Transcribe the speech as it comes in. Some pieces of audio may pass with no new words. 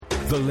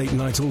The Late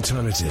Night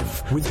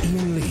Alternative with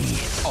Iain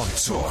Lee on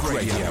Talk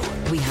Radio.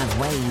 We have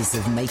ways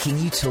of making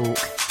you talk.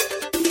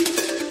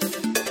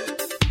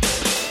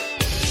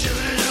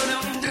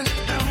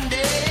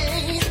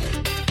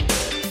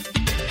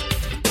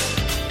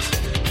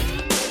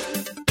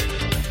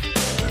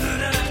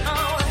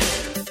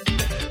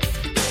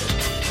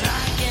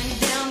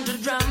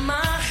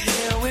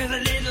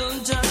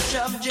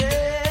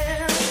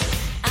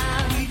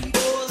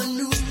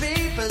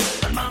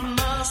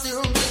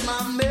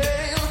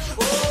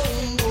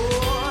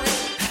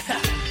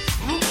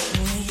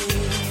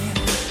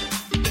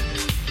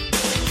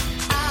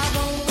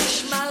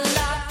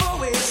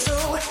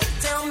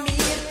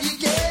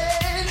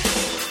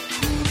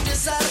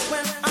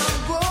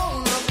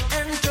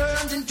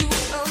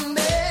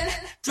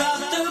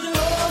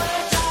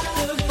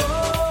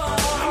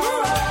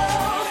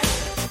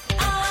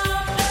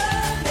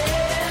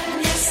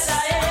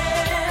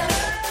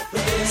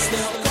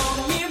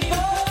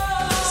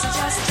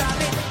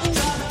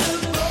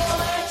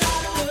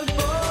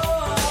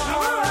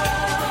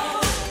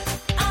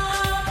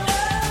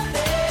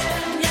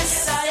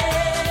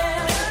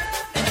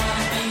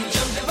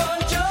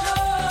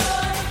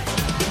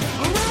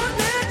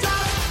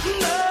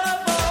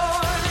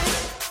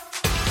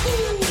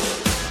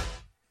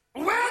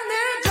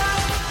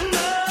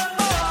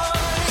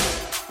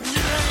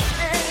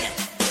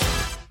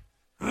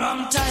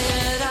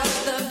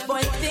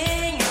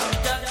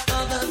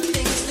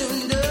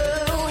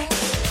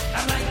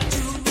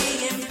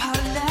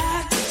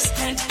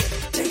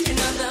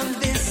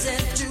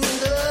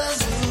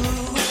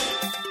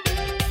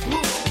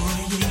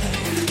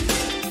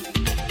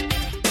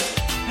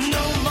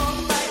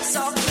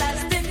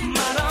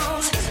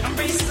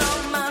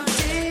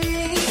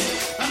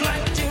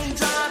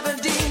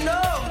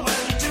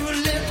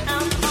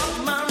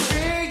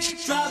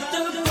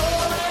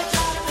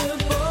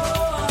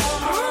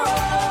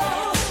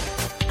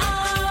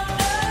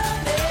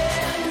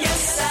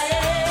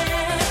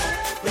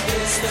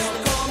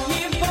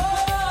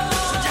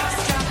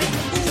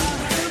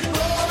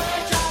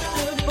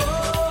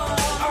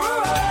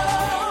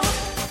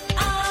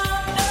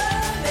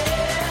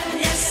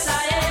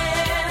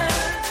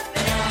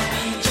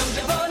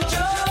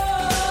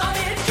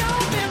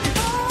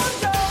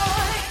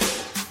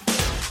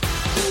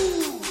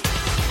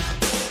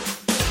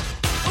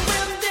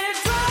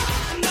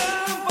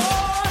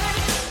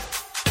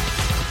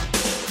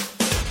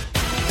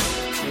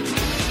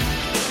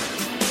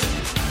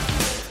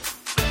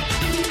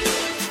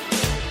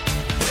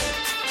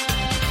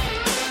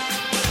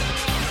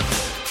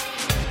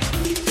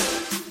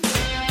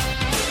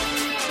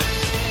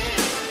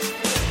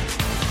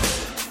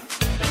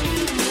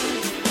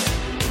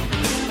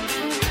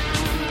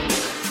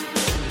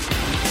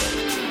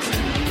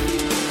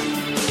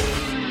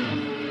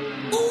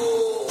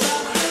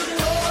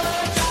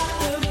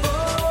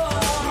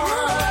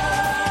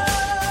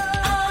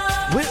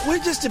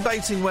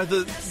 Debating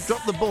whether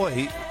Drop the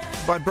Boy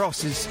by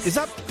Bros is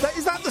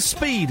that the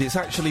speed it's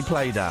actually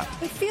played at?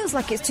 It feels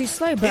like it's too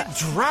slow, but it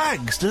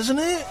drags, doesn't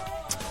it?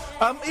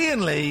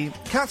 Iain Lee,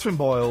 Catherine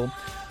Boyle,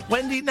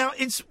 Wendy. Now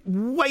it's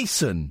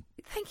Wason.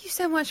 Thank you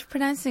so much for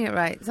pronouncing it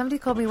right. Somebody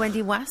called me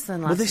Wendy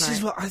Wason last night. Well, this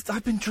is what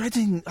I've been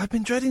dreading. I've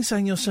been dreading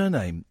saying your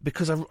surname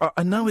because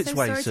I know it's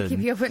Wason. Sorry to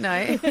keep you up at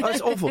night. Oh,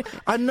 it's awful.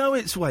 I know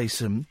it's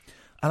Wason,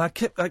 and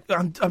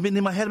I've been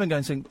in my head. I've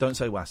been saying, don't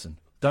say Wason.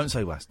 Don't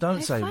say Wason.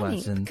 Don't say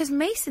Wason. Because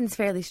Mason's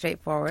fairly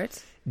straightforward.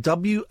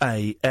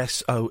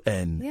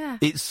 Wason. Yeah.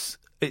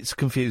 It's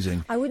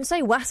confusing. I wouldn't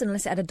say Wason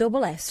unless it had a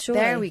double S, surely.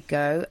 There we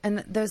go. And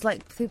there's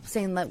like people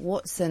saying like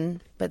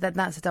Watson, but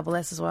that's a double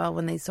S as well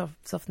when they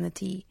soften the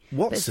T.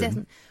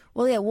 Watson?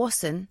 Well, yeah,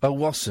 Wasson. Oh,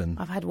 Wasson.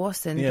 I've had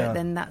Wasson, yeah. but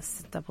then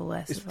that's double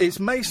S.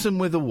 It's Mason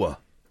with a W.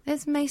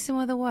 It's Mason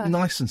with a W.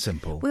 Nice and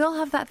simple. We all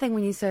have that thing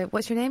when you say,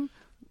 what's your name?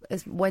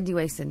 It's Wendy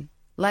Wason.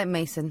 Like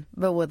Mason,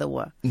 but with a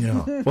W.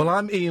 Yeah. Well,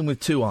 I'm Iain with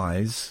two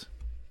eyes,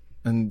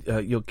 and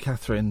you're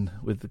Catherine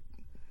with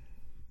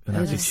an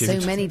attitude.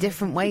 There's so many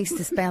different ways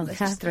to spell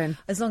Catherine.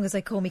 As long as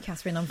they call me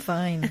Catherine, I'm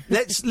fine.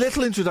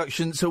 Little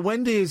introduction. So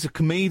Wendy is a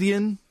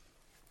comedian,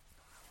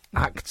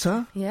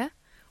 actor. Yeah.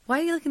 Why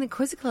are you looking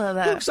quizzical at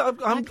that? Look,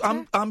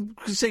 I'm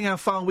seeing how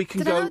far we can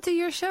go. Did I not do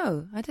your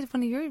show? I did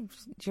one of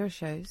your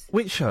shows.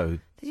 Which show?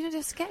 Did you not do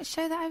a sketch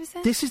show that I was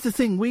in? This is the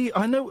thing.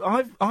 I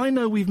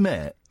know we've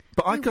met.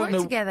 But I don't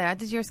know. Together. I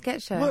did your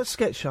sketch show. What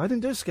sketch show? I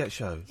didn't do a sketch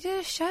show. You did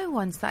a show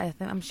once that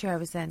I'm sure I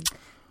was in.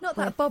 Not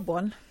that Bob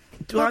one.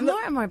 Bob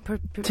Mortimer.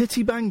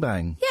 Titty Bang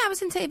Bang. Yeah, I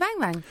was in Titty Bang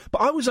Bang.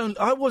 But I was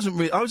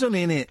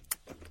only in it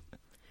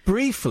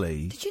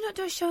briefly. Did you not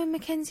do a show in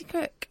Mackenzie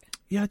Crook?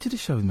 Yeah, I did a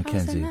show with Mackenzie.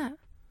 I was in that.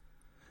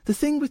 The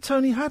thing with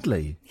Tony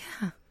Hadley.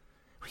 Yeah.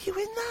 Were you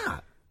in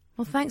that?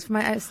 Well, thanks for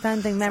my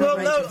outstanding memory.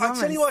 Well, no, I'll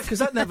tell you why, because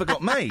that never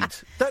got made.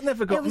 That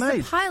never got made. It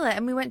was the pilot,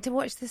 and we went to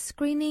watch the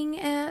screening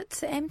at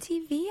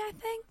MTV, I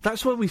think.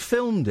 That's where we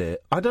filmed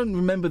it. I don't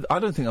remember. I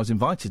don't think I was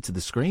invited to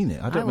the screening.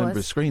 I don't remember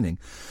a screening.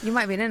 You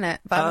might have been in it,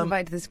 but I was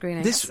invited to the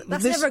screening. That's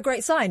never a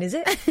great sign, is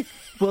it?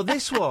 Well,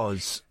 this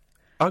was...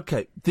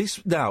 Okay,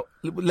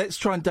 let's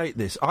try and date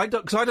this.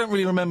 Because I don't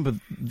really remember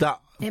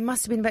that. It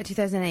must have been about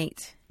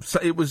 2008. So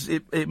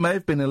it may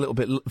have been a little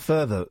bit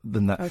further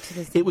than that. Oh,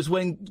 2008. It was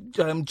when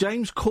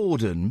James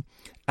Corden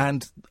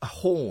and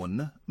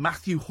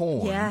Matthew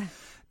Horn. Yeah.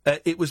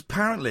 It was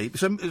apparently,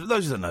 so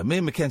those who don't know, me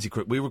and Mackenzie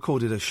Crook, we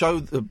recorded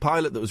a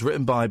pilot that was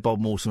written by Bob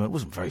Mortimer. It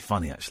wasn't very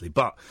funny, actually,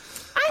 but...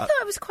 I thought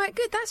it was quite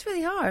good. That's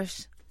really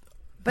harsh.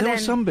 But there were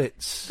some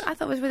bits... I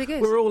thought it was really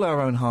good. We're all our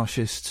own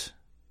harshest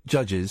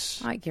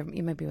judges.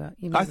 You may be right.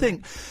 I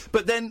think.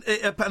 But then,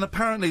 and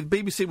apparently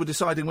the BBC were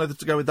deciding whether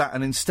to go with that,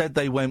 and instead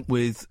they went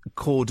with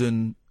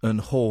Corden and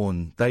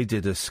Horn. They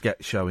did a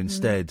sketch show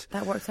instead.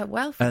 That worked out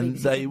well for and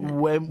BBC, they didn't it?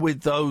 went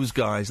with those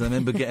guys. And I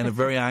remember getting a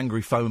very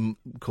angry phone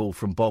call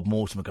from Bob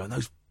Mortimer going,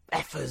 those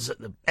effers at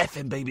the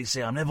effing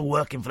BBC, I'm never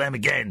working for them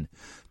again.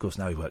 Of course,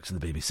 now he works at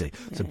the BBC.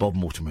 Yeah. So Bob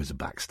Mortimer is a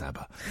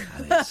backstabber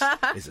and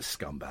is a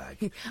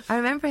scumbag. I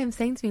remember him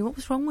saying to me, what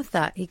was wrong with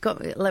that? He got,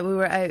 like, we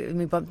were out and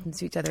we bumped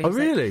into each other. Oh,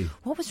 really? Like,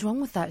 what was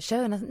wrong with that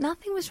show? And I said,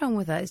 nothing was wrong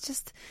with that. It's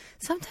just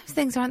sometimes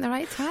things aren't the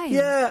right time.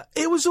 Yeah,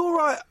 it was all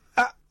right.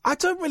 I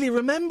don't really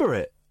remember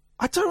it.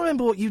 I don't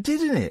remember what you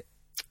did in it.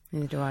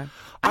 Neither do I.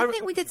 I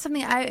think we did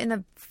something out in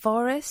a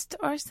forest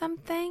or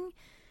something.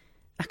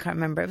 I can't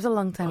remember. It was a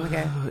long time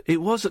ago. It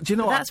was. Do you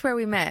know what? That's where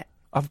we met.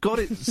 I've got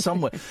it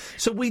somewhere.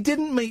 So we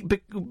didn't meet.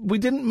 We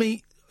didn't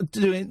meet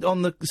doing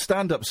on the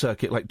stand-up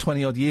circuit like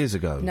 20 odd years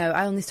ago. No,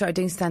 I only started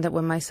doing stand-up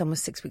when my son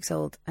was 6 weeks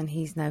old, and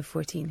he's now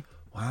 14.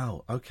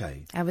 Wow.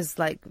 Okay. I was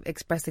like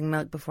expressing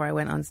milk before I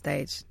went on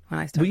stage when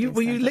I started.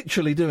 Were you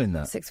literally doing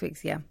that? 6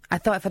 weeks. Yeah. I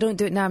thought if I don't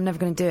do it now, I'm never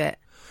going to do it.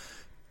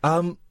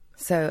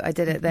 So I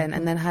did it then,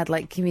 and then had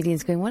like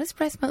comedians going, what does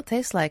breast milk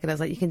taste like? And I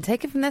was like, you can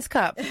take it from this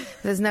cup.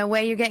 There's no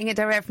way you're getting it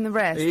direct from the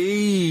breast.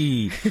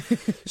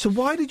 So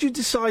why did you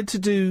decide to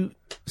do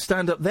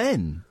stand-up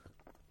then?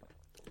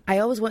 I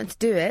always wanted to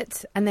do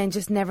it, and then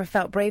just never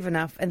felt brave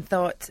enough, and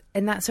thought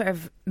in that sort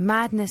of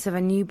madness of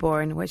a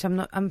newborn, which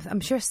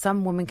I'm sure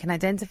some women can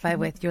identify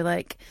with. You're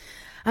like,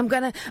 oh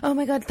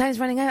my God, time's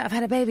running out. I've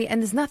had a baby.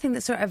 And there's nothing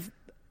that sort of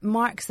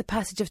marks the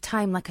passage of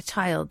time like a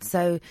child.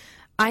 So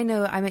I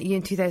know I met you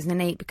in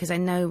 2008 because I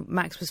know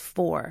Max was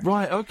 4.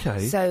 Right,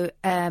 okay. So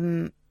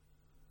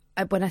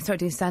when I started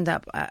doing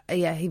stand-up,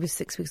 he was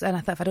 6 weeks. And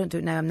I thought, if I don't do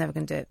it now, I'm never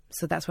going to do it.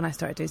 So that's when I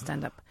started doing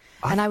stand-up.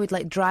 And I would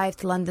like drive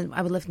to London.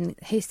 I would live in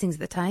Hastings at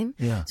the time.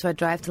 Yeah. So I'd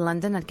drive to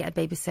London. I'd get a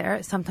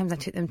babysitter. Sometimes I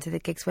took them to the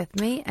gigs with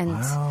me. And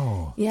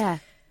wow. Yeah.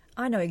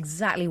 I know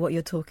exactly what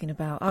you're talking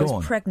about. I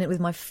was pregnant with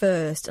my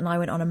first, and I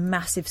went on a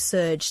massive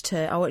surge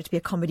I wanted to be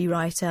a comedy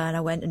writer, and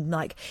I went and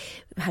like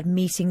had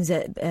meetings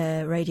at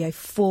Radio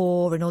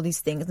 4 and all these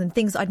things, and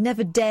things I'd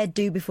never dared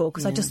do before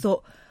because I just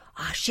thought,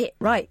 shit,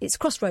 right, it's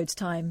crossroads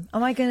time. Who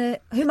am I going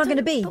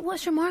to be? But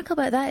what's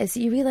remarkable about that is that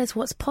you realise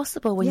what's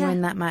possible when you're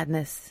in that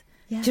madness.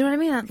 Yeah. Do you know what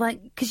I mean?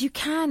 Like, because you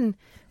can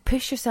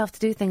push yourself to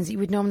do things that you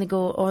would normally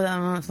go,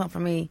 no, it's not for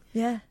me.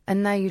 Yeah.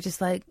 And now you're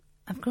just like,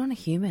 I've grown a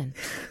human.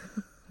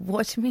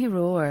 Watch me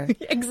roar.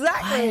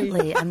 Exactly.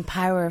 Quietly and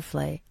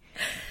powerfully.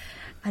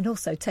 And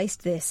also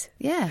taste this.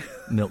 Yeah.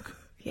 Milk.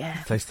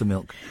 Yeah. Taste the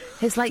milk.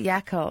 It's like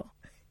Yakult.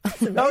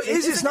 No, it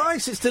is. It's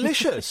nice. It's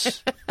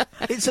delicious.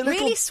 It's a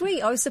little really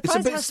sweet. I was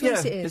surprised how sweet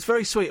it is. It's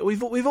very sweet.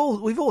 We've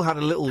all had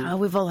a little. Oh,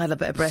 we've all had a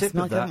bit of breast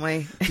milk, haven't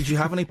we? Did you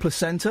have any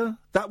placenta?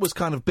 That was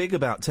kind of big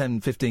about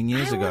 10, 15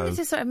 years ago. I wanted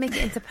to sort of make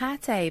it into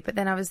pate, but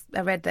then I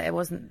read that it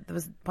was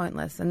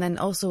pointless. And then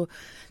also,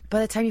 by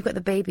the time you've got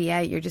the baby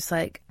out, you're just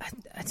like,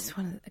 can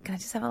I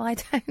just have a lie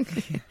down?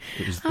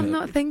 I'm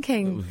not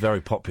thinking. It was very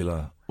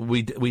popular.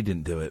 We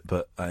didn't do it,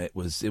 but it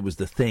was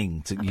the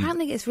thing.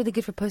 Apparently, it's really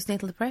good for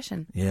postnatal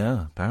depression.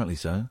 Yeah, apparently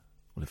so.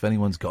 Well, if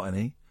anyone's got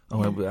any.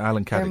 Oh,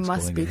 Alan Caddick's there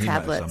must be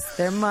tablets.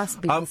 There must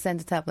be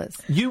placenta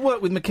tablets. You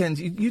worked with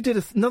Mackenzie. You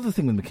did another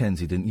thing with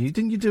Mackenzie, didn't you?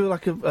 Didn't you do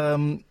like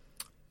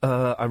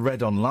I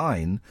read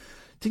online.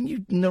 Didn't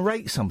you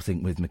narrate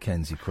something with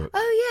Mackenzie Crook?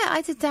 Oh yeah,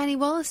 I did Danny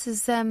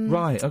Wallace's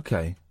right.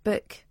 Okay.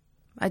 book.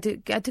 I do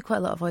quite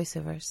a lot of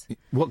voiceovers.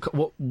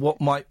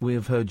 What might we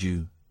have heard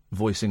you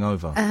voicing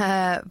over?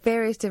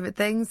 Various different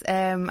things.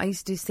 I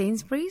used to do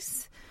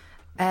Sainsbury's.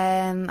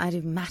 I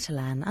do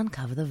Matalan,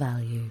 Uncover the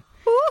Value.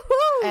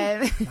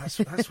 That's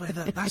where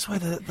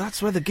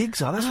the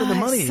gigs are. That's where the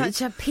money is.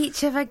 Such a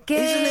peach of a gig,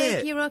 isn't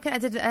it? You rock it. I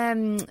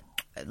did.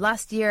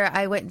 Last year,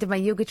 I went and did my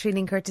yoga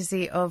training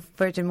courtesy of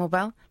Virgin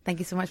Mobile. Thank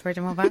you so much,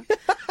 Virgin Mobile.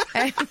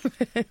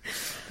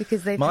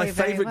 Because they my pay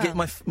very favourite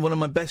well. gig, one of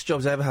my best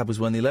jobs I ever had was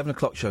when the 11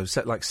 o'clock show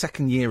set like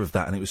second year of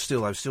that, and I was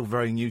still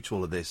very new to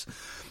all of this.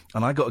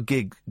 And I got a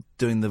gig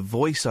doing the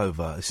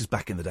voiceover. This is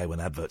back in the day when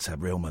adverts had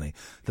real money.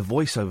 The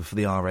voiceover for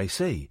the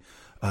RAC.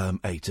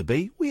 A to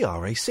B, we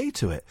RAC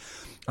to it.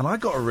 And I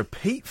got a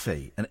repeat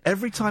fee, and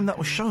every time that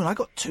was shown, I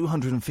got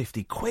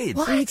 250 quid.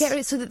 What? You get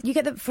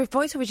for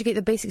voiceovers, you get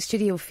the basic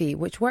studio fee,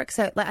 which works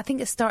out, like, I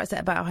think it starts at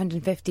about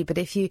 150, but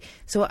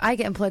so I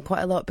get employed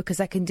quite a lot because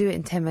I can do it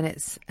in 10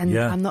 minutes, and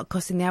I'm not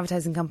costing the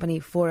advertising company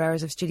 4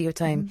 hours of studio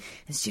time,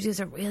 and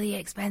studios are really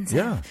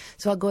expensive.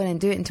 So I'll go in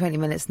and do it in 20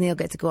 minutes, and they'll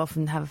get to go off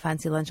and have a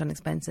fancy lunch on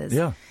expenses.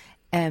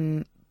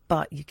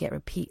 but you get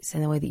repeats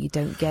in a way that you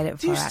don't get it for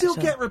Do you still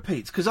get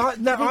repeats? Because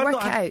they work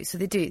it out, so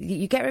they do.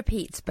 You get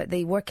repeats, but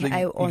they work it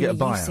out on the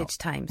usage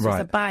time. So it's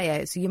a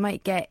buyout. So you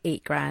might get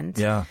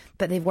 $8,000,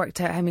 but they've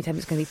worked out how many times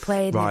it's going to be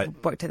played. Right.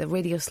 They've worked out the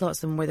radio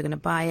slots and where they're going to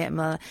buy it.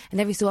 And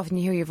every so often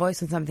you hear your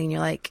voice on something and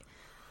you're like,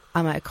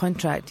 I'm out of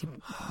contract.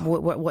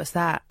 What's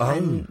that? Oh.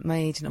 And my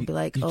agent will be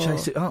like, you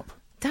chase it up.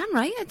 Damn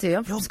right I do.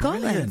 I'm from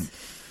Scotland. Brilliant.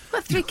 I've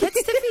got 3 kids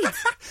to feed.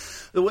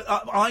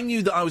 I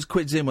knew that I was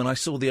quids in when I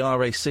saw the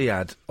RAC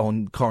ad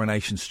on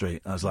Coronation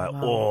Street. I was like,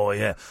 oh,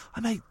 yeah.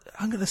 I'm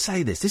going to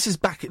say this. This is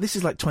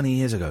like 20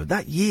 years ago.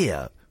 That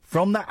year,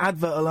 from that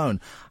advert alone,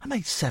 I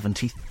made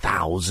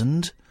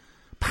 £70,000.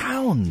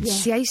 Yeah.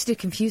 See, I used to do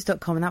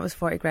Confused.com and that was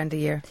 $40,000 a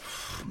year.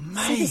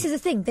 See, this is the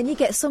thing. Then you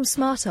get some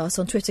smart ass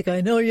on Twitter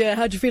going, oh yeah,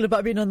 how'd you feel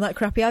about being on that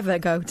crappy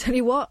advert? Go, tell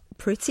you what,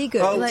 pretty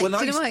good. Do you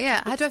know what?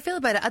 Yeah, how do I feel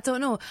about it? I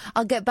don't know.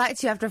 I'll get back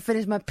to you after I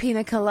finish my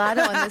pina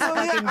colada on this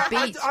fucking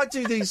beach. I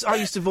do these. I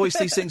used to voice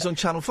these things on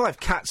Channel 5.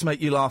 Cats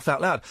make you laugh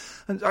out loud.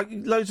 And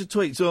loads of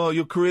tweets. Oh,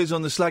 your career's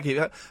on the slag heap.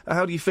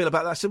 How do you feel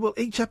about that? I said, well,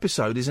 each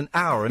episode is an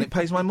hour and it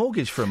pays my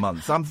mortgage for a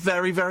month. I'm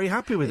very, very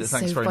happy with it.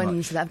 Thanks very much.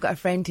 It's so funny. I've got a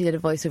friend who did a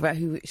voiceover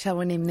who shall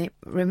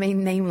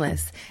remain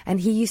nameless. And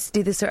he used to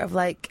do this sort of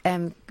like...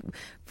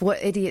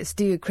 what idiots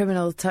do,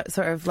 criminal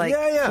sort of like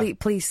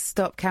police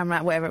stop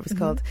camera, whatever it was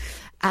called.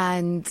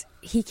 And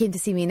he came to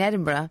see me in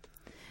Edinburgh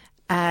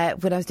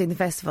when I was doing the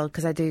festival,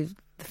 because I do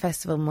the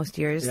festival most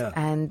years,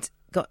 and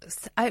got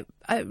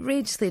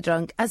outrageously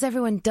drunk, as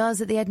everyone does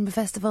at the Edinburgh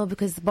Festival,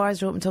 because the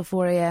bars are open till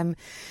 4 a.m.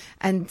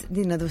 And,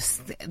 you know, there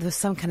was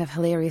some kind of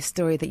hilarious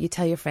story that you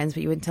tell your friends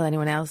but you wouldn't tell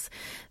anyone else.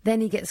 Then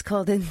he gets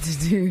called in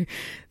to do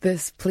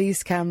this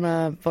police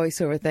camera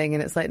voiceover thing,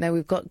 and it's like, now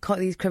we've got caught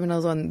these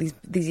criminals on,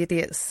 these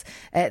idiots.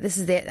 This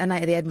is a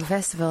night at the Edinburgh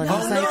Festival. And I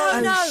was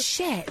like, no,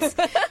 shit.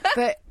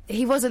 But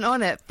he wasn't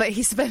on it, but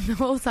he spent the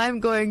whole time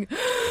going...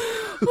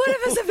 What if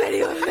it's a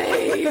video of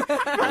me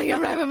running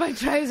around with my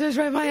trousers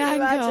around my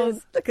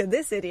ankles? Look at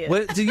this idiot.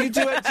 Well, do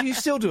you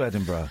still do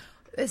Edinburgh?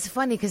 It's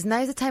funny because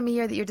now's the time of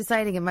year that you're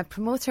deciding, and my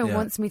promoter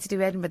wants me to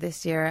do Edinburgh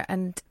this year,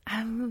 and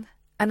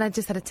I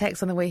just had a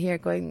text on the way here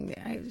going,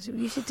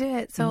 you should do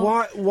it. So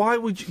why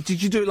would you?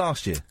 Did you do it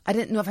last year? I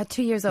didn't know. I've had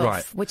 2 years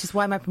off, which is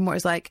why my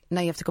promoter's like,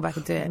 now you have to go back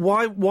and do it.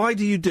 Why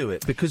do you do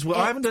it? Because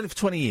I haven't done it for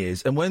 20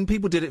 years, and when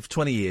people did it for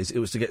 20 years, it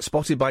was to get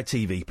spotted by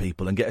TV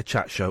people and get a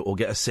chat show or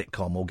get a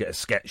sitcom or get a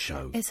sketch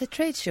show. It's a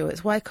trade show.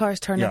 It's why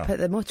cars turn up at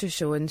the motor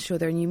show and show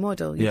their new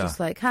model. You're just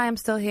like, hi, I'm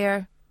still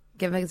here.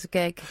 Give me a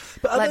gig.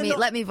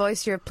 Let me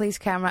voice your police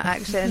camera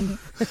action.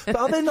 But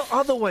are there not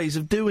other ways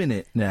of doing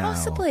it now?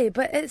 Possibly,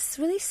 but it's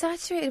really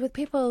saturated with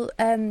people.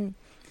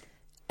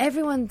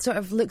 Everyone sort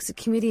of looks at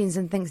comedians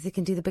and thinks they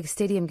can do the big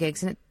stadium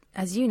gigs, and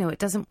as you know, it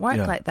doesn't work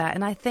like that.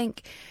 And I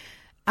think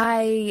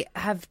I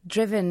have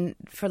driven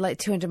for like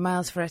 200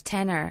 miles for a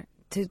tenner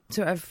to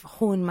sort of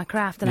hone my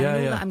craft, and I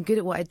know that I'm good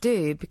at what I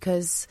do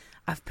because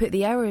I've put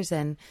the hours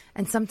in.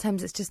 And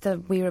sometimes it's just a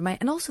wee reminder.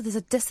 And also, there's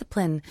a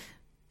discipline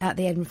at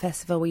the Edinburgh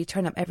Festival where you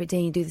turn up every day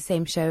and you do the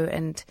same show,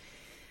 and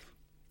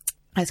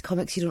as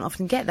comics you don't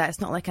often get that. It's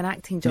not like an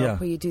acting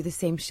job where you do the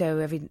same show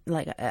every,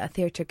 like a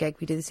theatre gig,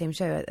 we do the same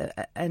show,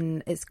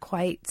 and it's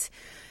quite,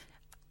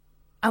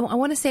 I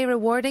want to say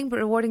rewarding, but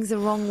rewarding is the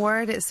wrong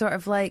word. It's sort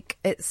of like,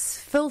 it's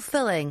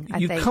fulfilling, I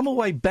think. You come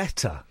away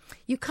better.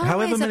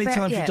 However many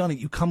times you've done it,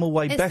 you come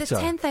away better. It's the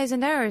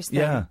 10,000 hours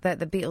thing that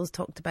the Beatles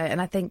talked about, and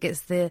I think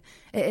it's that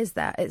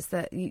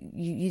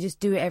you just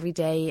do it every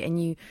day, and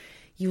you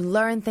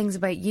learn things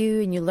about you,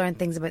 and you learn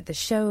things about the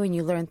show, and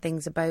you learn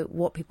things about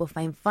what people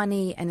find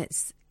funny, and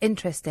it's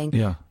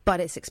interesting, but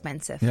it's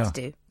expensive to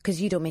do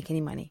because you don't make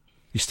any money.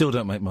 You still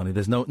don't make money.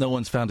 There's no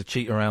one's found a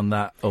cheat around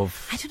that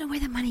of... I don't know where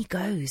the money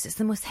goes. It's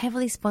the most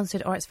heavily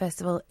sponsored arts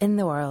festival in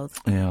the world.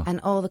 Yeah. And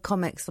all the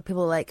comics, so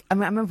people are like... I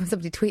remember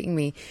somebody tweeting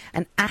me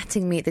and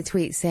atting me at the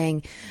tweet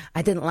saying,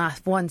 I didn't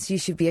laugh once, you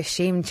should be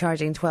ashamed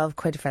charging 12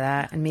 quid for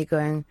that. And me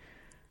going,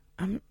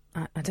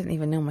 I didn't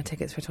even know my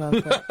tickets for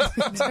 12 quid.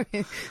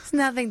 It's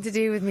nothing to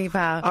do with me,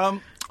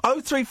 pal.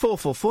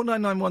 0344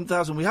 499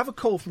 1000. We have a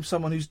call from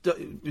someone who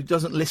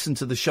doesn't listen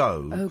to the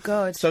show. Oh,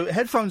 God. So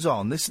headphones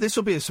on. This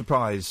will be a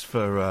surprise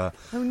for oh,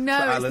 no,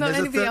 for Alan. It's not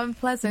anything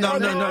unpleasant.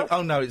 No.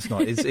 Oh, no, it's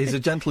not. He's a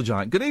gentle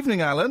giant. Good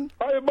evening, Alan.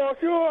 Hi, boss.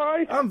 You all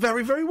right? I'm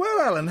very, very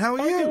well, Alan. How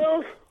are you?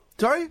 Girls.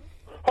 Sorry?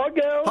 Hi,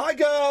 girls. Hi,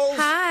 girls.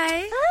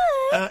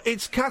 Hi.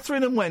 It's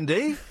Catherine and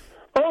Wendy.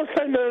 Oh,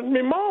 saying there's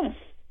my mum.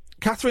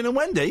 Catherine and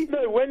Wendy?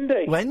 No,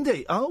 Wendy.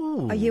 Wendy,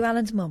 oh. Are you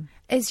Alan's mum?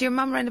 Is your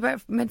mum around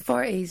about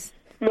mid-40s?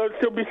 No,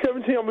 she'll be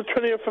 70 on the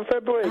 20th of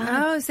February.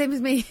 Oh, same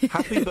as me.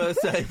 Happy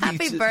birthday,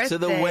 birthday to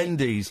the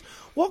Wendys.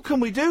 What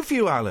can we do for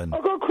you, Alan?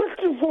 I've got a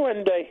question for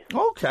Wendy.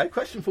 Okay,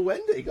 question for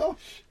Wendy,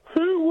 gosh.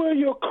 Who were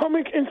your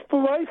comic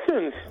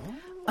inspirations?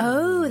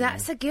 Oh,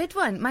 that's a good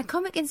one. My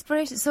comic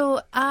inspiration.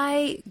 So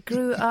I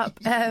grew up...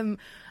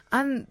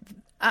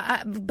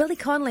 Billy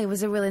Connolly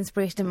was a real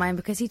inspiration of mine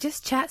because he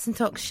just chats and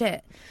talks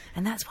shit,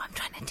 and that's what I'm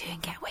trying to do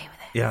and get away with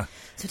it. Yeah.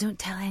 So don't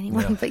tell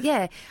anyone. But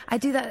yeah, I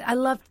do that. I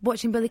loved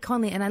watching Billy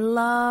Connolly, and I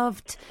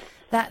loved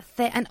that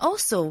thing. And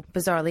also,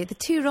 bizarrely, the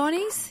two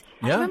Ronnies.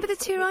 Yeah. Remember the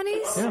two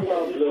Ronnies?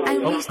 Yeah. And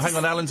we Oh, used to hang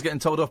on, Alan's getting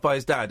told off by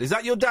his dad. Is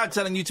that your dad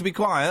telling you to be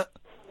quiet?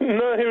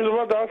 No, he was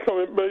about to ask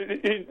something, but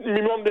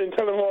my mum didn't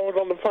tell him I was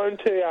on the phone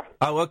to you.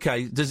 Oh,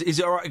 okay. Is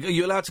it all right? Are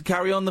you allowed to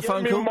carry on the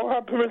phone call? I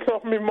had permission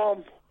off my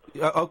mum.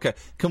 Okay.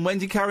 Can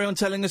Wendy carry on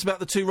telling us about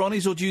the two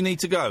Ronnies, or do you need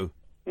to go?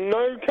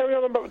 No, carry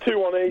on about the two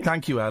Ronnies.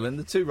 Thank you, Alan.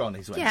 The two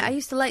Ronnies, Wendy. Yeah, I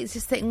used to like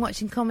just sitting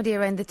watching comedy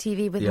around the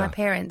TV with my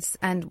parents,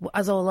 and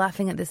us all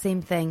laughing at the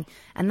same thing.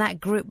 And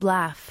that group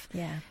laugh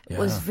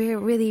was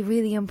really,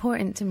 really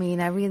important to me,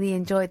 and I really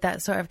enjoyed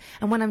that sort of.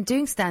 And when I'm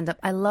doing stand-up,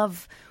 I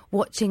love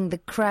watching the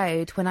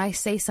crowd when I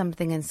say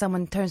something and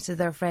someone turns to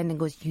their friend and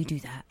goes, "You do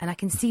that," and I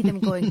can see them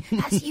going,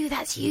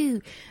 that's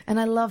you. And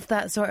I love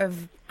that sort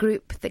of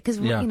group because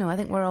you know, I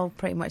think we're all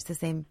pretty much the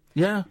same.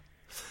 Yeah.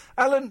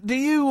 Alan, do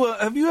you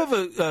have you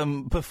ever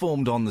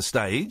performed on the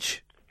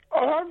stage?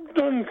 I have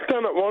done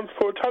stand-up once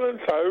for a talent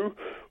show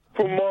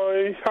for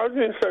my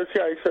housing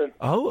association.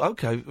 Oh,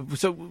 okay.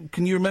 So,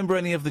 can you remember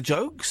any of the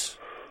jokes?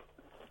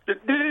 We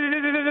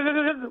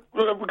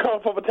can't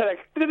afford the telex.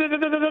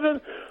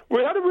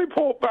 We had a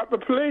report that the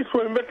police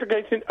were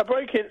investigating a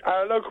break-in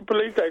at a local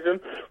police station.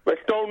 They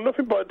stole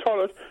nothing but a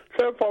toilet.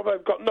 So far,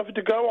 they've got nothing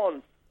to go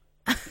on.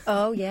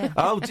 Oh, yeah.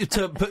 Oh,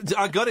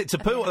 I got it, to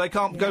poo. They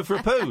can't go for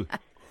a poo.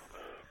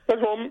 That's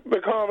one.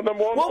 They can't have them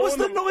one. What was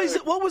the noise?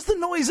 What was the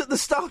noise at the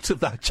start of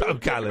that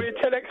joke, Alan? A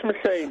telex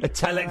machine. A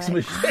telex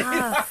machine.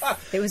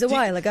 It was a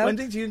while ago.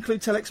 Wendy, do you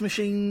include telex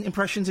machine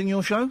impressions in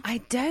your show? I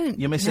don't.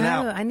 You're missing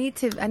out. I need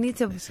to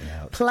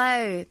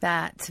plough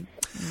that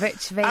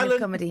rich vein Alan, of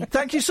comedy.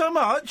 Thank you so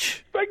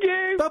much. Thank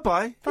you.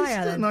 Bye-bye. Bye,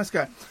 Alan. Nice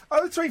guy.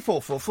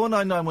 0344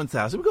 499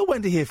 1000. We've got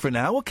Wendy here for an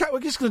hour.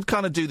 We're just going to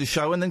kind of do the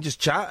show and then just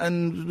chat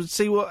and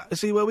see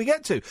where we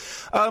get to.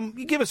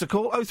 You give us a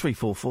call,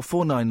 0344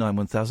 499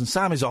 1000.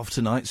 Sam is off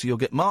tonight, so you'll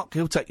get Mark.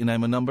 He'll take your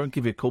name and number and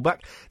give you a call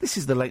back. This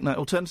is the Late Night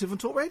Alternative on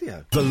Talk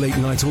Radio. The Late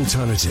Night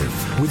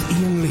Alternative with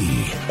Iain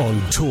Lee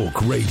on Talk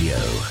Radio.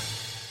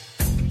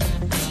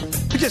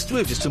 We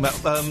were just talking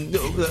about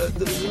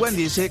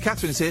Wendy is here,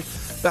 Catherine is here,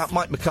 about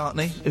Mike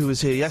McCartney, who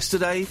was here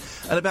yesterday,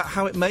 and about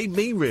how it made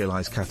me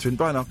realise, Catherine.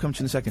 Brian, I'll come to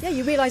you in a second. Yeah,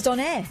 you realised on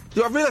air.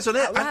 I realised on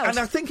air, Out and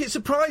I think it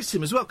surprised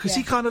him as well, because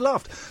he kind of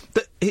laughed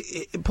that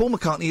Paul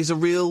McCartney is a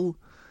real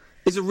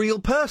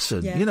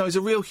person, you know, is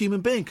a real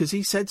human being, because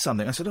he said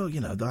something. I said,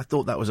 I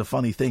thought that was a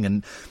funny thing,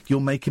 and you're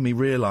making me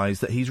realise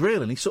that he's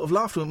real. And he sort of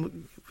laughed.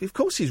 Of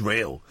course he's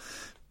real.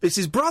 It's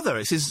his brother.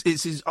 It's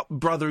his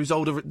brother who's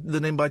older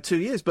than him by 2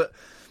 years, but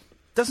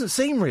doesn't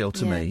seem real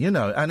to me, you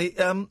know. And it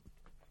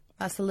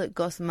that's the Luke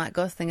Goss and Matt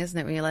Goss thing, isn't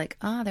it? Where you're like,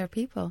 they're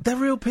people. They're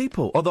real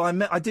people. Although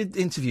I did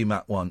interview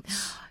Matt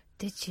once.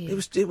 Did you? It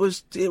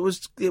was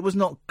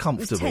not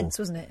comfortable. It was tense,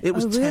 wasn't it? It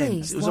was really?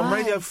 tense. It was on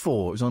Radio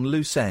 4. It was on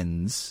Loose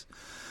Ends.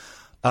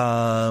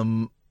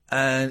 And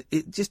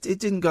it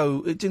didn't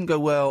go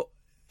well.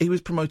 He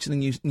was promoting a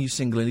new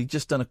single, and he'd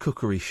just done a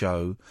cookery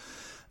show,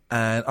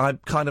 and I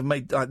kind of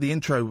made the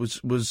intro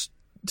was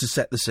to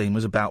set the scene,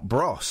 was about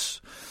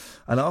Bros.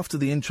 And after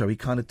the intro, he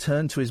kind of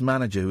turned to his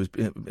manager, who was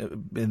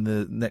in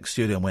the next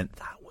studio, and went,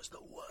 "That was the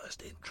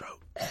worst intro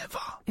ever."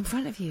 In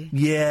front of you?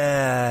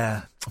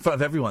 Yeah, in front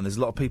of everyone. There's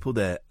a lot of people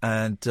there,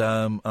 and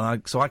so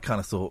I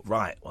kind of thought,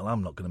 right, well,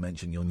 I'm not going to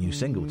mention your new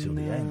single till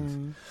the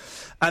end.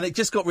 And it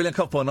just got really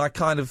uncomfortable, and I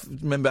kind of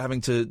remember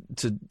having to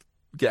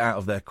get out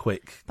of there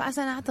quick. But as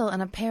an adult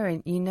and a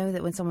parent, you know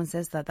that when someone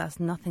says that, that's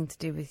nothing to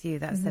do with you.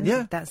 That's them.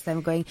 Yeah. That's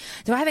them going,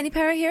 "Do I have any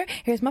power here?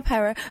 Here's my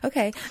power.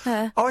 Okay."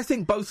 I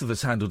think both of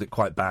us handled it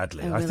quite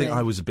badly. Oh, I think really?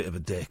 I was a bit of a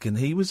dick, and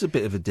he was a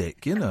bit of a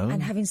dick, you know.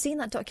 And having seen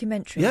that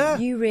documentary,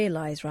 you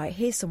realise, right,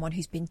 here's someone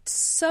who's been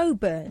so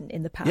burnt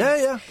in the past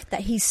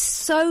that he's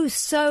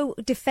so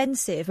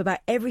defensive about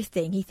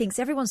everything. He thinks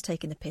everyone's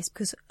taking the piss,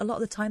 because a lot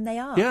of the time they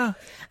are. Yeah.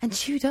 And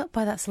chewed up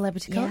by that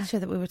celebrity culture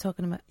that we were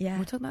talking about. Yeah. Were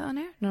we talking about on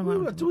air? No, we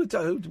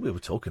were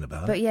talking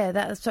about But it. yeah,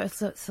 that sort of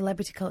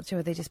celebrity culture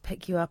where they just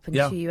pick you up and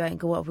chew you out and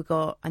go, "What have we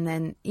got?" And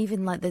then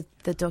even like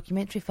the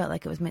documentary felt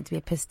like it was meant to be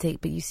a piss take,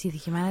 but you see the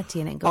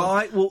humanity in it and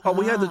go,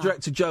 we had the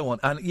director Joe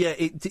on, and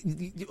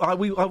I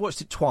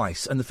watched it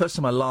twice, and the first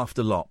time I laughed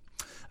a lot,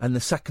 and the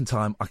second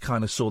time I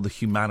kind of saw the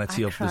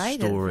humanity of the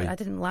story. I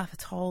didn't laugh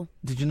at all.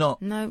 Did you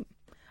not? No.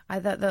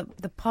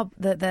 The pub,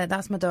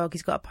 that's my dog,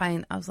 he's got a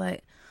pint. I was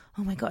like,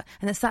 oh my God.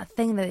 And it's that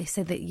thing that they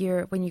said that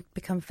when you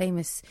become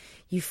famous,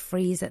 you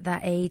freeze at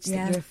that age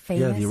that you're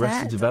famous. Yeah, the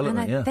Arrested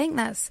Development, and I think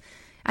that's,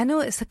 I know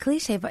it's a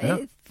cliche, but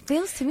it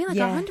feels to me like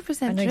 100%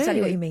 true. I know exactly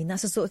what you mean.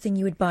 That's the sort of thing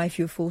you would buy if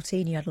you were 14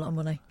 and you had a lot of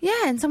money.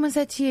 Yeah, and someone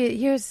said to you,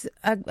 "Here's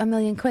a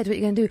million quid, what are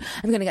you going to do?"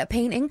 "I'm going to get a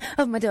painting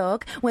of my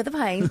dog with a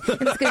pint,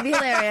 and it's going to be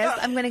hilarious.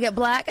 I'm going to get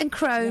black and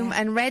chrome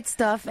and red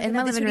stuff in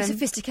my living room." This really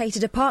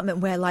sophisticated apartment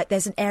where, like,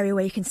 there's an area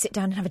where you can sit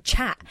down and have a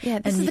chat. Yeah,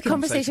 this is the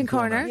conversation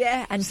corner.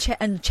 Yeah,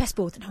 and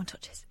chessboard that no one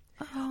touches.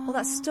 All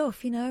that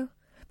stuff, you know.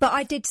 But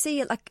I did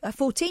see it, like a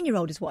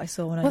 14-year-old is what I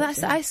saw when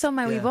I saw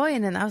my wee boy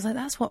in, and I was like,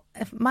 that's what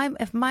if my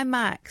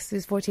Max,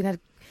 who's 14, had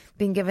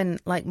been given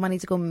like money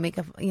to go and make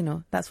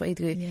that's what he'd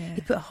do.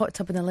 He'd put a hot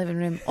tub in the living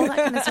room, all that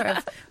kind of sort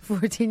of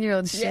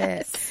 14-year-old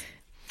shit.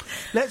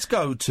 Let's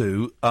go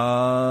to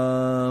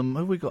who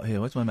have we got here?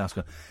 Where's my mouse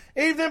gone?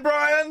 Evening,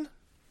 Brian.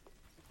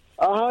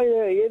 Hi,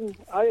 Ian.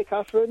 Hi,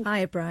 Catherine.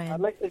 Hi, Brian. I'd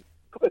like a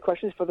couple of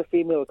questions for the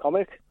female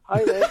comic.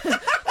 Hi there.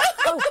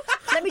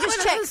 Let me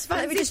just check.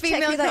 Let me just check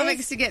female who that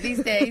comics is. to get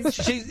these days.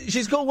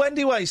 She's called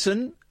Wendy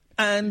Wason,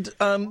 and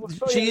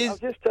she is.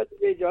 I've just touched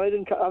the age.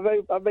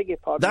 I beg your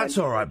pardon. That's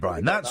all right,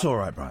 Brian. That's all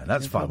right, Brian.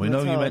 That's fine. We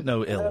know you meant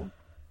no ill.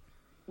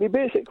 My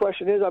basic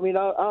question is, I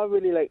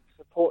really like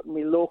supporting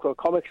my local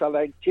comics. I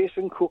like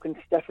Jason Cook and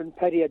Stephen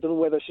Petty. I don't know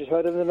whether she's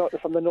heard of them or not.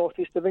 They're from the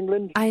northeast of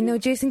England. I know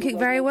Jason Cook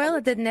very well. I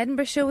did an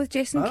Edinburgh show with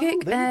Jason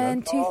Cook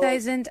in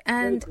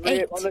 2008.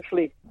 Great,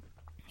 honestly.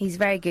 He's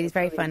very good. He's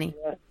very funny.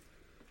 Yeah.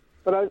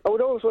 But I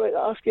would also like to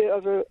ask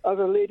you, as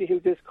a lady who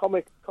does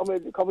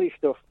comedy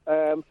stuff,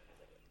 do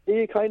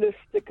you kind of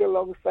stick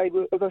alongside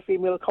with other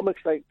female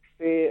comics like,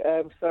 say,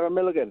 Sarah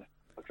Milligan?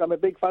 Because I'm a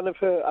big fan of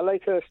her. I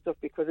like her stuff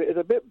because it is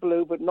a bit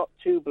blue, but not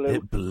too blue.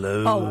 It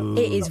blue. Oh,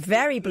 it is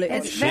very blue.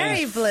 It's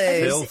very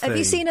blue. Have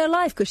you seen her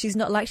live? Because she's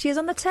not like she is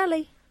on the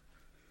telly.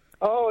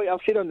 Oh, I've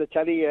seen her on the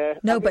telly, yeah.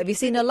 No, but have you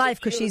seen her live?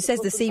 Because she says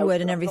the C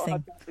word and everything.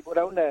 I've not had to go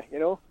down there, you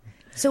know.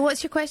 So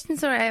what's your question?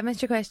 Sorry, I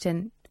missed your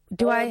question.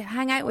 Do I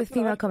hang out with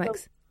female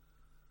comics?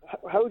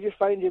 How do you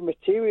find your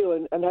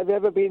material, and have you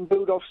ever been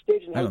booed off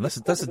stage? And Hang on,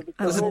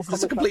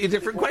 that's a completely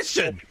different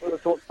question. I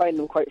don't find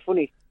them quite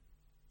funny.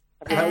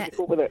 How do you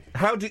cope with it?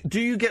 How do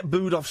you get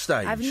booed off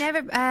stage? I've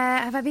never.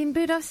 Have I been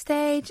booed off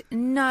stage?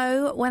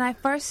 No. When I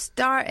first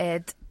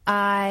started,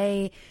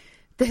 I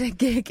did a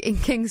gig in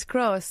King's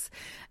Cross.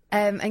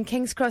 And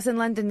King's Cross in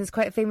London is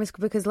quite famous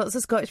because lots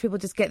of Scottish people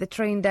just get the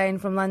train down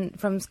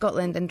from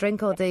Scotland and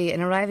drink all day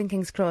and arrive in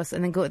King's Cross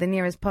and then go to the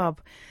nearest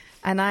pub.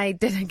 And I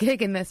did a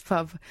gig in this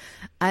pub,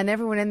 and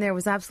everyone in there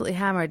was absolutely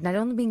hammered. And I'd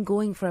only been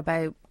going for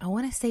about, I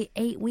want to say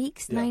 8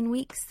 weeks, 9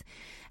 weeks.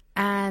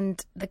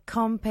 And the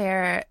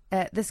compere,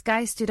 this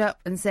guy stood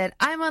up and said,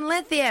 "I'm on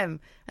lithium,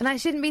 and I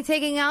shouldn't be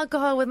taking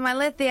alcohol with my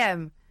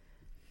lithium."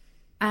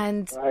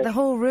 And the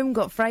whole room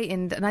got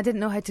frightened, and I didn't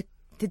know how to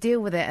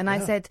deal with it. And I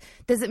said,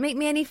 "Does it make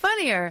me any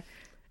funnier?"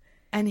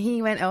 And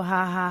he went, "Oh,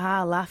 ha, ha,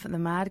 ha," laugh at the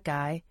mad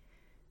guy.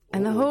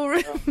 And the whole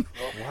room.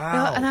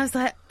 Wow. And I was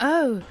like,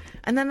 oh.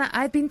 And then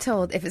I'd been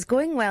told, if it's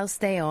going well,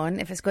 stay on.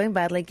 If it's going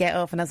badly, get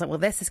off. And I was like, well,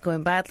 this is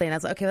going badly. And I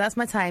was like, okay, well, that's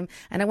my time.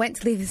 And I went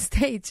to leave the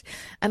stage.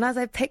 And as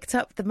I picked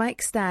up the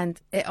mic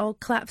stand, it all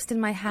collapsed in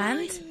my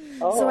hand.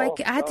 So I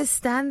had to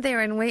stand there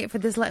and wait for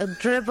this little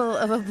dribble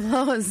of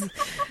applause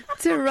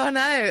to run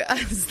out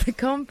as the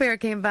compere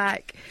came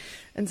back.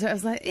 And so I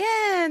was like,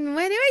 yeah, and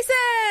Wendy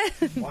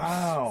Wason!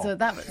 Wow.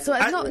 So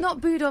it's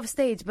not booed off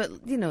stage, but,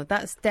 you know,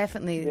 that's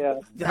definitely... Yeah.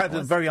 It had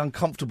a very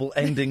uncomfortable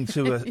ending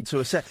to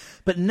a set.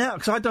 But now,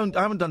 because I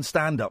haven't done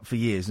stand-up for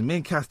years, and me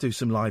and Kath do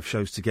some live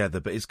shows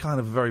together, but it's kind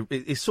of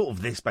it's sort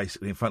of this,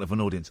 basically, in front of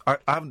an audience. I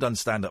haven't done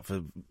stand-up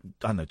for,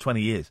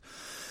 20 years.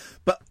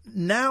 But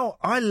now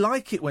I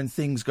like it when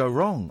things go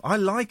wrong.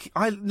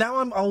 Now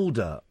I'm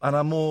older and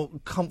I'm more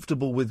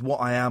comfortable with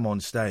what I am on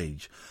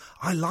stage.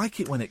 I like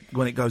it when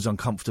it goes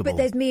uncomfortable. But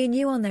there's me and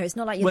you on there. It's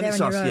not like you're there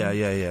on your own.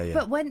 Yeah.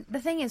 But the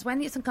thing is,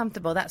 when it's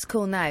uncomfortable, that's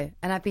cool now.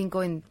 And I've been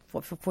going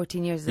for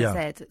 14 years, as I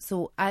said.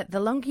 So the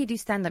longer you do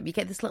stand-up, you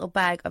get this little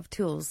bag of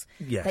tools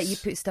that you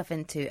put stuff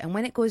into. And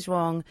when it goes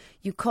wrong,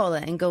 you call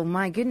it and go,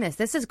 my goodness,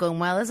 this is going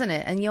well, isn't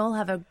it? And you all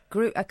have a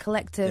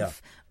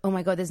collective, oh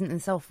my God, isn't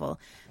this awful?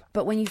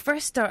 But when you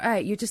first start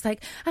out, you're just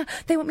like,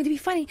 they want me to be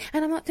funny,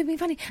 and I'm not to be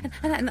funny,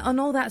 and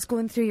all that's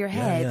going through your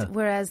head. Yeah.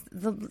 Whereas,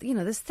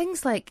 there's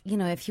things like,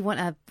 if you want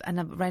a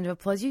round of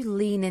applause, you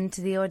lean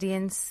into the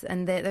audience,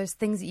 and there's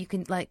things that you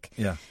can, like,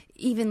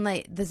 even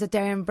like, there's a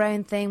Darren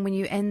Brown thing when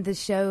you end the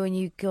show and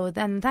you go,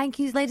 then thank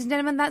you, ladies and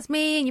gentlemen, that's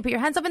me, and you put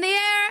your hands up in the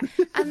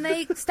air, and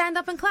they stand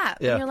up and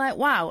clap. And you're like,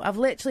 wow, I've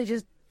literally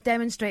just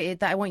demonstrated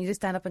that I want you to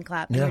stand up and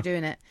clap, and you're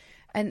doing it.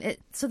 And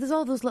so there's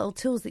all those little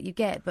tools that you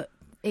get, but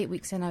 8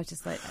 weeks in, I was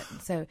just like,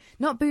 so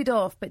not booed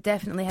off, but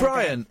definitely.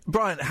 Brian,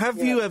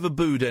 have you ever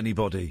booed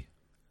anybody?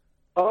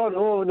 Oh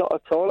no, not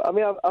at all. I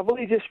mean, I've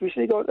only just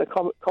recently got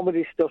into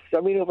comedy stuff.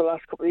 I mean, over the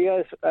last couple of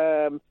years,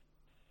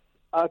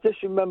 I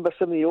just remember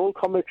some of the old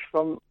comics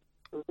from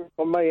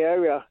my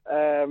area.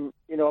 I'm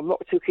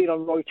not too keen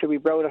on Roy Chubby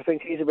Brown. I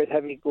think he's a bit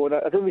heavy going.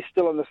 I don't think he's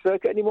still on the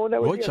circuit anymore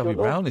now. Roy Chubby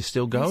Brown is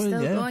still going. He's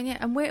still going, yeah.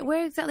 And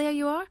where exactly are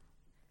you?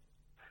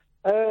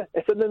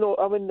 It's in the north.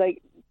 I'm in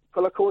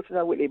Cullercoats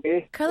and Whitley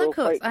Bay.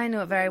 Cullercoats, I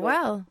know it very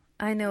well.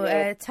 I know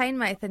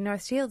Tynemouth and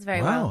North Shields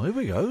very well. Wow, here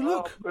we go,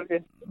 look.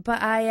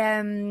 But I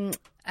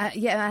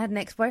had an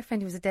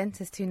ex-boyfriend who was a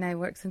dentist who now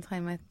works in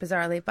Tynemouth,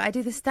 bizarrely. But I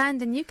do the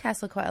Stand in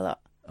Newcastle quite a lot.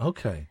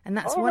 Okay. And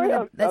that's one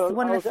of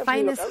the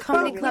finest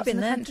comedy clubs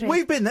in the country.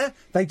 We've been there.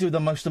 They do the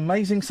most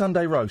amazing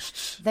Sunday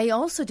roasts. They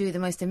also do the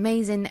most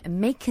amazing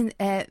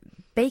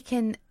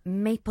bacon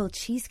maple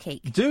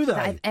cheesecake. Do they?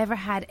 That I've ever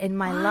had in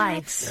my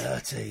life.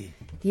 Dirty.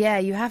 Yeah,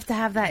 you have to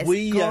have that.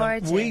 It's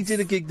gorgeous. We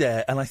did a gig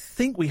there, and I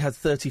think we had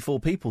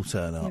 34 people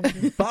turn up.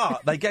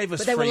 But they gave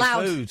us free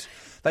food.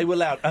 They were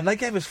loud, and they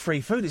gave us free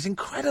food. It's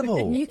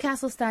incredible.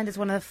 Newcastle Stand is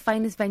one of the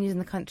finest venues in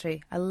the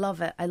country. I love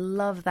it. I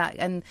love that.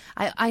 And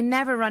I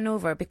never run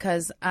over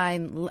because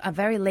I'm a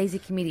very lazy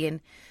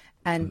comedian.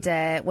 And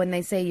when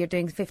they say you're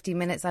doing 15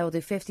 minutes, I will do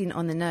 15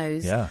 on the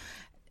nose. Yeah.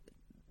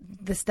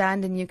 The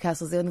Stand in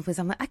Newcastle is the only place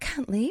I'm like, I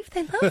can't leave.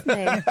 They love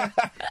me.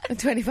 And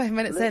 25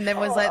 minutes in,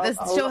 everyone's like, this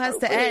show has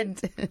to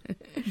end.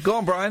 Go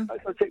on, Brian.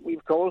 Thanks for taking me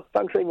call.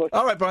 Thanks very much.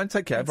 All right, Brian,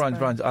 take care.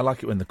 Brian, I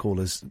like it when the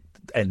callers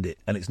end it,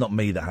 and it's not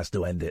me that has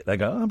to end it. They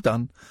go, I'm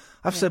done.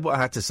 I've said what I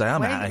had to say.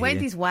 I'm out of here.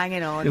 Wendy's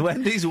wanging on.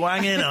 Wendy's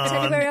wanging on.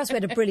 Tell you where else we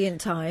had a brilliant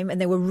time, and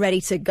they were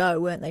ready to go,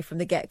 weren't they, from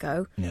the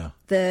get-go? Yeah.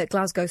 The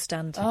Glasgow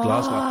Stand.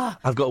 Glasgow.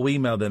 I've got to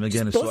email them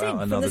again and sort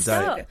out another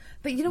day.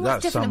 But you know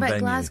what's That's different about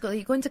venue. Glasgow?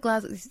 You go into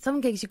Glasgow, some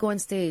gigs you go on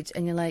stage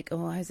and you're like,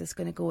 oh, how's this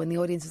going to go? And the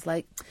audience is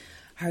like,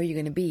 how are you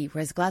going to be?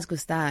 Whereas Glasgow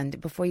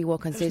Stand, before you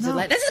walk on stage, they're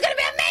like, this is going to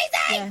be amazing!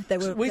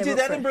 Yeah, we did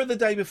Edinburgh the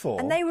day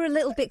before. And they were a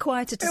little bit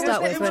quieter to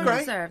start with. It was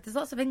great. There's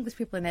lots of English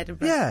people in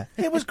Edinburgh. Yeah,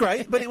 it was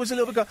great, but it was a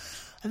little bit...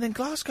 And then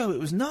Glasgow, it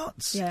was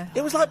nuts. Yeah.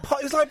 It was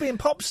like being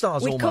pop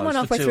stars We'd almost come on for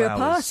halfway 2 through hours.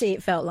 a party,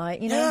 it felt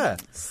like, you know. Yeah.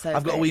 So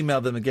I've got to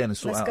email them again and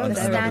sort Let's out go another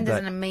there. The Stand day. is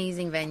an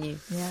amazing venue.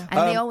 Yeah.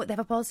 And they have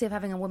a policy of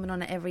having a woman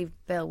on at every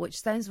bill,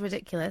 which sounds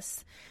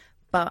ridiculous,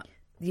 but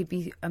you'd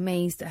be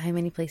amazed at how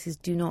many places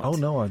do not. Oh,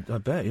 no, I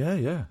bet,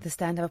 yeah. The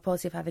Stand have a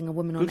policy of having a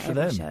woman on Good at for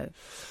every them.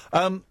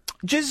 show.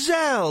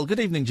 Giselle. Good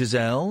evening,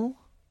 Giselle.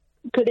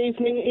 Good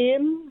evening,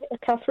 Ian,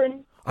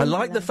 Catherine. I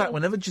like the fact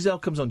whenever Giselle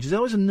comes on,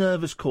 Giselle is a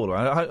nervous caller.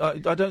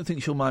 I don't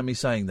think she'll mind me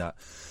saying that.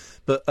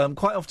 But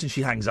quite often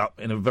she hangs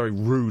up in a very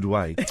rude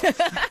way.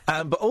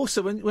 But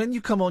also when you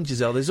come on,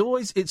 Giselle, it's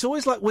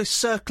always like we're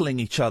circling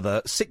each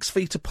other 6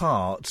 feet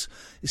apart,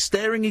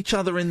 staring each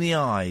other in the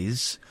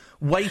eyes,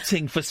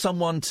 waiting for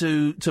someone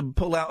to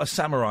pull out a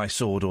samurai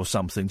sword or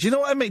something. Do you know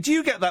what I mean? Do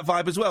you get that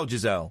vibe as well,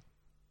 Giselle?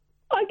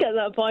 I get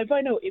that vibe. I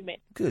know what you mean.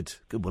 Good.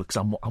 Well, because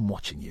I'm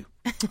watching you.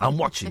 I'm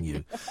watching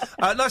you.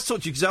 Nice to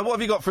talk to you, Giselle. What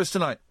have you got for us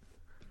tonight?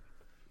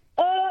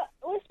 Well,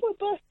 it's my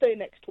birthday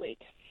next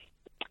week.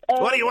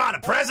 What do you want, a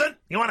present?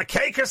 You want a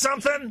cake or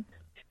something?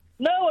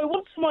 No, I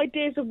want some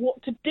ideas of what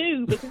to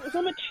do because it's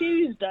on a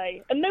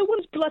Tuesday and no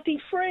one's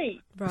bloody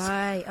free.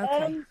 Right,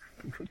 okay.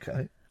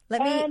 Okay.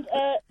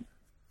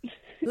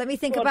 Let me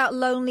think about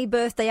lonely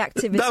birthday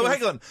activities. No,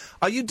 hang on.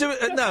 Are you doing?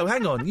 No,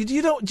 hang on. Do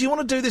you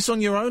want to do this on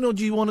your own, or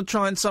do you want to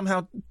try and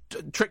somehow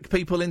trick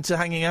people into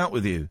hanging out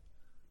with you?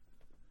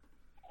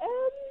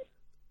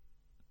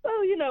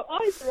 Well, you know,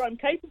 either I'm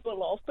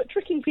capable of, but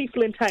tricking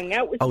people into hanging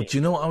out with me. Oh, do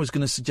you know what I was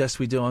going to suggest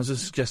we do? I was going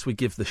to suggest we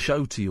give the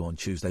show to you on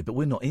Tuesday, but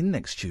we're not in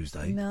next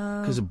Tuesday. No.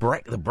 Because of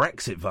the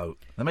Brexit vote.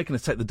 They're making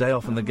us take the day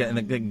off and they're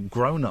getting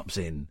grown-ups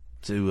in.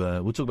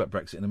 We'll talk about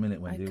Brexit in a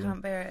minute, Wendy. I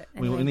can't bear it.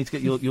 We Anyway. need to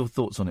get your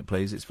thoughts on it,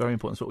 please. It's very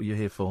important. It's what you're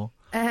here for.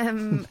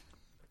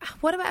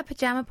 What about a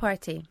pyjama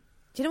party?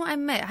 Do you know what I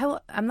meant?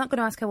 I'm not going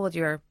to ask how old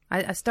you are.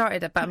 I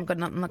started it, but I'm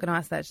not going to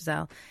ask that,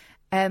 Giselle.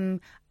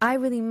 I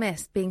really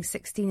missed being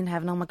 16 and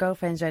having all my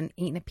girlfriends around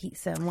eating a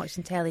pizza and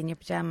watching telly in your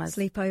pyjamas.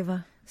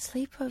 Sleepover.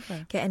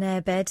 Get an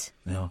airbed.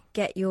 Yeah.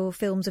 Get your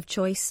films of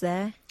choice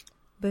there.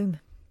 Boom.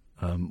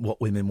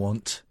 What women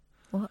want.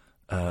 What?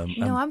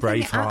 No,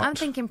 I'm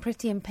thinking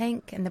Pretty in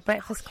Pink and The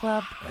Breakfast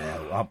Club.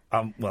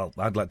 Well,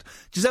 I'd like to...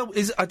 Giselle,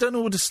 I don't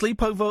know, would a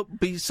sleepover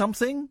be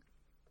something?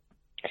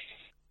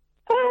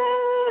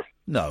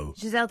 No.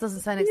 Giselle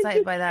doesn't sound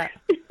excited by that.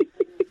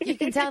 You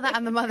can tell that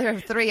I'm the mother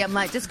of 3. I'm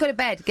like, just go to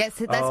bed. Let's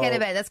get to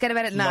bed. Let's get to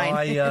bed at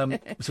 9.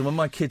 So when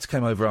my kids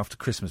came over after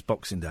Christmas,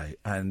 Boxing Day,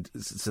 and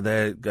so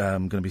they're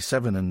going to be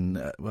 7 and...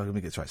 well, let me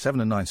get this right.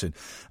 7 and 9 soon.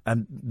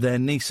 And their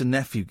niece and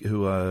nephew,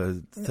 who are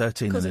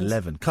 13 and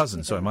 11...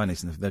 Cousins, sorry, my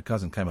niece and their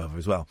cousin came over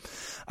as well.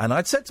 And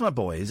I'd said to my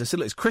boys, I said,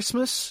 look, it's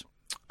Christmas.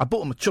 I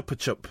bought them a Chupa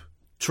Chup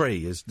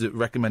tree, as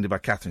recommended by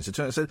Catherine.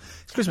 So I said,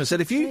 it's Christmas. I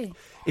said,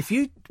 if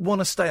you want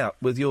to stay up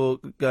with your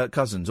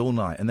cousins all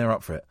night and they're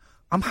up for it,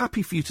 I'm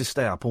happy for you to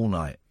stay up all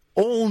night.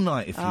 All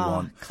night if you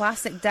want.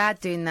 Classic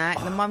dad doing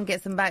that. The mum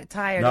gets them back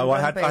tired. No,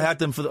 I had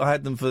them for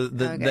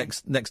the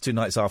next 2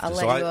 nights after.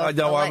 So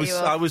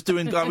I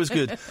was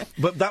good.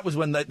 But that was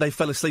when they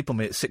fell asleep on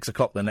me at 6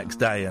 o'clock the next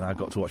day, and I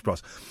got to watch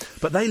Bros.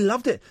 But they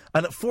loved it.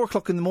 And at 4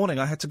 o'clock in the morning,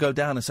 I had to go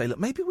down and say, look,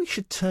 maybe we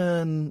should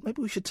turn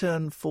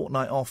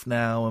Fortnite off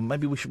now, and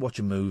maybe we should watch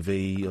a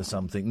movie or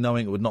something,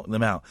 knowing it would knock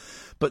them out.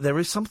 But there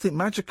is something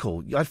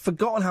magical. I'd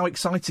forgotten how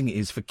exciting it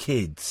is for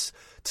kids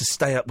to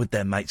stay up with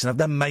their mates and have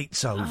their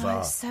mates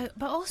over.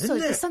 But also,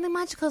 there's something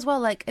magical as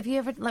well. Like, have you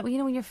ever, like, you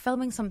know, when you're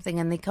filming something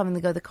and they come and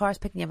they go, the car's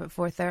picking you up at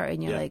 4:30,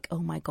 and you're like, oh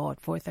my God,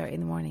 4:30 in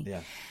the morning.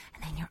 Yeah.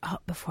 And then you're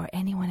up before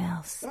anyone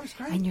else. That's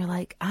great. And you're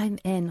like, I'm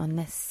in on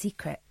this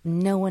secret.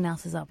 No one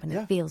else is up, and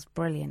it feels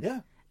brilliant. Yeah.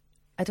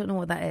 I don't know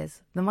what that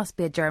is. There must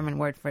be a German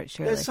word for it,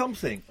 surely. There's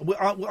something.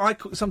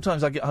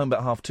 Sometimes I get home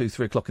about 2:30,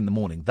 3 o'clock in the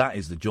morning. That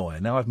is the joy.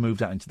 Now I've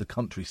moved out into the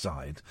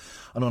countryside,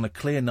 and on a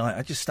clear night,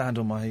 I just stand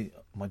on my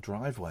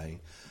driveway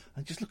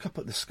and just look up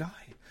at the sky.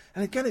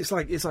 And again, it's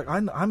like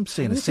I'm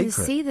seeing a secret. You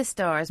can see the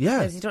stars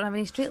because you don't have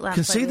any street lamps.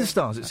 You can see the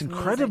stars. It's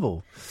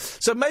incredible.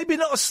 So maybe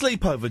not a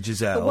sleepover,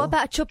 Giselle. But what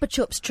about a Chupa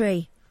Chups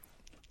tree?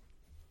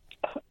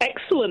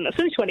 Excellent. That's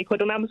only 20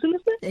 quid on Amazon,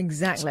 isn't it?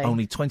 Exactly.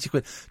 Only 20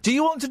 quid. Do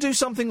you want to do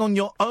something on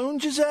your own,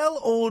 Giselle,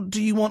 or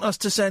do you want us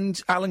to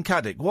send Alan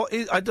Caddick? What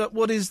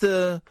is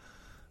the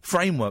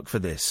framework for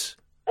this?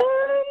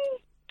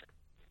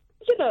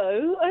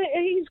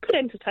 He's good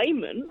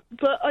entertainment,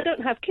 but I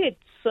don't have kids,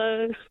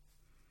 so...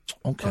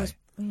 Okay.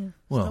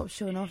 Stop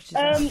showing off,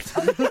 Giselle.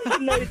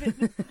 No,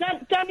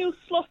 Daniel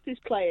Sloss is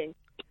playing,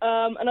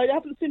 and I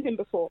haven't seen him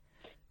before.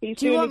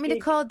 Do you want me to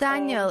call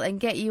Daniel and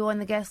get you on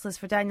the guest list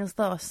for Daniel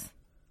Sloss?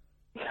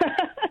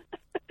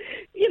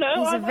 He's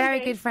a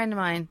very good friend of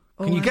mine.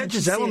 Can you get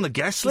Giselle on the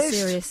guest list?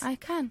 Serious? I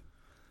can.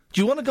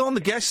 Do you want to go on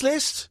the guest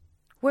list?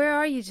 Where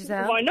are you,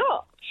 Giselle? Why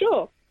not?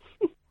 Sure.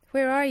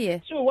 Where are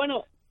you? Sure, why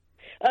not?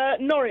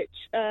 Norwich.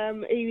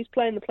 He was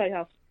playing the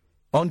Playhouse.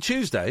 On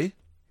Tuesday?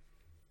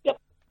 Yep.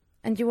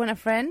 And do you want a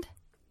friend?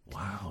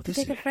 Wow. Do you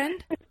take a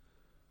friend?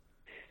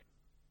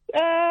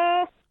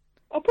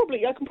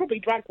 I can probably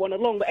drag one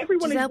along, but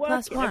everyone Giselle is working.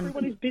 plus one.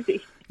 Everyone is busy.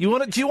 Do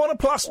you want a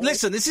plus?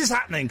 Listen, this is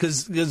happening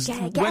because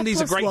Wendy's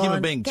a great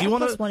human being. Do you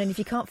want plus one? And if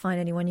you can't find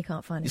anyone, you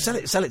can't find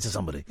anyone. Sell it to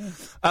somebody.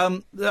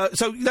 Yeah.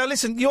 So now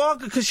listen, you are,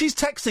 because she's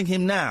texting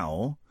him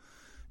now.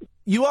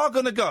 You are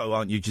going to go,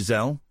 aren't you,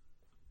 Giselle?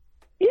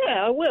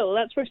 Yeah, I will.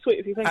 That's very sweet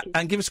of you. Thank you.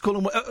 And give us a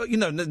call. No,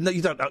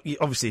 you don't.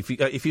 Obviously,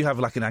 if you have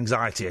like an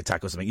anxiety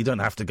attack or something, you don't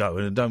have to go.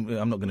 And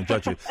I'm not going to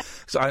judge you.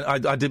 So I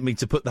didn't mean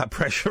to put that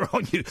pressure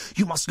on you.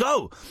 You must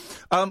go.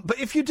 But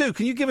if you do,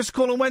 can you give us a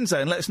call on Wednesday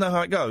and let us know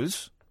how it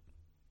goes?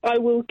 I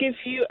will give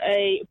you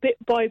a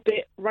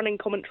bit-by-bit running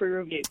commentary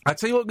review. I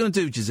tell you what I'm going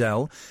to do,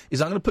 Giselle,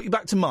 is I'm going to put you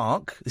back to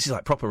Mark. This is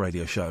like proper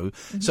radio show,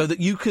 so that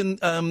you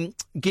can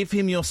give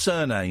him your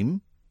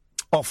surname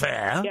off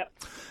air. Yep.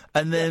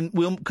 And then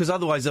because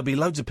otherwise there'll be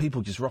loads of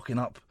people just rocking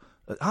up.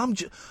 I'm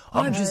Giselle.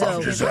 I'm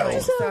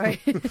Giselle.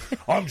 Sorry.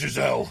 I'm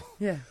Giselle.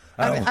 Yeah.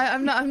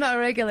 I'm not a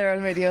regular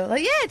on radio.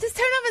 Like, yeah, just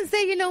turn up and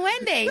say you know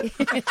Wendy.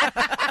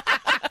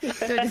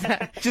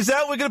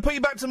 Giselle, we're going to put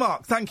you back to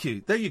Mark. Thank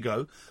you. There you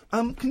go.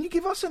 Can you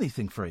give us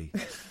anything free?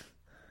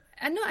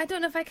 No, I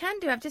don't know if I can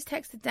do. I've just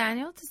texted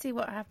Daniel to see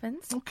what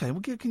happens. Okay,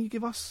 well, can you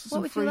give us some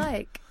What would free... you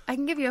like? I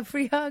can give you a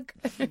free hug.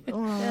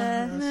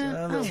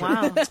 Oh,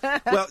 wow.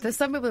 Well, there's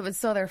some people that would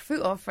saw their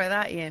foot off for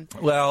that, Iain.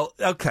 Well,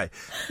 okay.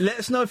 Let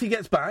us know if he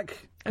gets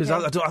back. Because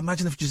Okay. I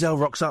imagine if Giselle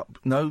rocks up.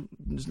 No,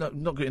 there's not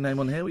got your name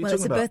on here. What are you Well,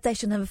 it's talking a about? birthday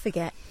she'll never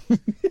forget.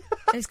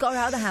 It's got her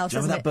out of the house, Do you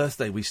hasn't remember that it?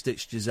 birthday we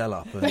stitched Giselle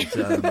up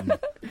and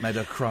made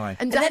her cry?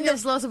 And Daniel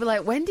Sloss will be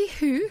like, Wendy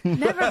who?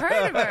 Never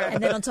heard of her.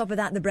 And then on top of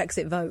that, the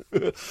Brexit vote.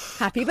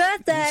 Happy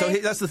birthday! So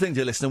that's the thing,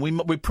 dear listener.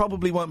 We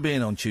probably won't be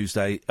in on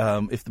Tuesday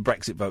if the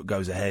Brexit vote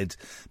goes ahead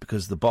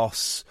because the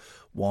boss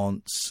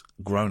wants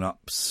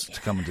grown-ups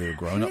to come and do a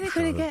grown-up Who are they show.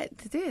 going to get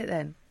to do it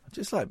then?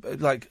 Just like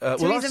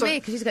Theresa May,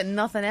 because she's got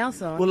nothing else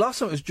on. Well, last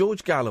time it was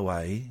George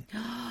Galloway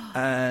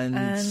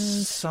and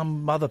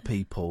some other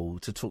people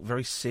to talk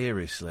very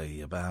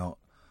seriously about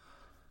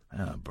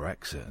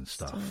Brexit and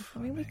stuff. I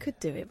mean, we could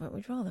do it, but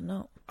we'd rather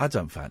not. I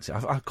don't fancy it.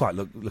 I'm quite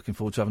looking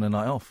forward to having a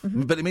night off.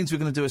 Mm-hmm. But it means we're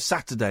going to do a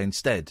Saturday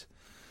instead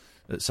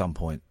at some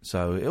point.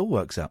 So it all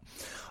works out.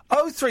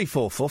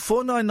 0344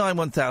 499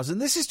 1000.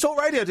 This is Talk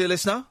Radio, dear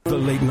listener. The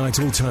Late Night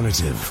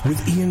Alternative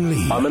with Iain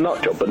Lee. I'm a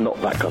nut job, but not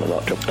that kind of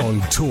nut job.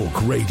 On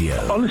Talk Radio.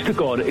 Honest to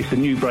God, it's the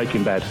new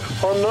Breaking Bad.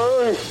 Oh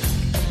no!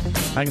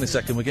 Hang on a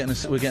second. We're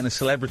getting a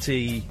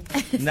celebrity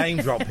name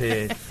drop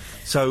here.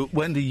 So,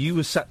 Wendy,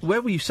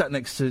 where were you sat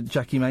next to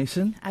Jackie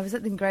Mason? I was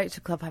at the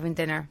Groucho Club having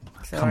dinner.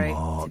 Sorry.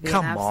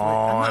 Come I'm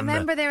not a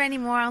member there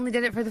anymore. I only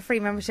did it for the free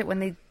membership when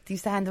they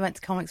used to hand them out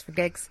to comics for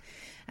gigs.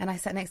 And I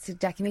sat next to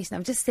Jackie Mason.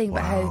 I'm just saying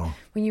about how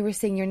when you were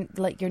saying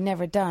you're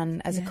never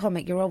done as a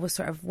comic, you're always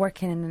sort of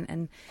working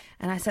and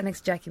I sat next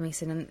to Jackie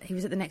Mason and he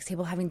was at the next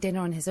table having dinner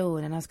on his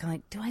own and I was kind of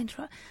like, do I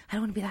interrupt? I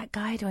don't want to be that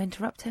guy. Do I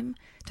interrupt him?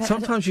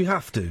 Sometimes you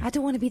have to. I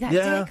don't want to be that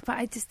dick, but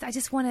I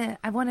just want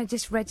to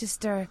just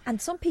register. And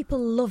some people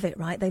love it,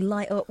 right? They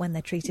light up when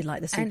they're treated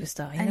like the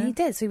superstar. And he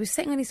did. So he was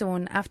sitting on his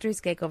own after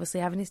his gig, obviously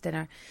having his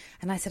dinner.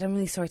 And I said, I'm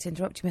really sorry to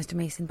interrupt you, Mr.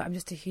 Mason, but I'm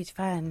just a huge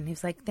fan. And he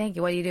was like, thank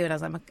you. What do you do? And I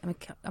was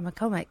like, I'm a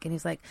comic. And he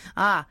was like,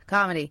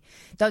 comedy.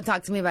 Don't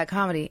talk to me about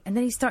comedy. And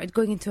then he started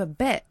going into a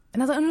bit.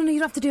 And I was like, no, you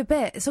don't have to do a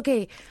bit. It's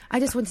okay. I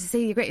just wanted to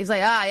say you're great. He was like,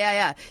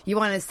 yeah. You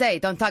want to say,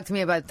 don't talk to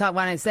me about what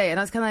I say. And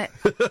I was kind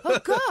of like, oh,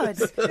 God,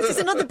 this is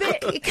another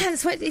bit. He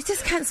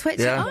just can't switch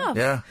it off.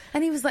 Yeah.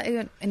 And he was like,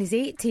 in his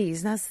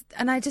 80s.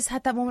 And I just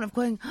had that moment of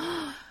going,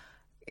 oh,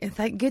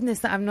 thank goodness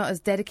that I'm not as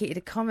dedicated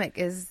a comic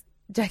as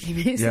Jackie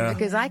Mason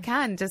because I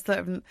can just let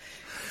him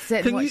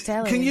sit and watch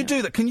telly. Can you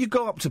do that? Can you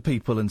go up to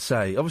people and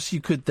say, obviously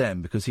you could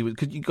then, because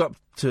could you go up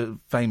to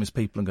famous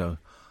people and go,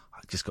 I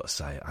just got to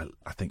say,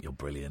 I think you're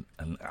brilliant,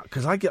 and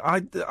because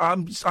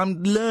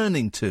I'm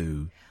learning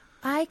to.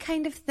 I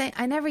kind of think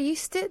I never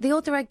used to. The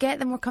older I get,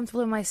 the more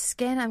comfortable in my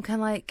skin. I'm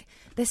kind of like,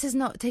 this is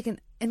not taking.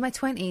 In my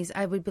 20s,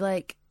 I would be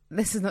like,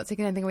 this is not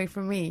taking anything away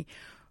from me.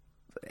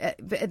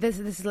 But this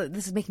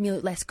is making me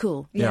look less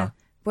cool. Yeah.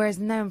 Whereas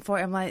now I'm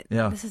 40, I'm like,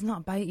 this is not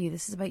about you.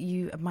 This is about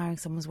you admiring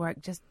someone's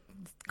work. Just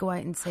go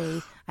out and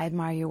say, I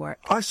admire your work.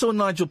 I saw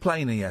Nigel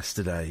Planer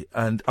yesterday,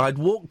 and I'd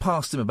walked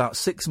past him about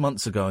 6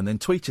 months ago and then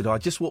tweeted, I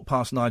just walked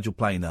past Nigel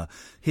Planer.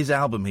 His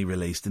album he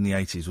released in the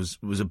 80s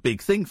was a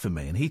big thing for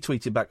me. And he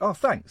tweeted back, oh,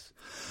 thanks.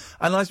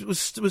 And I was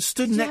stood next...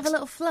 Did you have a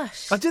little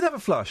flush? I did have a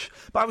flush,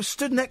 but I was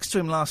stood next to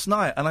him last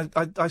night, and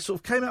I sort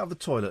of came out of the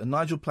toilet, and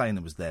Nigel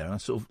Planer was there,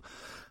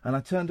 and I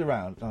turned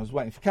around, and I was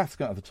waiting for Kath to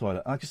go out of the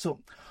toilet, and I just thought,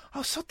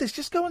 oh, sod this,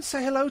 just go and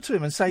say hello to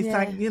him and say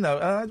thank, you know.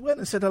 And I went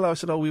and said hello. I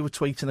said, oh, we were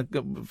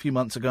tweeting a few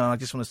months ago, and I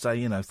just want to say,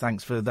 you know,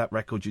 thanks for that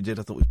record you did.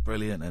 I thought it was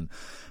brilliant. And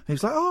he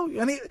was like, oh,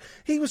 and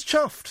he was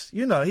chuffed,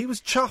 you know, he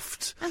was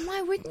chuffed. And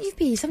why wouldn't you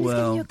be? Somebody's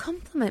giving you a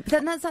compliment.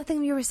 But that's that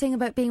thing you were saying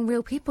about being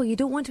real people. You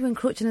don't want to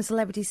encroach in a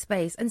celebrity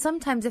space. And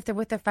sometimes if they're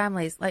with their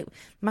families, like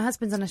my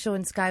husband's on a show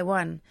in Sky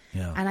One,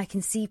 and I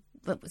can see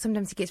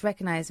sometimes he gets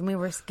recognised. And we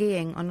were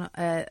skiing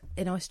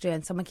in Austria,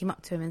 and someone came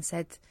up to him and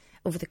said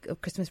over the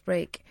Christmas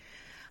break,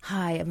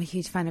 hi, I'm a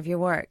huge fan of your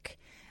work.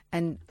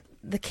 And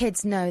the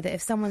kids know that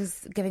if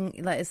someone's giving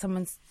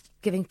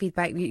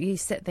feedback, you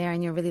sit there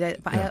and you're really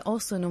like, but I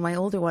also know my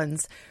older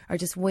ones are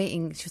just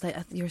waiting. She was like,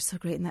 you were so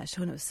great in that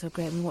show, and it was so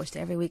great, and we watched it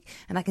every week.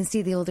 And I can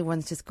see the older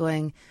ones just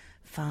going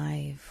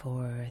 5,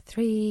 4,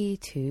 3,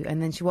 2,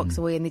 and then she walks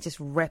away and they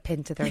just rip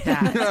into their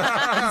dad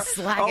and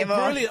slag him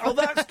off. Brilliant. Oh,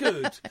 that's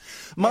good.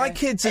 My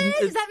kids... Does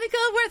that make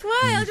it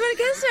worthwhile? Do you want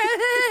to kiss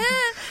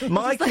her?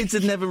 My kids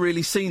had never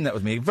really seen that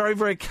with me, very,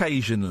 very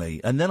occasionally.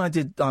 And then I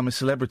did I'm a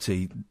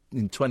Celebrity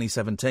in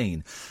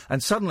 2017,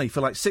 and suddenly for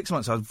like 6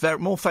 months I was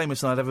more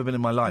famous than I'd ever been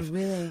in my life.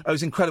 Really? It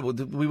was incredible.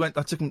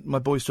 I took my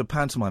boys to a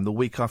pantomime the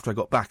week after I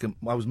got back, and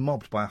I was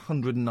mobbed by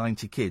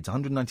 190 kids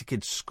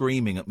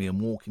screaming at me and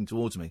walking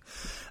towards me.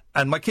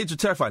 And my kids were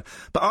terrified.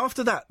 But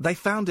after that, they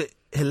found it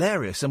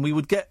hilarious. And we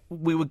would get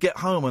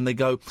home and they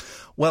go,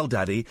 well,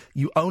 Daddy,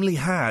 you only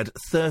had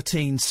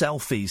 13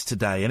 selfies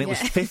today, and it was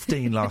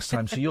 15 last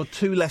time, so you're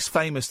 2 less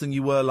famous than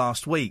you were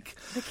last week.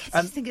 The kids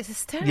just think it's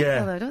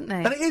hysterical, though, don't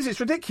they? And it is. It's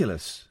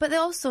ridiculous. But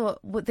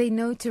they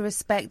know to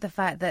respect the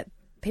fact that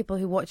people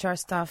who watch our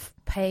stuff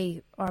pay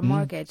our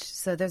mortgage,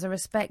 so there's a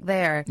respect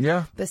there.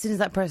 Yeah. But as soon as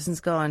that person's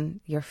gone,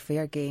 you're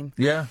fair game.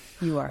 Yeah.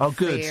 You are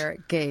fair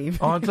game.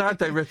 Oh, I'm glad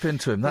they rip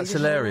into him. That's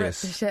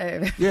hilarious. Rip the shit out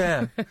of him.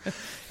 Yeah.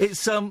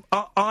 It's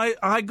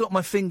I got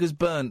my fingers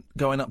burnt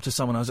going up to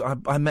someone.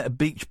 I met a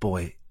Beach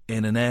Boy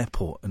in an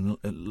airport in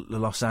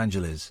Los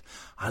Angeles.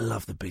 I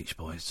love the Beach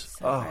Boys.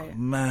 Right.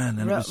 Man.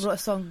 And wrote a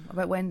song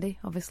about Wendy,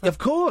 obviously. Of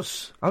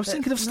course. I was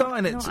thinking of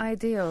starting it. Not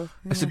ideal.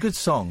 It's a good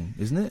song,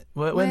 isn't it?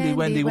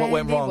 Wendy, what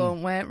went wrong? What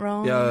went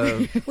wrong?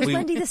 Yeah, was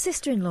Wendy the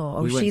sister-in-law,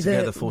 or we was went she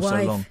together the for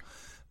wife?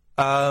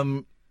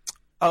 so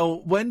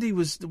long. Wendy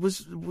Wendy's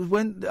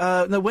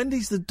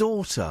the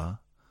daughter.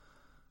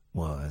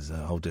 Well, there's a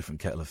whole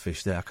different kettle of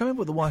fish there. I can't remember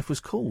what the wife was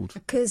called.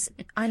 Because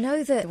I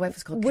know that... The wife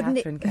was called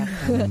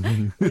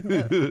Catherine.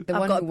 The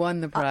one who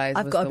won the prize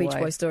I've got a Beach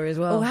Boy story as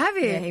well. Oh, have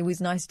you? Yeah, he was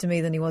nicer to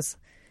me than he was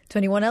to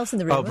anyone else in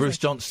the room. Oh, Bruce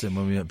Johnston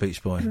when we were at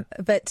Beach Boy.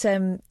 But,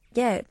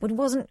 yeah,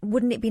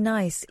 wouldn't it be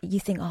nice?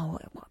 You think, oh,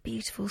 what a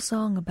beautiful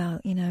song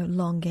about, you know,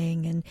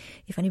 longing, and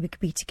if only we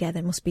could be together.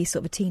 It must be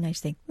sort of a teenage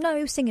thing. No,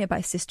 he was singing about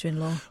his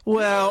sister-in-law.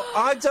 Well,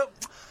 I don't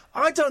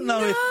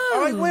know if...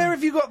 where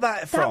have you got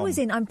that from?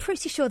 I'm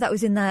pretty sure that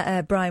was in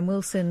that Brian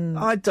Wilson...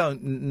 I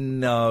don't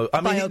know.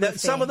 I mean,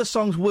 some of the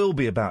songs will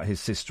be about his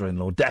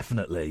sister-in-law,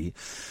 definitely.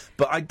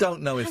 But I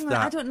don't know if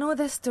that... I don't know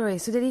this story.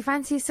 So did he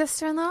fancy his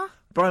sister-in-law?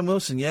 Brian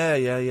Wilson,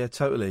 yeah,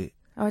 totally.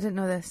 Oh, I didn't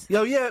know this.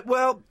 Oh, yeah,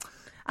 well...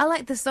 I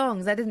like the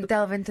songs. I didn't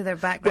delve into their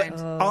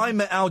background. I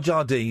met Al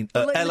Jardine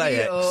at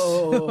LAX.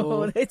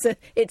 It's a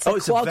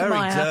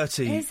very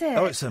dirty. Is it?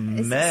 Oh, it's a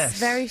mess. It's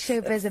very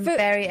showbiz and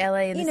very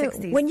LA in the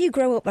 60s. When you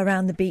grow up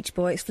around the Beach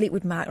Boys,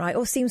 Fleetwood Mac, right,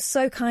 all seems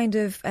so kind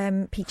of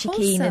peachy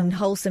keen and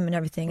wholesome and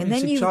everything. Well,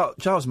 and then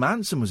Charles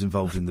Manson was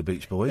involved in the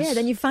Beach Boys. Yeah,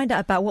 then you find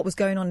out about what was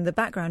going on in the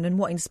background and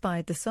what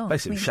inspired the song.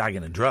 Basically,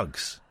 shagging and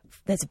drugs.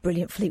 There's a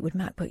brilliant Fleetwood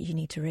Mac book you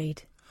need to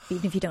read,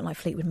 even if you don't like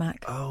Fleetwood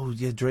Mac. Oh,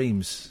 yeah,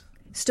 Dreams.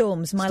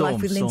 Storms, My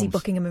Life with Lindsay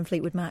Buckingham and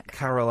Fleetwood Mac.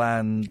 Carol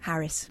Ann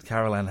Harris.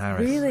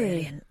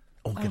 Really?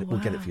 We'll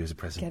get it for you as a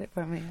present. Get it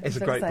for me. It's a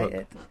great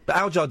book. But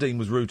Al Jardine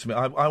was rude to me.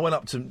 I went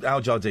up to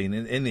Al Jardine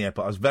in the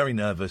airport. I was very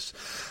nervous.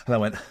 And I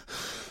went,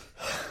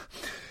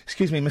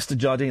 excuse me, Mr.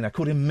 Jardine. I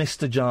called him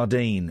Mr.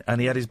 Jardine. And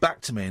he had his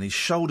back to me and his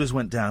shoulders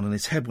went down and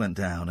his head went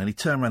down. And he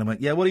turned around and went,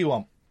 yeah, what do you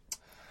want?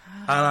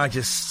 And I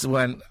just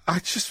wanted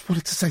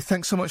to say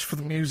thanks so much for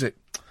the music.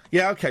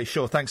 Yeah, OK,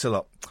 sure, thanks a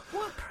lot.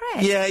 What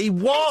prick? Yeah, he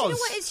was. And you know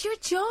what? It's your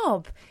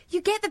job. You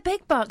get the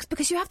big bucks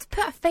because you have to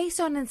put a face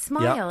on and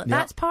smile. Yep,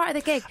 That's part of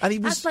the gig.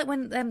 And That's like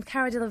when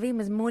Cara Delevingne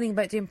was moaning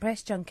about doing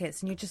press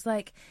junkets, and you're just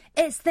like,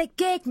 it's the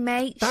gig,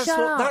 mate. Shut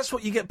up. That's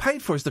what you get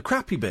paid for, is the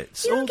crappy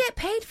bits. You don't get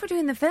paid for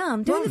doing the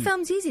film. Doing the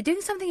film's easy.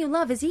 Doing something you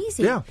love is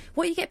easy. Yeah.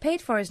 What you get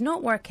paid for is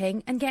not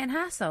working and getting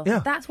hassle.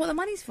 Yeah. That's what the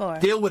money's for.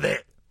 Deal with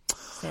it.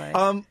 Sorry.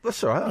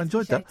 That's all right. I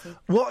enjoyed that.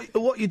 What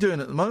are you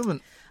doing at the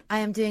moment? I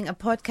am doing a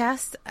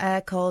podcast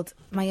called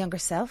My Younger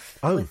Self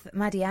with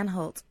Maddie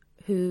Anholt,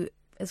 who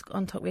is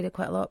on talk radio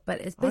quite a lot,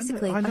 but it's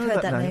basically... I know I've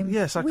heard that name.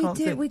 Yes, I can't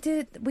think. We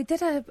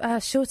did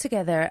a show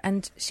together,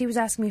 and she was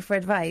asking me for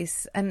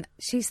advice, and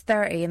she's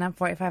 30 and I'm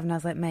 45, and I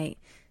was like, mate,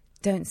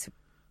 don't...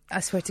 I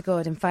swear to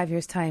God, in 5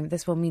 years' time,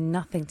 this will mean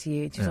nothing to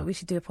you. And she's like, we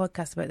should do a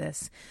podcast about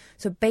this.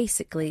 So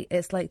basically,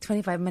 it's like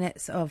 25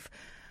 minutes of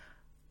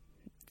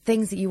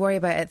things that you worry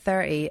about at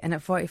 30, and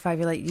at 45,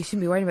 you're like, you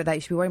shouldn't be worrying about that.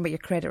 You should be worrying about your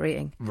credit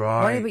rating.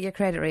 Right. Worry about your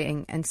credit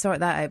rating and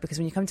sort that out, because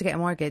when you come to get a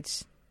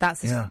mortgage,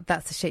 that's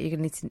the shit you're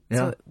going to need to...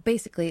 So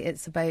basically,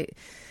 it's about...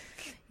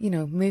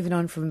 moving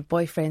on from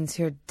boyfriends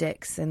who are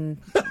dicks and...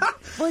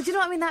 Well, do you know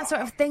what I mean? That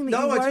sort of thing that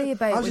you worry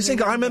about. I was just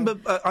thinking, I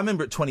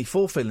remember at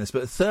 24 feeling this,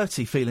 but at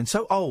 30 feeling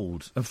so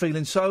old and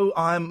feeling so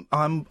I'm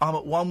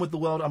at one with the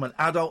world, I'm an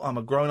adult, I'm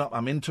a grown-up,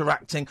 I'm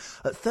interacting.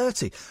 At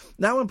 30,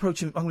 now I'm going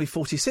to be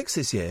 46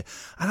 this year,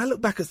 and I look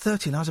back at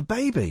 30 and I was a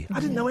baby. I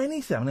didn't know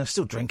anything. I was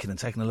still drinking and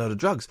taking a load of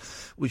drugs,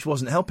 which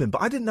wasn't helping,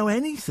 but I didn't know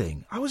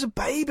anything. I was a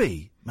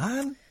baby,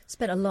 man.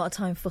 Spent a lot of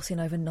time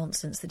fussing over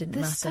nonsense that didn't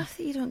matter. Stuff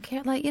that you don't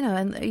care,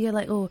 and you're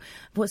like, oh,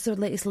 what's the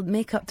latest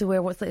makeup to wear?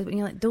 And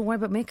you're like, don't worry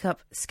about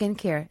makeup,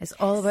 skincare. It's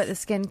all about the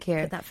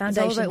skincare. Put that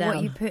foundation it's all about down.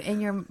 what you put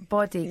in your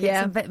body.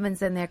 Get some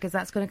vitamins in there, because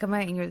that's going to come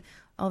out, and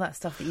all that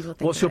stuff that you don't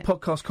think. What's your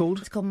podcast called?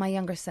 It's called My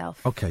Younger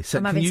Self. Okay, so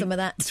I'm having some of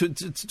that.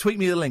 Tweet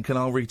me the link and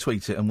I'll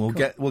retweet it, and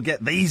we'll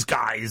get these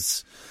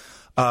guys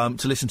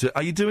to listen to it.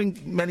 Are you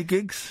doing many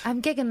gigs?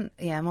 I'm gigging.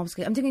 Yeah, I'm always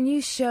gigging. I'm doing a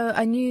new show.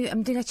 I'm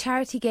doing a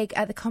charity gig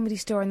at the Comedy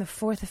Store on the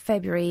 4th of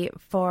February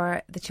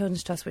for the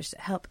Children's Trust, which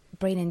help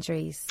brain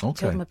injuries,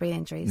 children with brain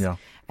injuries. Yeah.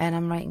 And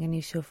I'm writing a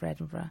new show for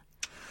Edinburgh.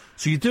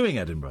 So you're doing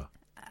Edinburgh?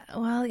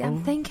 Well,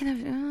 I'm thinking of...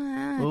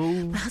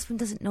 my husband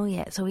doesn't know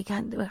yet, so I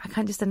can't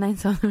just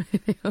announce on the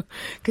radio,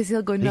 because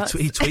he'll go nuts.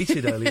 He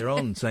tweeted earlier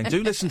on saying,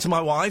 do listen to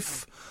my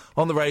wife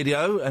on the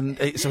radio, and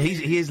so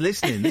he is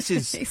listening. This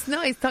is... He's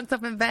tucked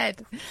up in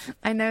bed.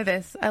 I know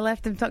this. I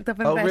left him tucked up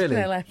in bed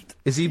when I left.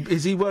 Is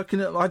he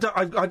working at...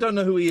 I don't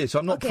know who he is, so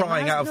I'm not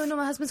prying out of... No,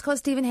 my husband's called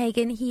Stephen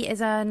Hagan. He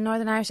is a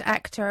Northern Irish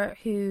actor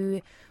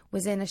who...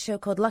 was in a show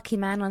called Lucky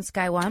Man on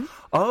Sky One.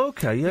 Oh,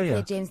 okay, yeah. He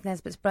played James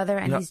Nesbitt's brother,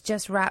 and he's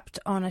just wrapped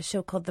on a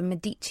show called The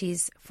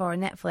Medicis for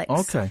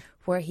Netflix,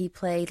 where he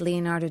played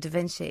Leonardo da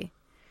Vinci.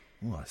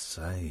 Oh, I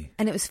say.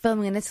 And it was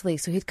filming in Italy,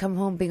 so he'd come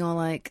home being all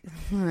like,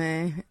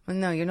 well,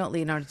 no, you're not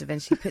Leonardo da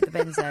Vinci, put the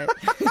bins out.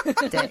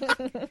 Dick.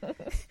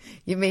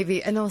 You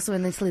maybe... And also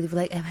in Italy, they'd be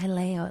like, hey,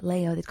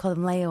 Leo. They'd call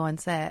him Leo on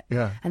set.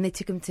 Yeah. And they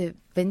took him to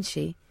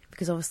Vinci,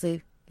 because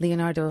obviously...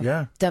 Leonardo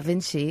da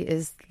Vinci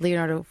is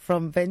Leonardo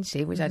from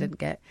Vinci, which I didn't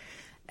get.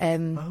 I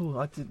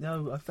didn't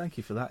know. Thank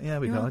you for that. Yeah,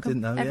 we go. I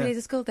didn't know. Every day's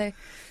a school day.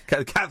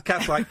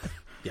 Kath's like,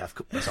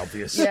 that's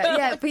obvious.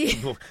 Yeah, but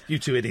you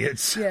two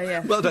idiots. Yeah.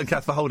 Well done,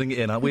 Kath, for holding it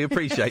in. We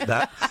appreciate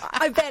that.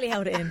 I barely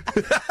held it in.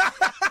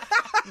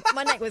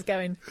 My neck was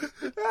going.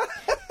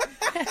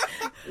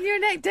 Your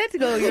neck did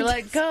go. You're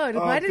like, God,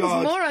 why do these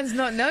morons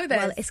not know this?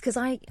 Well, it's because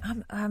I'm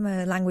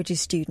a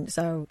languages student,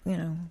 so,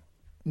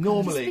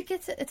 Normally. Do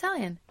you speak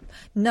Italian?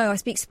 No, I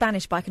speak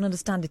Spanish, but I can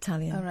understand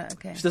Italian. Oh, right,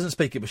 okay. She doesn't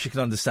speak it, but she can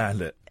understand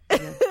it.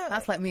 Yeah.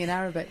 That's like me in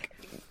Arabic.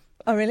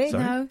 Oh, really?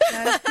 Sorry? No.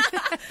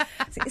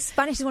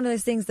 Spanish is one of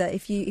those things that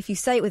if you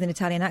say it with an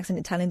Italian accent,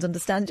 Italians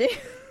understand you.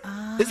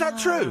 Is that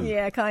true?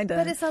 Yeah, kind of.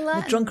 But it's a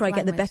Latin The drunker I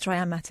get, the language. better I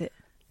am at it.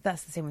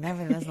 That's the same with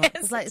everything, isn't it?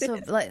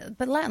 Yes,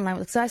 But Latin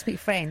language, so I speak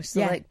French,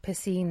 so like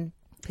piscine,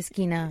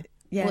 piscina.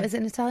 Yeah. What is it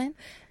in Italian?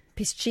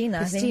 Piscina.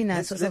 Let's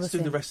do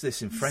the rest of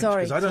this in French,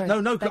 because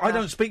I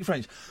don't speak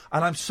French,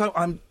 and I'm so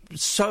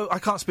I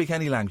can't speak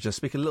any language. I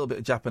speak a little bit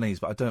of Japanese,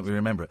 but I don't really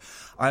remember it.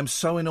 I'm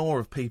so in awe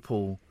of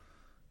people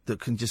that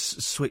can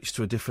just switch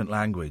to a different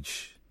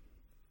language.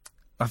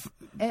 But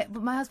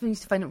my husband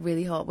used to find it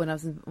really hot when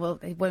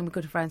when we go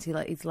to France.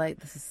 He's like,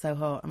 this is so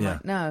hot. I'm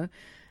like, no.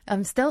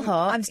 I'm still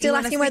hot. I'm still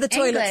asking where the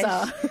toilets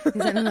are. He's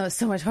like, no, it's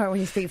so much hotter when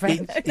you speak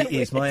French. It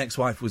is. My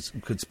ex-wife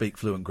could speak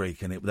fluent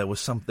Greek, and it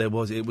was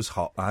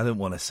hot. I don't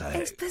want to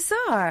say it's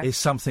bizarre. It's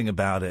something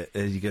about it.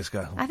 You just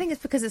go. I think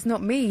it's because it's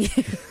not me.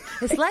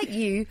 It's like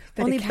you,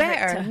 only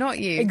better, not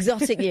you.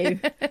 Exotic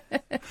you.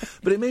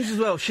 But it means as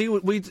well.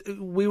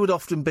 We would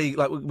often be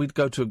like, we'd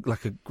go to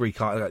a Greek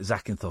island, like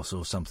Zakynthos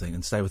or something,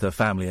 and stay with her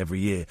family every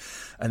year,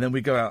 and then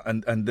we'd go out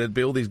and there'd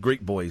be all these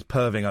Greek boys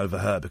perving over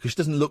her because she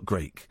doesn't look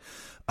Greek.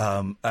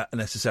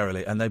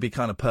 Necessarily, and they'd be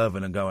kind of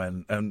perving and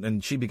going,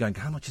 and she'd be going,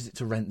 how much is it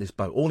to rent this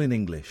boat? All in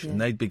English, and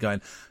they'd be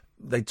going,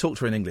 they'd talk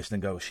to her in English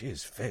and then go, she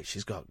is fit,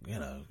 she's got,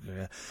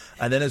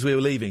 and then as we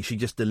were leaving, she'd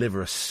just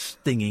deliver a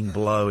stinging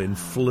blow in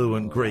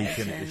fluent Greek,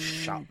 and it would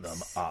shut them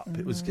up.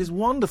 It was just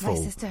wonderful. My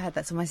sister had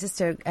that. So my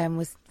sister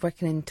was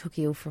working in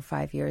Tokyo for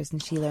 5 years,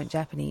 and she learnt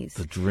Japanese.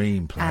 The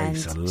dream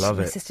place, I love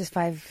it. My sister's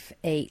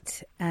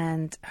 5'8",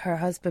 and her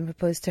husband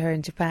proposed to her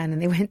in Japan,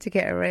 and they went to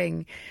get a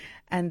ring.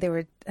 And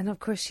of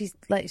course she's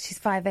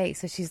 5'8",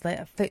 so she's like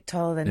a foot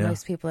taller than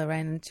most people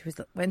around. And she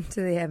went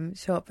to the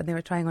shop, and they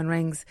were trying on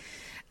rings,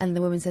 and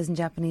the woman says in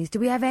Japanese, "Do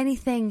we have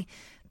anything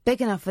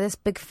big enough for this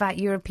big fat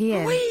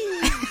European?" My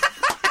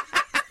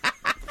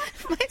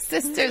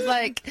sister's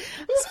like,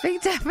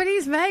 "Speak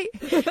Japanese, mate."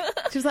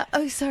 She was like,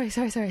 "Oh, sorry."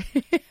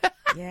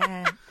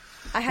 Yeah.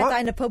 I had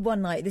that in a pub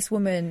one night. This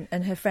woman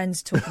and her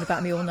friends talking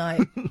about me all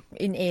night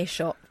in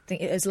earshot,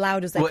 as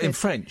loud as they could. In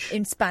French?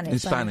 In Spanish. In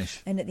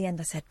Spanish. And at the end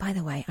I said, by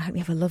the way, I hope you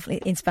have a lovely...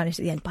 In Spanish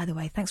at the end, by the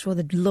way, thanks for all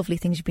the lovely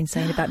things you've been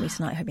saying about me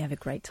tonight. I hope you have a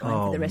great time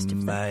for the rest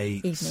of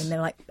the evening. And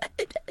they're like...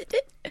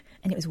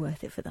 And it was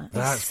worth it for that.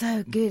 That's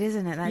so good,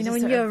 isn't it? You know,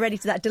 when you're ready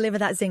to deliver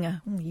that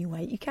zinger, you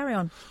wait, you carry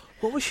on.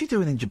 What was she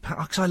doing in Japan?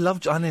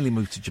 Because I nearly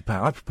moved to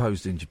Japan. I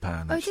proposed in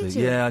Japan, actually. Oh, did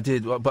you? Yeah, I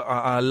did. But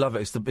I love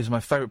it. It's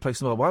my favourite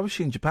place in the world. Why was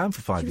she in Japan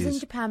for 5 years? She was in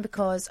Japan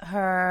because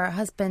her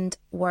husband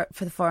worked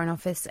for the Foreign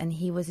Office and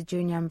he was a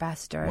junior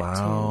ambassador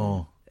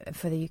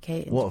for the UK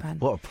in Japan.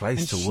 What a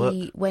place to work.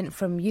 She went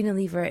from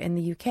Unilever in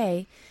the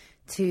UK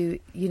to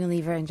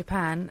Unilever in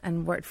Japan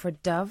and worked for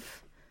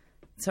Dove.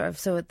 So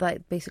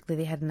basically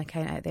they had an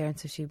account out there, and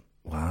so she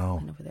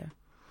went over there.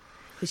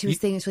 But she was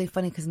saying it's really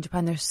funny because in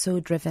Japan they're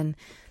so driven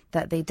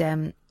that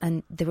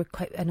and they were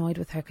quite annoyed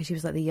with her because she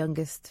was like the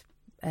youngest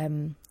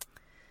brand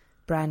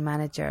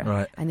manager,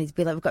 right? And they'd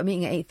be like, "We've got a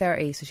meeting at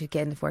 8:30," so she'd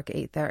get into work at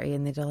 8:30,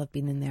 and they'd all have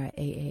been in there at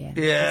 8 a.m.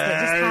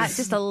 Yeah,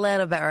 just a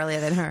little bit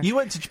earlier than her. You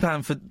went to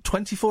Japan for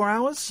 24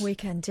 hours?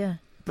 Weekend, yeah.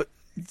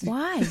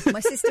 Why? My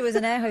sister was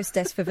an air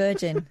hostess for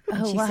Virgin.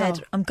 And she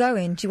said, I'm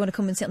going. Do you want to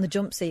come and sit on the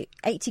jump seat?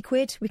 80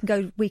 quid. We can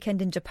go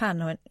weekend in Japan.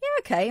 I went, yeah,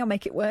 okay, I'll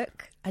make it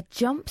work. A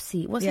jump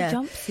seat? What's a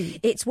jump seat?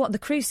 It's what the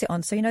crew sit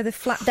on. So, you know, the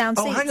flat down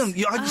seats. Oh, hang on.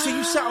 So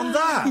you sat on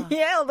that?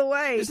 Yeah, all the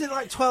way. Isn't it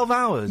like 12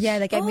 hours? Yeah,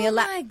 they gave me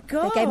my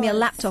God. They gave me a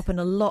laptop and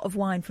a lot of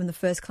wine from the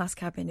first class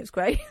cabin. It was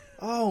great.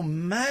 Oh,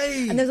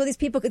 mate. And there was all these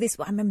people.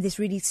 I remember this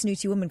really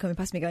snooty woman coming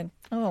past me going,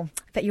 oh,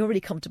 I bet you're really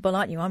comfortable,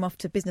 aren't you? I'm off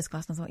to business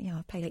class. And I thought, yeah,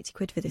 I paid 80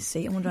 quid for this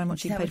seat. I wonder how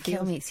much you paid for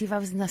kill me. See, if I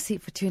was in that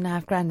seat for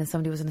 $2.5 grand and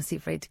somebody was in a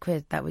seat for 80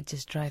 quid, that would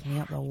just drive me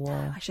up the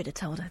wall. I should have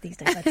told her these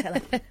days. I'd tell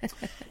her. I'm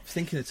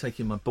thinking of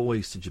taking my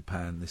boys to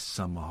Japan this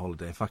summer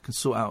holiday. If I can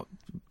sort out...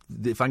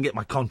 If I can get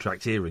my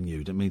contract here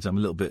renewed, it means I'm a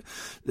little bit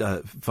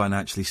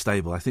financially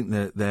stable. I think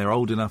they're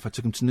old enough. I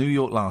took them to New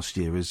York last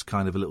year as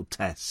kind of a little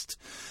test,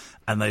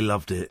 and they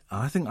loved it.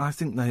 I think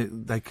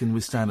they can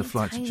withstand a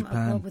flight to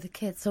Japan. With the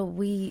kids, so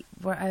we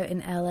were out in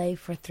LA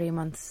for 3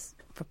 months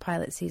for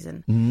pilot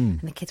season,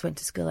 and the kids went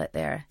to school out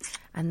there,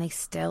 and they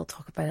still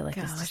talk about it like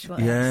it's just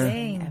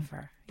everything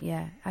ever.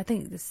 Yeah, I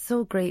think it's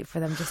so great for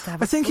them just to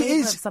have. I think it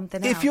is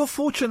something else. If you're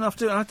fortunate enough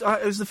to,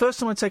 it was the first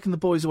time I'd taken the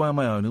boys away on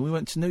my own, and we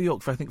went to New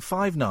York for I think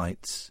 5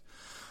 nights.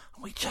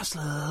 And we just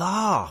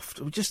laughed.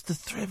 The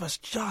three of us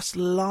just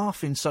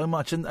laughing so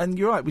much. And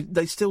you're right,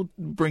 they still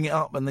bring it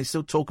up and they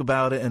still talk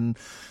about it and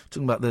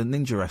talking about the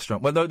ninja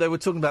restaurant. Well, they were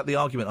talking about the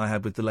argument I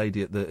had with the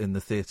lady in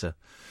the theatre.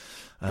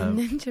 The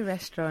ninja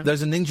restaurant.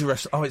 There's a ninja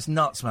restaurant. Oh, it's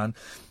nuts, man.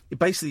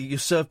 Basically, you're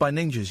served by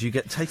ninjas. You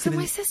get taken. So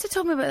my sister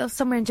told me about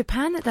somewhere in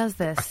Japan that does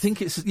this. I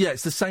think it's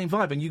the same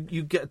vibe, and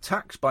you get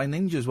attacked by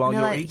ninjas while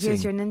you're eating.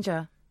 Here's your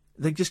ninja.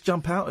 They just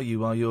jump out at you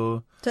while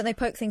you're. Don't they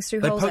poke things through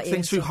holes? They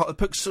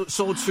poke through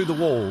swords through the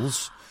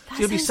walls. So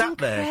you'll be sat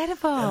there, and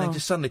then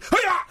just suddenly.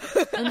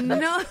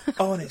 No.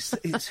 Oh, and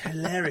it's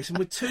hilarious. And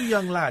we're 2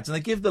 young lads, and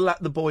they give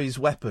the boys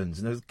weapons,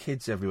 and there's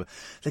kids everywhere.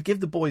 They give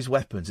the boys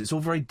weapons. It's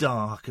all very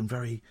dark and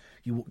very.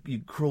 You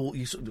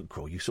sort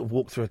of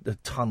walk through a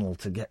tunnel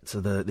to get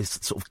to this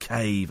sort of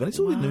cave, and it's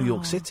all in New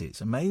York City.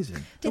 It's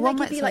amazing. Didn't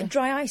they give you like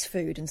dry ice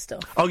food and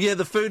stuff? Oh yeah,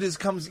 the food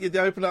comes. They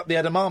open up the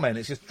edamame, and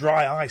it's just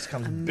dry ice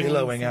comes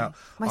billowing out.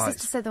 My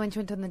sister said that when she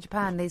went to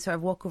Japan, they sort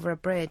of walk over a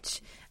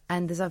bridge,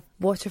 and there's a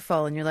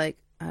waterfall, and you're like,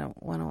 I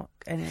don't want to walk.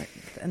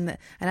 And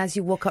as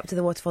you walk up to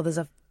the waterfall, there's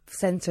a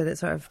sensor that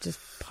sort of just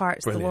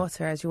parts the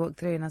water as you walk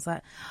through, and I was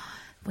like,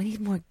 we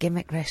need more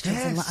gimmick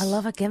restaurants. Yes. I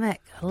love a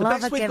gimmick. The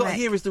best we've got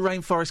here is the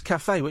Rainforest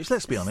Cafe, which,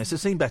 let's be honest,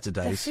 has seen better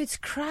days. The food's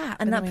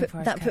crap. And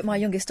that put my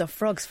youngest off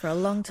frogs for a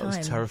long time. That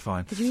was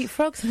terrifying. Did you eat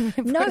frogs in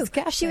the Rainforest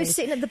Cafe? She was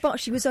sitting at the bottom.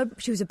 She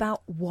was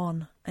about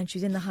 1, and she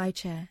was in the high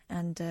chair,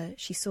 and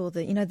she saw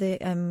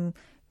the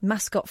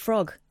mascot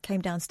frog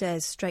came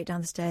straight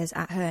down the stairs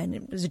at her, and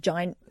it was a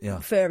giant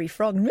furry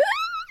frog.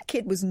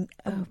 Kid was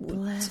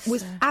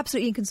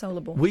absolutely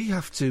inconsolable. We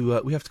have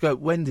to go.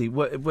 Wendy,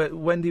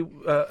 Wendy. Is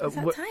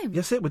that time?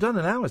 Yes, we're done.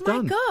 An hour's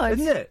done. My God.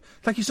 Isn't it?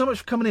 Thank you so much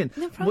for coming in.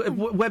 No problem.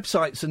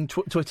 Websites and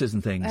Twitters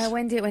and things.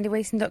 Wendy at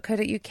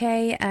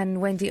wendywason.co.uk and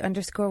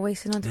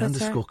Wendy_Wason on Twitter. The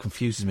underscore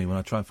confuses me when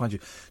I try and find you.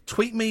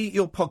 Tweet me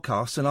your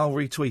podcast and I'll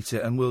retweet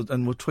it, and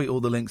we'll tweet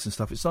all the links and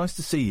stuff. It's nice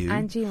to see you.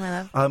 And you,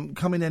 my love.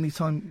 Come in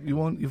anytime you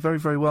want. You're very,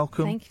 very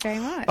welcome. Thank you very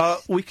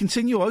much. We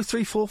continue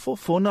 0344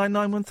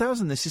 499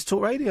 1000. This is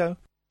Talk Radio.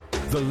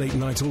 The Late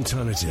Night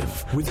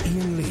Alternative with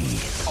Iain Lee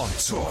on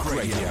Talk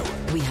Radio.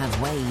 We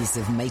have ways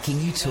of making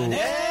you talk. An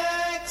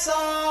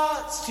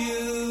ex-art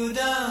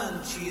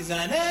student. She's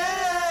an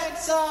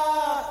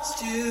ex-art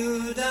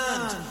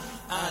student.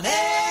 An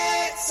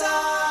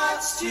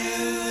ex-art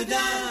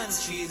student.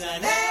 She's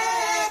an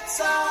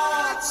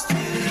ex-art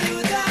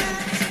student.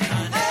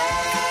 An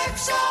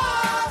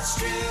ex-art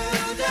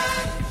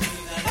student.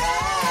 She's an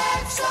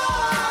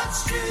ex-art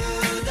student.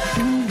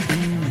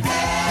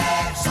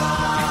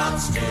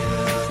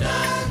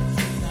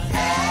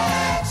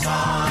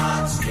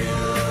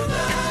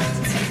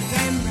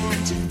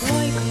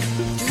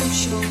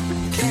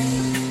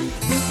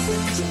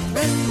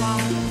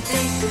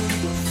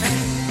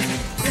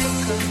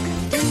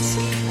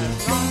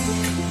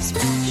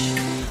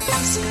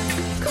 Oscar,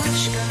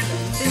 Koshka,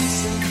 and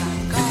Vincent van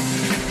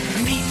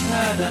Gogh. Meet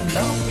her and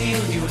don't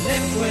feel you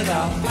live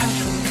without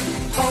passion.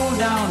 Hold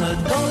down a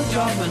dull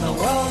job in a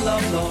world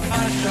of low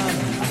fashion.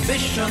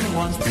 Ambition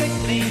once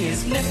prickly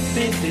is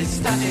limpid, is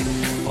static.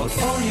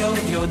 Portfolio,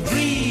 your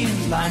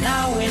dreams lie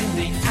now in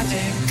the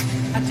attic.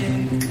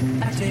 Attic,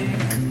 attic,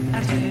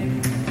 attic,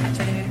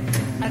 attic,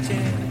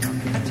 attic,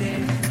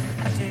 attic,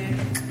 attic,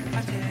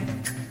 attic,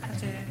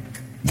 attic.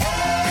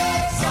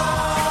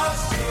 Exile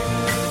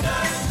student,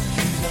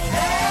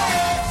 exile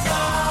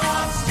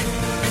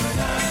student,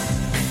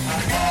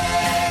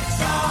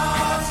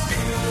 exile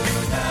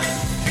student,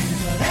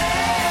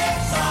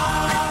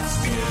 exile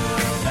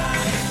student.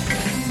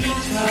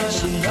 Meet her,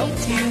 she don't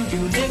feel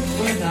you live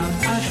without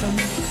passion.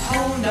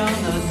 Hold down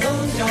a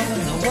dull job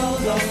in the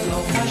world of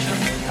low fashion.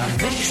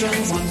 Ambition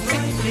once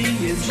quickly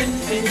is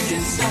limpid,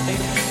 is static.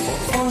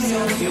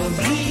 Portfolio, your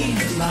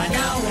dreams lie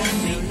now in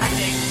the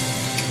attic.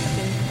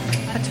 Attic,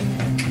 attic,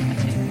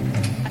 attic,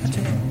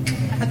 attic,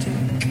 attic,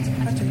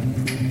 attic,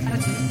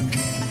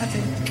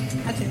 attic,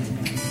 attic,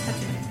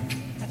 attic,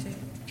 attic.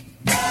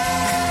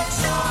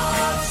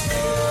 Exile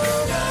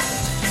student,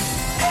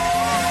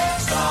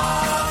 exile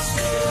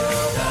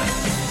student,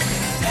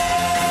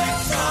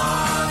 exile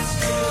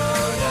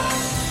student,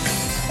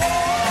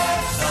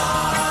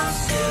 exile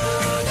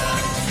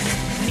student.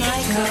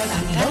 Meet her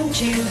and don't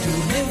you to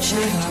live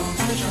without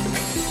passion.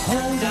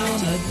 Hold down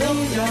a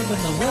dull job in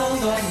the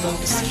world of low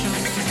fashion.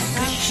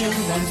 Passion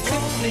once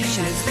quickly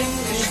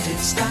extinguished,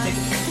 it's static.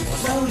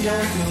 Portfolio,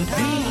 your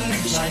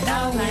dreams lie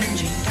now in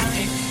the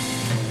attic.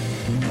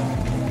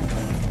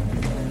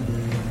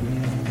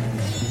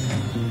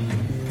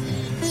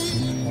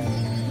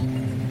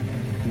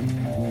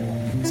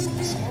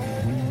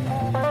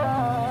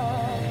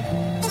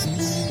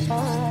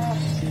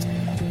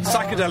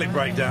 Psychedelic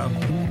breakdown.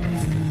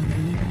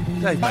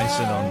 Dave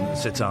Mason on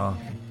sitar.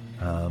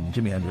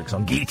 Jimi Hendrix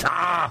on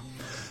guitar.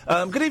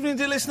 Good evening,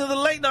 dear listener. The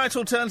Late Night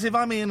Alternative.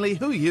 I'm Iain Lee.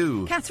 Who are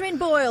you? Catherine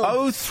Boyle.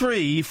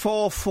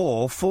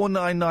 0344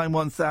 499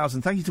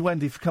 1000. Thank you to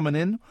Wendy for coming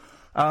in.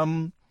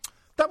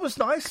 That was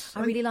nice.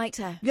 I really liked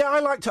her. Yeah, I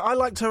liked her. I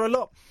liked her a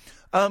lot.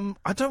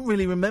 I don't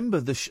really remember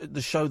the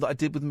show that I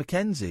did with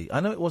Mackenzie. I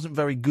know it wasn't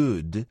very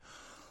good.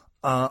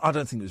 I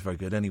don't think it was very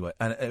good anyway.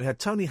 And it had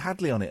Tony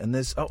Hadley on it. And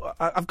there's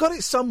I've got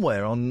it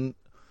somewhere on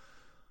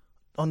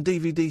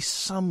DVD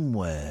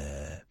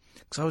somewhere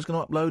because I was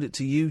going to upload it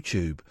to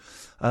YouTube.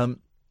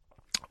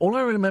 All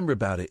I remember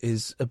about it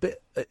is a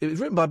bit. It was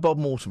written by Bob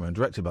Mortimer and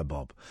directed by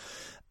Bob,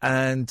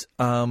 and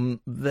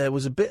there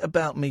was a bit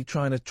about me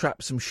trying to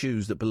trap some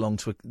shoes that belong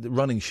to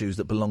running shoes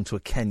that belong to a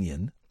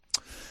Kenyan,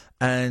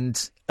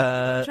 and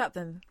trap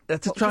them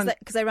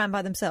because they ran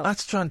by themselves. I had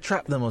to try and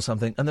trap them or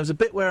something. And there was a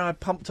bit where I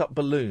pumped up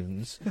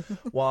balloons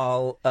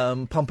while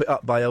 "Pump It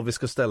Up" by Elvis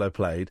Costello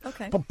played.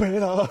 Okay, pump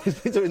it up,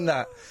 doing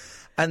that.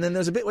 And then there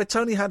was a bit where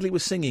Tony Hadley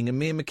was singing and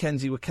me and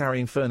Mackenzie were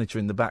carrying furniture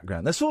in the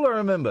background. That's all I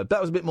remember. That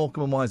was a bit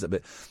Morecambe and Wise, that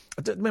bit.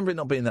 I don't remember it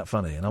not being that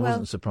funny, and I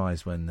wasn't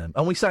surprised when...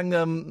 and we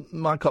sang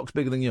My Cock's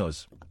Bigger Than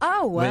Yours.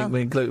 Oh, well.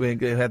 We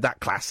had that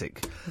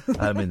classic in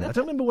there. I don't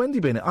remember Wendy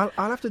being in it.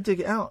 I'll have to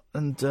dig it out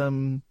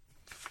and...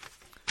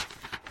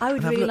 I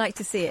would really like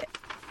to see it.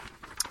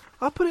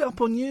 I'll put it up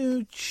on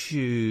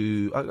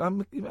YouTube.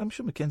 I'm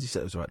sure Mackenzie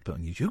said it was all right to put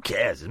on YouTube. Who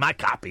cares? It's my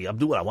copy. I'll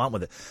do what I want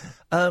with it.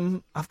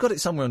 I've got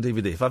it somewhere on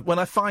DVD. When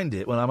I find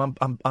it, when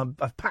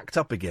I've packed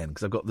up again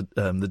because I've got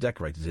the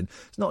decorators in.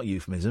 It's not a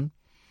euphemism.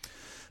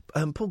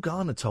 Paul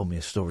Garner told me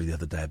a story the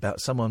other day about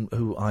someone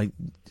who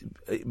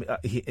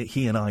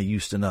he and I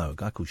used to know, a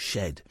guy called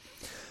Shed,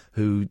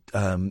 who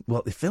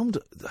they filmed.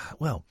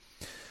 Well,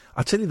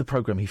 I'll tell you the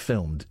programme he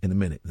filmed in a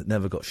minute that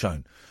never got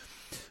shown.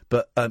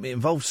 But it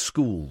involves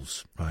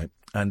schools, right?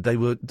 And they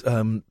were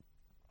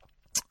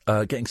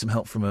getting some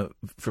help from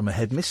a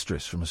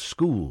headmistress from a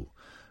school,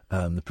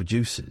 the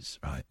producers,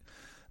 right?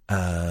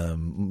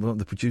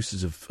 The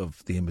producers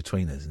of The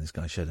In-Betweeners, and this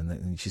guy Shed,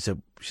 and she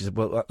said,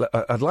 well,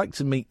 I'd like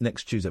to meet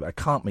next Tuesday, but I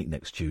can't meet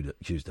next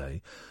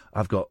Tuesday.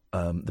 I've got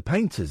the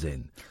painters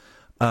in,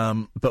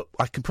 but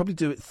I can probably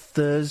do it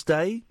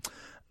Thursday.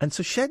 And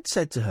so Shed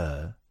said to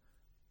her,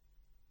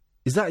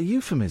 "Is that a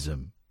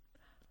euphemism?"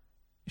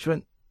 She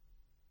went,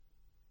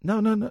 No,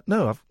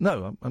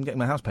 I'm getting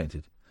my house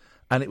painted.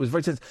 And it was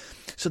very tense.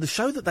 So the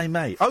show that they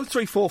made,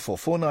 0344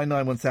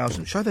 499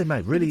 1000, show they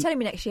made, really... You're telling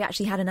me next she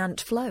actually had an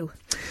ant flow.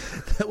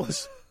 That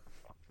was...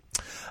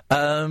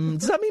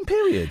 does that mean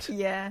period?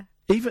 Yeah.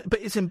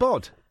 But it's in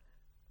bod.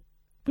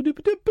 I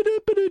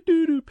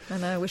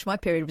know, I wish my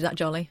period was that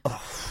jolly.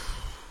 Oh,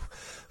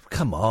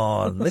 come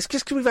on. Let's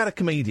just, because we've had a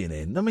comedian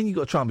in. I mean, you've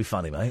got to try and be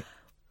funny, mate.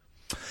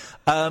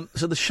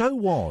 So the show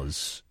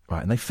was...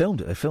 Right, and they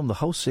filmed it. They filmed the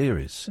whole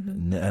series,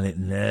 and it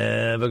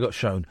never got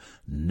shown.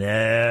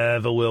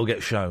 Never will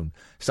get shown.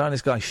 Starring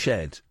this guy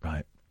Shed,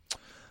 right,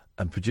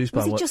 and produced by...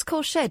 Was he just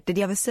called Shed? Did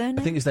he have a surname?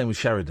 I think his name was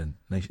Sheridan.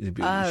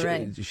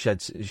 Right.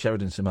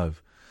 Sheridan Simove.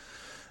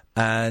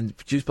 And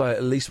produced by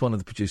at least one of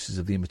the producers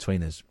of The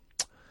In-Betweeners.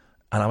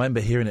 And I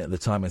remember hearing it at the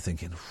time and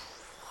thinking,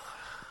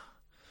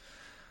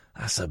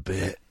 that's a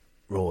bit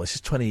raw. This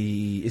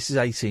is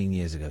 18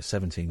 years ago,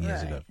 17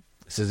 years ago.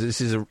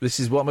 This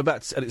is what I'm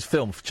about to... And it's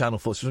filmed for Channel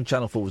 4. So when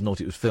Channel 4 was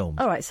naughty, it was filmed.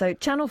 All right, so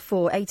Channel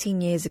 4,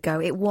 18 years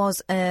ago, it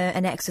was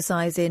an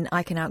exercise in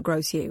I can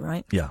outgross you,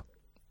 right? Yeah.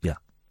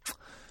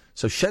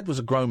 So Shed was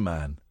a grown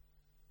man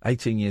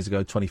 18 years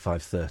ago,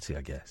 25, 30,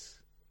 I guess.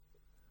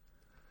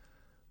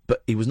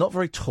 But he was not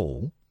very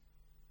tall.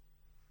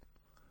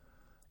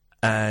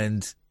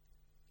 And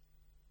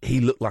he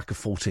looked like a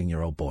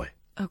 14-year-old boy.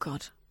 Oh,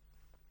 God.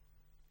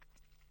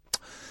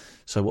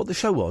 So what the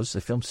show was, they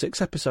filmed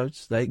 6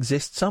 episodes. They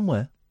exist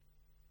somewhere.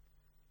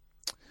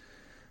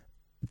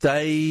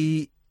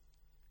 They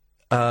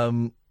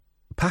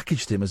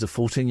packaged him as a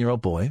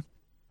 14-year-old boy,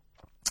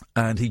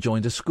 and he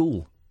joined a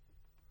school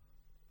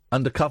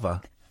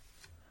undercover,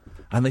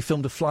 and they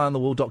filmed a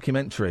fly-on-the-wall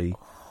documentary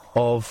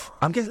of,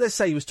 let's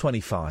say he was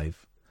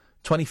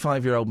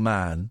 25-year-old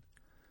man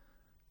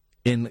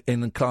in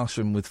a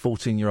classroom with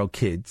 14-year-old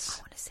kids.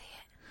 I want to see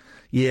it.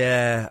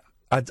 Yeah.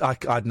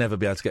 I'd never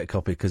be able to get a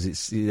copy because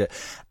it's... Yeah.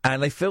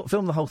 And they filmed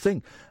the whole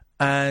thing.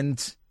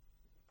 And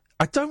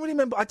I don't really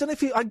remember... I don't know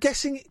if I'm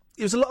guessing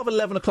it was a lot of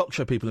 11 o'clock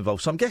show people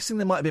involved, so I'm guessing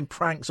there might have been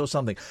pranks or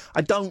something.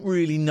 I don't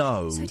really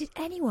know. So did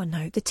anyone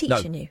know? The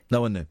teacher knew?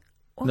 No one knew.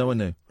 What? No one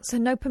knew. So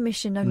no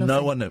permission, no nothing?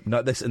 No one knew. No,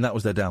 and that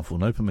was their downfall,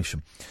 no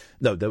permission.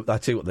 No, I'll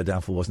tell you what their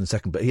downfall was in a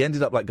second. But he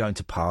ended up going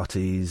to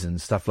parties and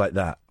stuff like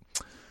that.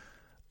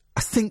 I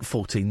think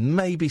 14,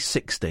 maybe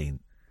 16.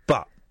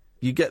 But...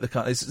 You get the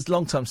kind. It's a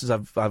long time since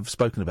I've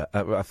spoken about.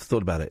 I've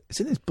thought about it.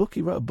 It's in his book.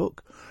 He wrote a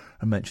book.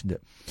 I mentioned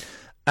it,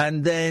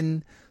 and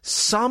then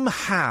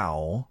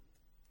somehow,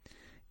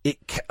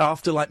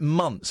 after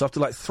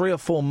 3 or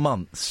 4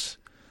 months,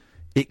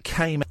 it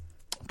came.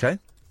 Okay.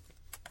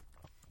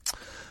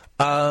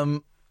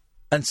 And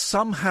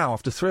somehow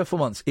after 3 or 4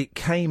 months, it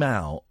came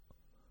out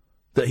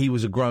that he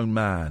was a grown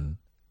man.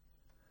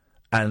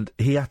 And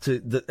he had to.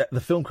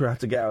 The film crew had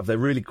to get out of there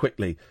really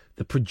quickly.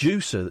 The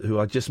producer, who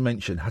I just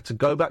mentioned, had to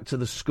go back to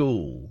the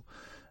school,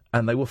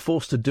 and they were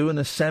forced to do an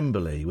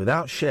assembly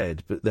without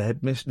Shed. But the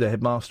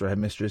headmaster,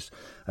 headmistress,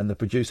 and the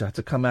producer had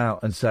to come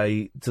out and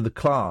say to the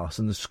class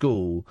and the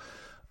school,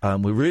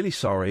 "We're really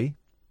sorry.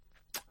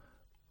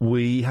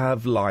 We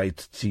have lied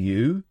to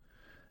you,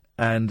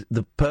 and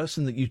the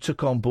person that you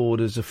took on board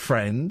as a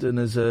friend and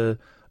as a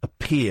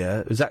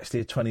peer was actually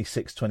a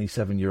 26,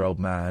 27-year-old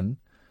man."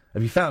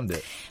 Have you found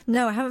it?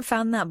 No, I haven't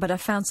found that, but I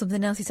found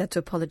something else he's had to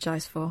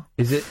apologise for.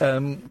 Is it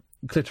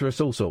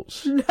clitoris all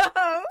sorts? No.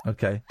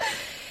 Okay.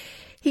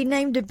 He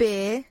named a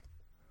beer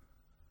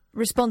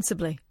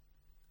responsibly.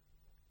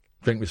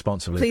 Drink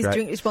responsibly. Please great.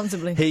 drink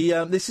responsibly.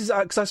 This is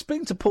because I was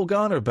speaking to Paul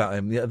Garner about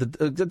him. I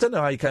don't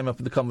know how he came up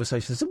with the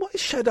conversation. I said, "What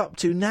is Shed up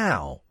to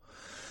now?"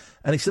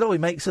 And he said, "Oh, he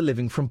makes a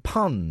living from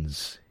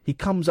puns. He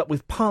comes up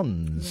with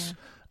puns,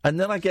 and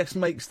then I guess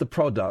makes the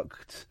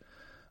product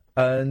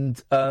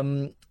and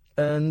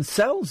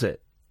sells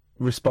it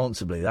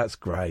responsibly." That's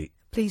great.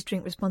 Please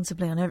drink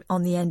responsibly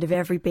on the end of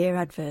every beer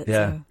advert.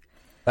 Yeah,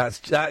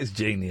 so. that is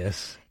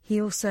genius. He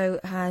also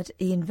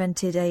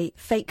invented a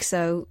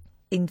fake-so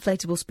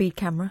inflatable speed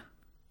camera.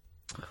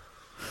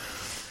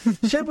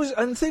 Shed was,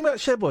 and the thing about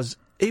Shed was,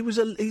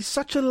 he's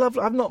such a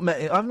lovely... I've not met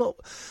him.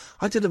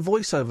 I did a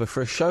voiceover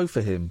for a show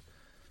for him.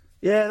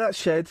 Yeah, that's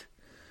Shed.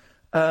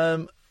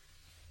 And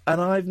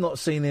I've not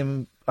seen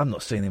him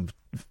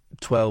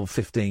 12,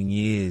 15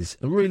 years.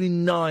 A really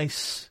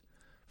nice,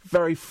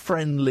 very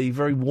friendly,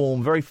 very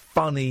warm, very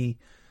funny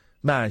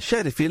man.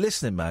 Shed, if you're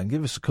listening, man,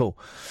 give us a call.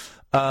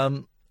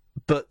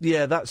 But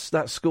yeah,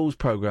 that school's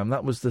programme,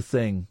 that was the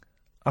thing.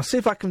 I'll see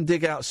if I can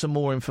dig out some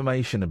more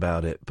information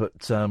about it,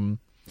 but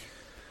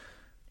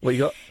what you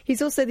got?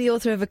 He's also the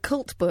author of a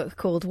cult book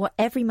called What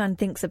Every Man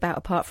Thinks About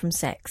Apart From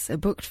Sex, a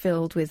book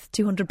filled with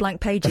 200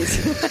 blank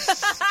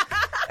pages.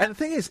 And the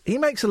thing is, he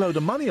makes a load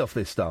of money off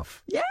this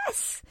stuff.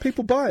 Yes!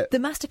 People buy it. The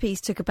masterpiece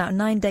took about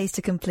 9 days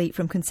to complete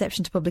from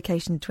conception to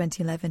publication in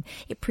 2011.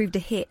 It proved a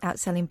hit,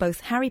 outselling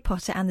both Harry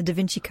Potter and the Da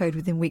Vinci Code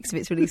within weeks of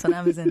its release on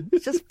Amazon.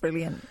 It's just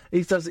brilliant.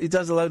 He does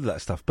a load of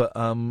that stuff, but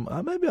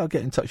maybe I'll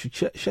get in touch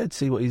with Shed,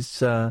 see what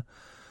he's... maybe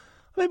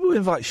we'll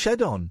invite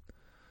Shed on,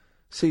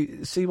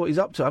 see what he's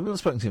up to. I've not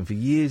spoken to him for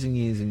years and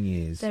years and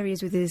years. There he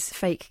is with his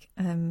fake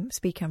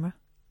speed camera.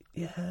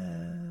 Yeah.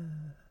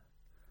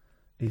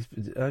 He's...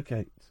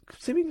 Okay.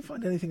 See if we can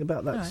find anything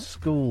about that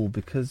school,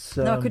 because...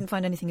 no, I couldn't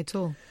find anything at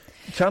all.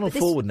 Channel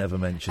 4 would never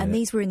mention it. And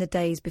these were in the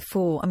days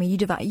before. I mean,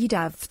 you'd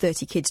have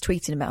 30 kids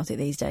tweeting about it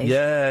these days.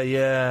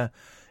 Yeah.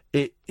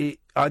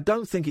 I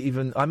don't think it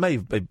even... I may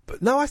have...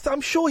 No, I'm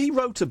sure he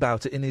wrote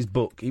about it in his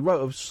book. He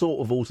wrote a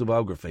sort of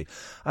autobiography.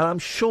 And I'm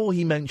sure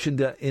he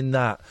mentioned it in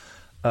that...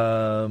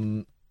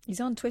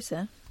 He's on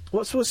Twitter.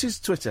 What's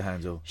his Twitter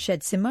handle?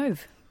 Shed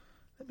Simove.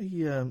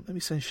 Let me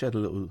send Shed a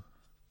little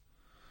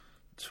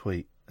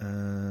tweet. Hang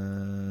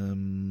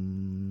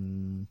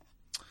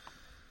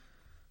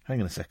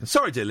on a second.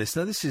 Sorry, dear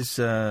listener. This is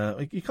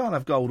you can't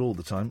have gold all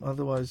the time,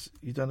 otherwise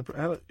you don't.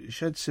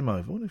 Shed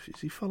Simove. I wonder if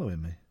is he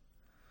following me.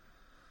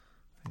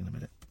 Hang on a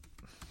minute.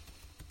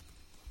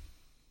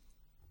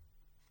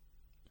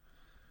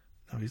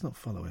 No, he's not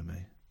following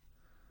me.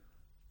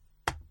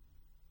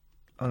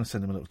 I'm going to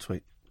send him a little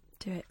tweet.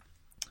 Do it.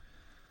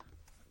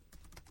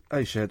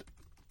 Hey, Shed.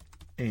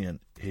 Ian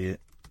here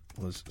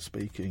was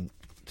speaking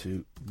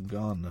to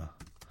Garner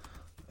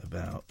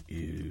about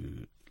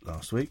you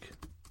last week.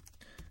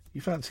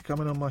 You fancy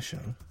coming on my show?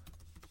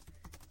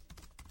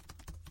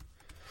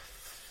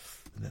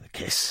 And then a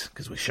kiss,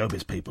 because we're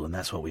showbiz people and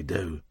that's what we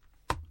do.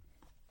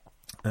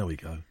 There we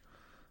go.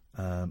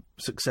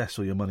 Success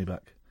or your money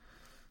back.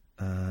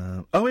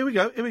 Here we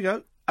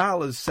go.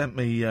 Al has sent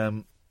me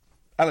a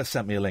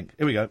link.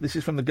 Here we go. This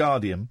is from The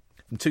Guardian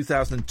from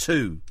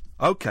 2002.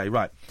 Okay,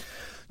 right.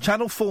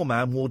 Channel 4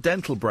 man wore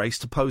dental brace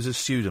to pose as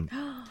student.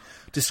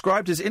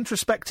 Described as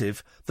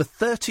introspective, the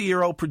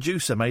 30-year-old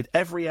producer made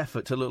every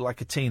effort to look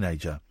like a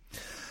teenager.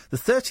 The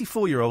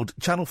 34-year-old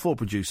Channel 4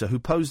 producer who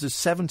posed as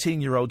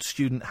 17-year-old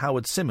student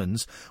Howard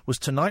Simmons was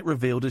tonight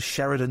revealed as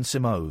Sheridan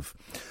Simove.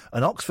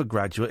 An Oxford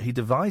graduate, he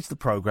devised the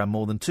programme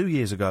more than 2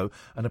 years ago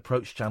and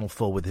approached Channel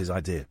 4 with his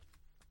idea.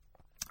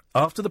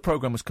 After the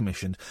programme was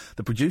commissioned,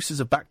 the producers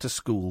of Back to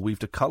School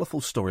weaved a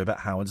colourful story about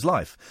Howard's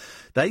life.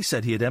 They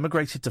said he had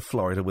emigrated to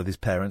Florida with his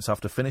parents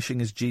after finishing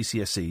his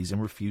GCSEs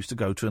and refused to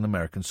go to an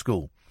American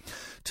school.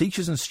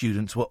 Teachers and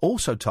students were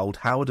also told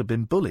Howard had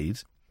been bullied,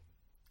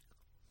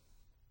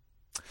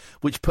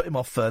 which put him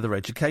off further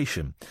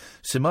education.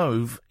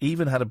 Simove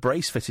even had a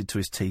brace fitted to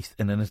his teeth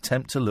in an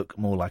attempt to look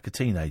more like a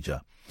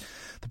teenager.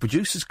 The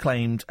producers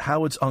claimed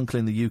Howard's uncle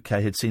in the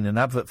UK had seen an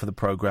advert for the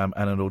programme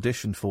and had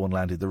auditioned for and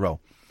landed the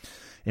role.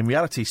 In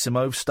reality,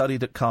 Simove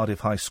studied at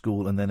Cardiff High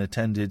School and then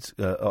attended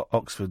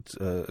Oxford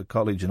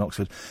College in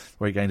Oxford,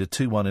 where he gained a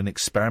 2-1 in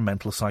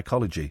experimental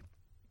psychology.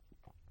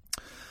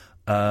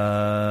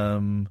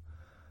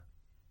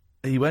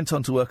 He went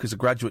on to work as a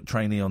graduate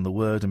trainee on The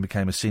Word and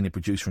became a senior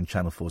producer on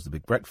Channel 4's The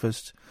Big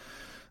Breakfast.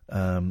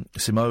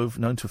 Simove,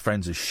 known to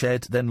friends as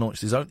Shed, then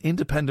launched his own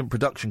independent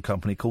production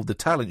company called The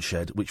Talent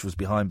Shed, which was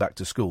behind Back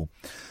to School.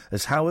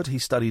 As Howard, he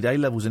studied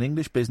A-levels in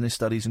English, Business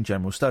Studies and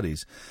General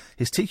Studies.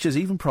 His teachers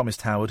even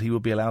promised Howard he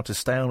would be allowed to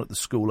stay on at the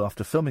school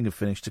after filming had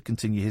finished to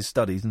continue his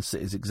studies and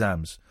sit his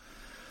exams.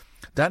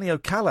 Danny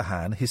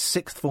O'Callaghan, his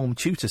sixth form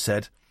tutor,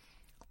 said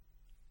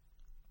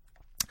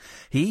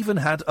he even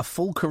had a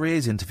full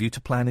careers interview to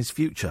plan his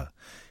future.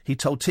 He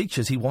told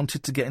teachers he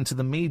wanted to get into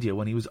the media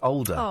when he was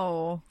older.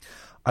 Oh.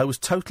 I was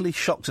totally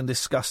shocked and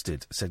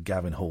disgusted, said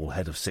Gavin Hall,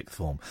 head of sixth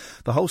form.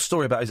 The whole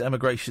story about his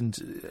emigration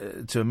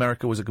to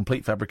America was a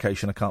complete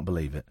fabrication. I can't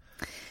believe it.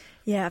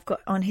 Yeah, I've got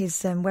on his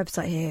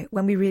website here,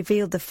 when we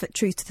revealed the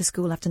truth to the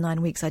school after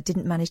 9 weeks, I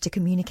didn't manage to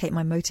communicate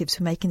my motives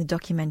for making the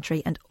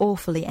documentary and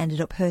awfully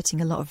ended up hurting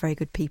a lot of very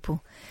good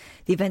people.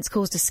 The events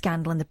caused a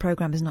scandal and the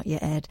programme has not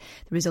yet aired.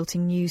 The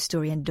resulting news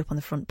story ended up on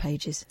the front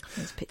pages.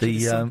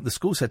 The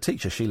school's head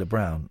teacher, Sheila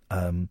Brown,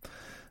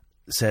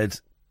 said...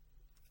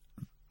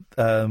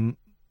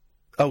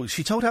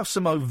 she told how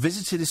Simove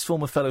visited his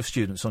former fellow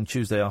students on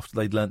Tuesday after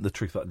they'd learnt the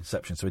truth about the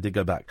deception, so he did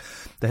go back.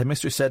 The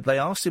headmistress said they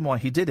asked him why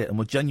he did it and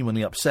were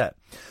genuinely upset.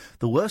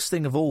 The worst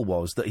thing of all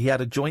was that he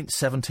had a joint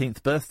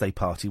 17th birthday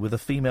party with a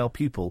female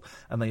pupil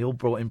and they all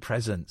brought him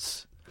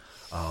presents.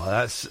 Oh,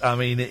 that's... I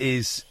mean, it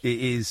is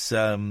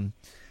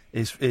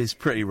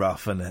pretty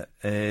rough, isn't it?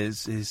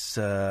 It's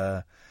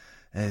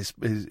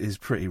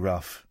pretty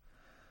rough.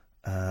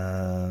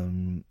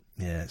 Yeah,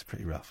 it's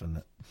pretty rough, isn't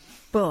it?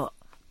 But...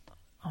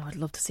 oh, I'd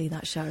love to see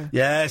that show.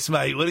 Yes,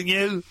 mate, wouldn't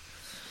you?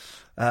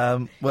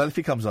 Well, if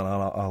he comes on,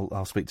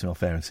 I'll speak to him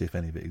off air and see if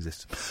any of it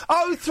exists.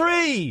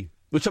 03!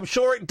 Which I'm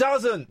sure it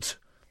doesn't.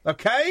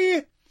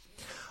 Okay?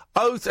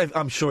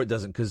 I'm sure it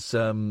doesn't, because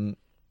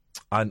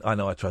I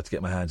know I tried to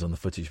get my hands on the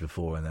footage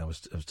before and I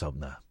was told,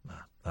 nah,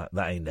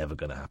 that ain't never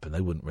going to happen. They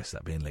wouldn't risk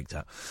that being leaked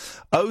out.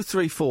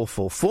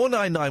 0344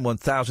 499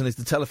 1000 is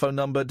the telephone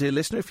number. Dear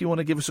listener, if you want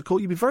to give us a call,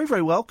 you'd be very,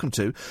 very welcome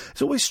to.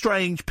 It's always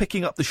strange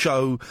picking up the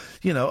show,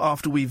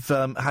 after we've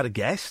had a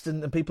guest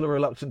and people are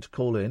reluctant to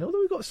call in.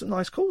 Although we got some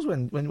nice calls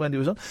when Wendy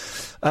was on,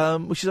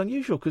 which is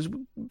unusual because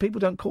people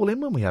don't call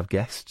in when we have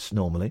guests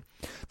normally.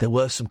 There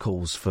were some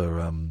calls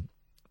for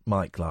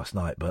Mike last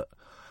night, but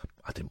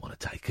I didn't want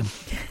to take him.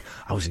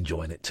 I was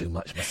enjoying it too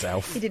much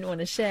myself. You didn't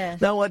want to share.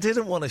 No, I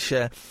didn't want to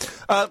share.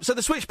 So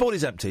the switchboard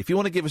is empty. If you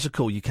want to give us a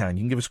call, you can.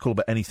 You can give us a call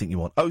about anything you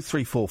want.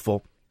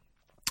 0344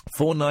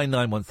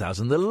 499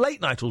 1000. The late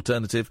night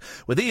alternative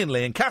with Iain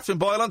Lee and Catherine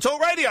Boyle on Talk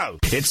Radio.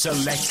 It's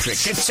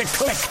electric. It's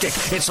eclectic.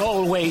 It's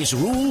always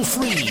rule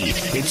free.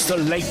 It's the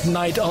late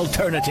night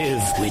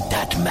alternative with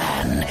that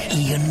man,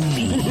 Iain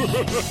Lee.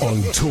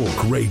 on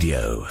Talk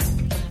Radio.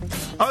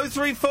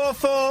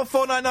 0344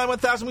 499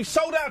 1000. We've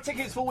sold out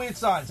tickets for Weird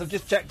Science. I've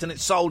just checked and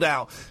it's sold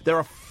out. There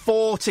are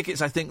 4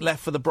 tickets, I think,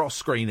 left for the Bros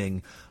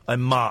screening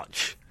in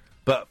March.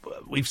 But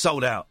we've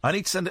sold out. I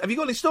need to send... Have you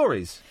got any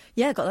stories?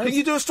 Yeah, got those. Can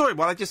you do a story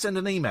while I just send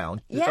an email?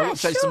 Yeah,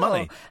 save sure. some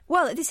money.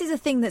 Well, this is a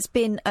thing that's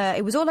been...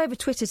 it was all over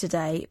Twitter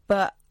today,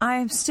 but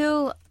I'm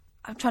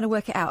trying to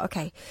work it out.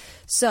 Okay,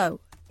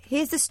 so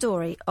here's the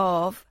story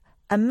of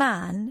a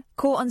man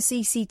caught on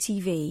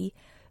CCTV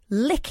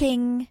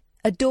licking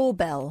a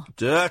doorbell.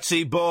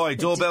 Dirty boy.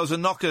 Doorbells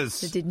and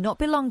knockers. That did not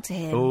belong to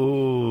him.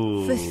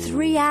 Ooh. For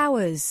 3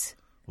 hours.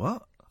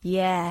 What?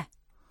 Yeah.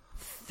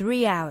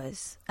 3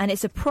 hours. And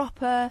it's a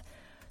proper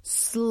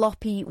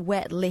sloppy,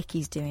 wet lick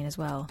he's doing as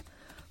well.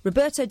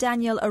 Roberto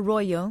Daniel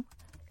Arroyo,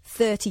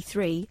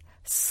 33,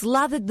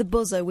 slathered the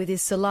buzzer with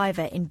his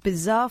saliva in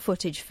bizarre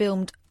footage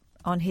filmed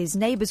on his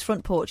neighbour's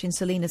front porch in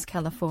Salinas,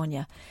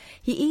 California.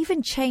 He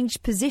even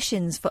changed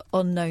positions for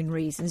unknown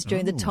reasons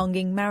during the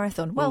tonguing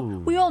marathon. Well,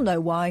 we all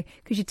know why,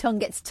 because your tongue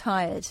gets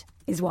tired,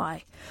 is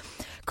why.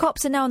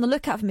 Cops are now on the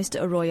lookout for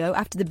Mr. Arroyo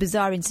after the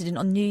bizarre incident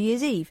on New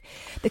Year's Eve.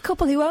 The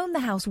couple who owned the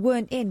house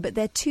weren't in, but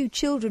their 2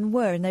 children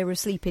were, and they were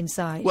asleep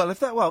inside.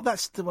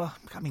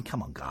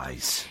 Come on,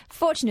 guys.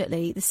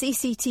 Fortunately, the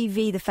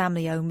CCTV the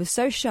family owned was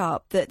so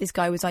sharp that this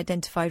guy was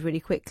identified really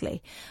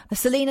quickly. A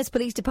Salinas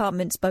Police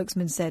Department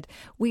spokesman said,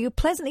 "We were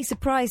pleasantly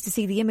surprised to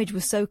see the image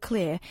was so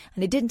clear,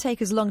 and it didn't take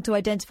us long to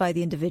identify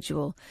the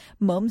individual."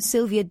 Mum,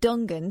 Sylvia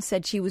Dungan,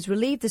 said she was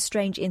relieved the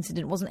strange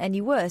incident wasn't any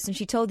worse, and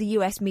she told the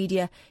US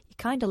media, "You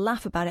kind of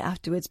laugh about it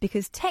afterwards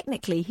because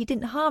technically he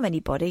didn't harm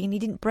anybody and he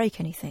didn't break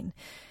anything."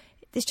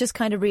 This just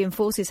kind of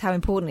reinforces how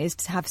important it is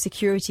to have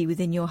security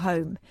within your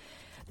home.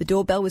 The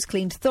doorbell was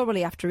cleaned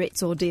thoroughly after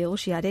its ordeal,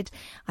 she added.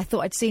 "I thought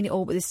I'd seen it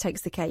all, but this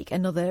takes the cake,"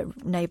 another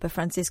neighbour,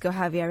 Francisco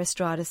Javier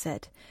Estrada,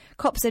 said.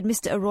 Cops said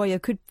Mr. Arroyo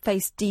could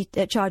face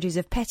charges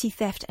of petty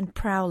theft and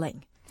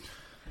prowling.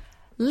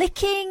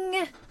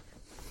 Licking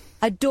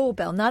a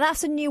doorbell. Now,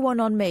 that's a new one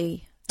on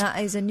me.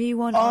 That is a new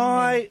one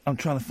on me. I'm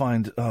trying to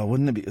find... Oh,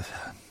 wouldn't it be...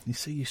 You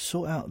see, you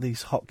sort out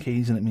these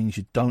hotkeys and it means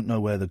you don't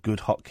know where the good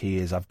hotkey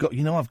is. I've got...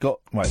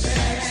 Right.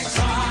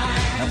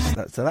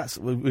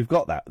 We've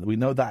got that. We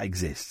know that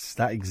exists.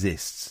 That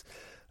exists.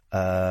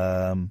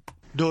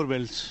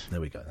 Doorbells.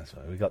 There we go. That's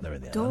right. We got there in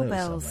the end.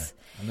 Doorbells.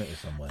 I knew it was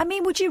somewhere. I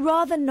mean, would you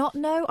rather not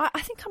know?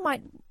 I think I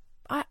might...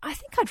 I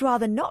think I'd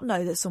rather not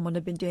know that someone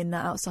had been doing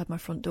that outside my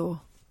front door.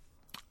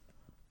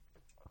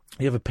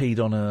 You ever peed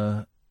on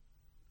a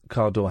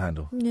car door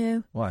handle?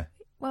 No. Why?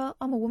 Well,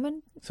 I'm a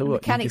woman. So the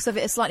what? mechanics of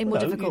it are slightly more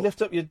difficult. You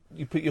lift up you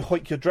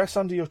hoik your dress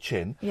under your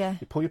chin. Yeah.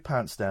 You pull your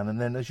pants down,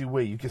 and then as you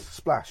wee, you just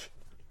splash.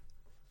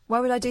 Why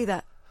would I do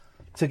that?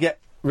 To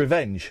get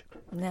revenge.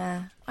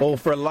 Nah. Or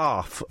for a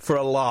laugh. For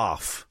a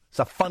laugh. It's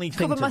a funny thing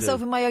to do. Cover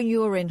myself in my own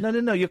urine.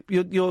 No.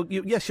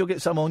 Yes, you'll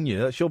get some on you.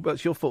 That's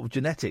your fault of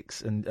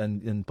genetics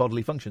and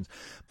bodily functions.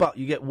 But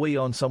you get wee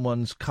on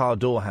someone's car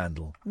door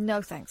handle.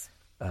 No, thanks.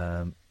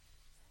 There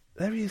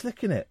he is,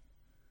 licking it.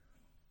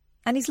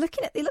 And he's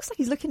looking at... It looks like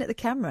he's looking at the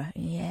camera.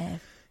 Yeah.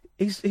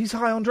 He's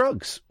high on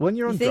drugs. When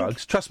you're on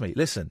drugs, trust me,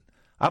 listen,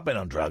 I've been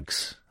on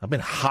drugs. I've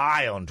been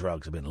high on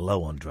drugs. I've been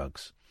low on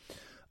drugs.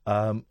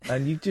 And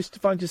you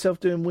just find yourself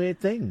doing weird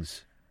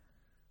things.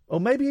 Or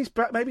maybe he's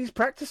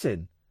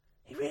practising.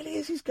 He really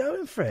is. He's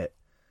going for it.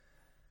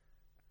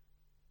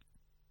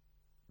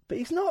 But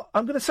he's not.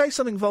 I'm going to say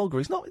something vulgar.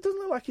 He's not. It doesn't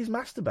look like he's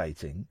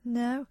masturbating.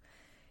 No.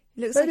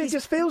 Maybe it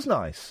just feels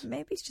nice.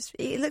 Maybe it's just...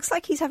 It looks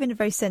like he's having a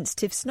very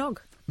sensitive snog.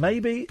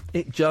 Maybe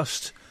it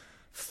just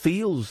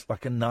feels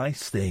like a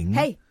nice thing.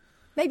 Hey,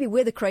 maybe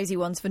we're the crazy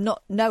ones for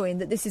not knowing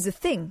that this is a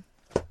thing.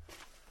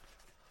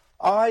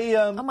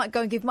 I might go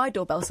and give my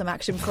doorbell some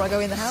action before I go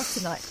in the house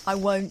tonight. I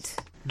won't.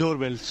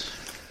 Doorbells.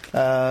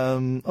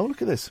 Oh,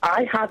 look at this.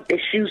 I have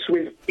issues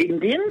with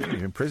Indians.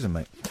 You're in prison,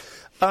 mate.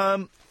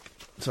 So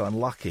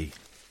unlucky.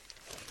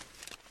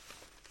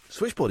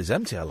 Switchboard is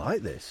empty. I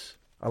like this.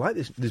 I like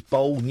this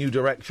bold new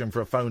direction for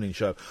a phone-in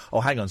show.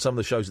 Oh, hang on. Some of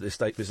the shows at this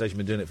station have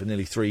been doing it for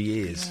nearly 3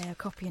 years. Yeah,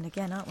 copying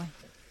again, aren't we?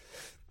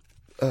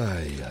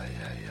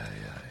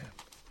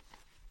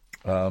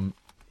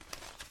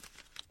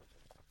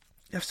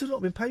 I've still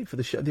not been paid for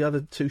the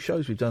other 2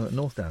 shows we've done at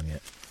Northdown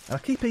yet. And I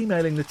keep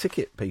emailing the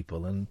ticket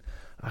people and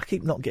I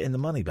keep not getting the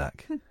money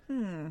back.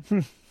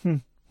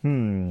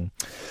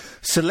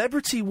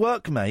 Celebrity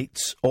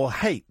workmates or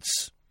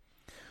hates.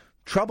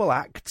 Trouble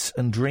acts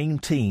and dream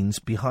teens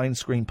behind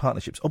screen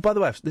partnerships. Oh, by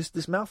the way,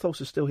 this mouth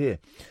ulcer's still here.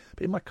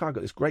 But in my car, I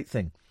got this great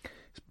thing.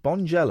 It's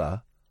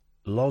Bonjela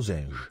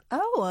lozenge.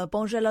 Oh,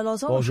 Bonjela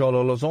lozenge.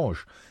 Bonjela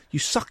lozenge. You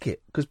suck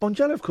it. Because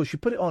Bonjela, of course, you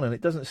put it on and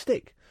it doesn't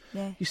stick.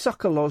 Yeah. You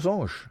suck a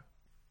lozenge.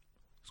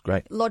 It's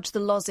great. Lodge the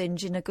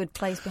lozenge in a good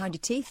place behind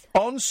your teeth.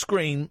 On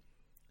screen,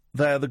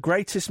 they're the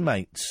greatest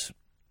mates.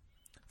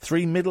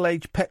 3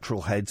 middle-aged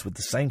petrol heads with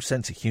the same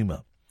sense of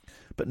humour.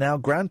 But now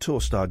Grand Tour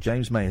star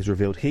James May has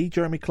revealed he,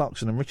 Jeremy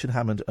Clarkson and Richard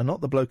Hammond are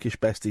not the blokish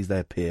besties they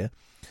appear,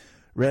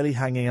 rarely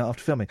hanging out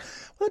after filming.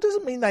 Well, it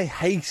doesn't mean they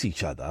hate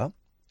each other.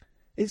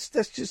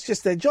 That's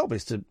just their job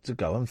is to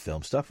go and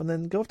film stuff and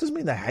then go off. It doesn't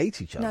mean they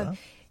hate each other.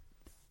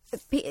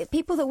 No.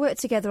 People that work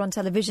together on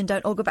television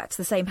don't all go back to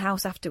the same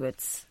house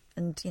afterwards.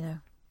 And, you know.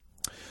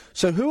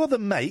 So who are the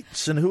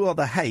mates and who are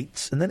the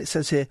hates? And then it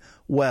says here,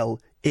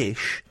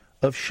 well-ish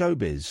of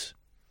showbiz.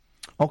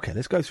 OK,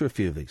 let's go through a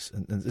few of these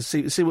and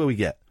see where we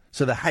get.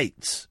 So the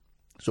hates,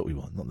 that's what we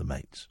want, not the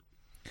mates.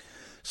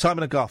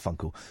 Simon and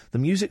Garfunkel. The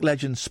music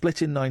legend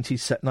split in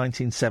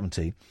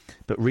 1970,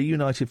 but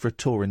reunited for a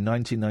tour in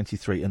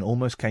 1993 and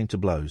almost came to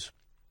blows.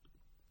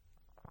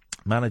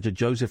 Manager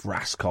Joseph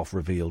Raskoff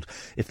revealed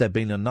if there'd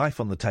been a knife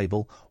on the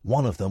table,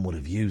 one of them would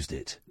have used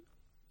it.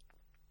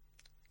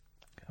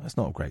 That's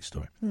not a great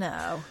story.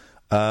 No.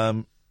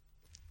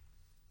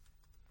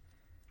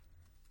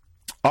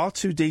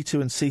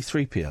 R2-D2 and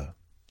C-3PO.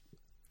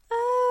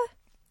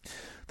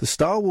 The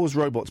Star Wars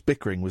robots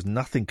bickering was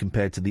nothing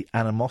compared to the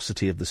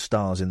animosity of the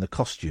stars in the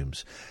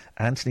costumes,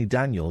 Anthony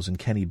Daniels and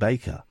Kenny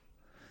Baker.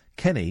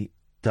 Kenny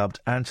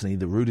dubbed Anthony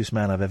the rudest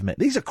man I've ever met.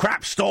 These are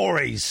crap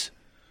stories!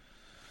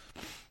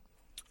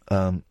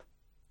 Let's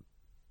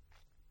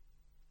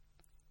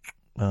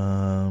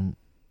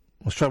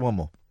try one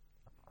more.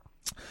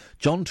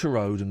 John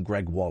Turode and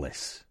Greg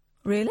Wallace.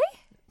 Really?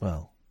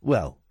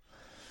 Well,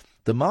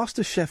 the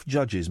Master Chef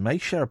judges may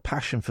share a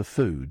passion for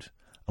food,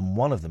 and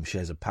one of them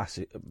shares a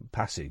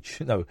passage.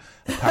 No,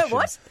 a passion,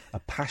 what? A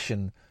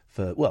passion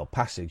for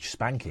passage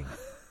spanking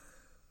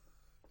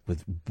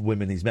with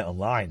women he's met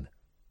online.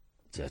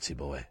 Dirty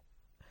boy.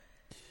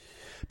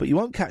 But you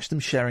won't catch them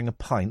sharing a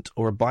pint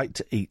or a bite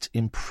to eat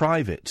in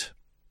private,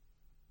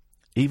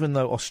 even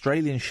though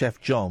Australian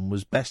chef John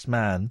was best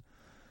man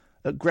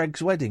at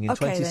Greg's wedding in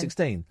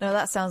 2016. Then. No,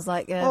 that sounds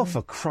like...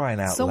 for crying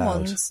out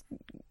loud.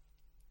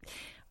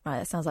 Right,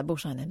 that sounds like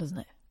bullshine then, doesn't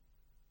it?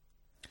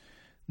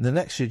 The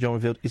next year, John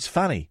revealed, it's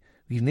funny,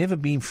 we've never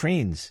been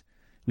friends.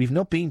 We've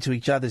not been to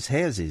each other's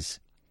houses.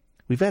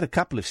 We've had a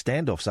couple of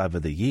standoffs over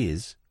the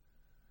years.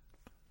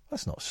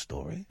 That's not a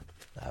story.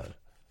 No,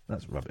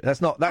 that's rubbish.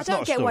 That's not a story. I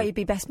don't get why you'd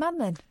be best man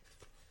then.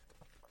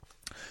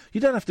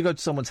 You don't have to go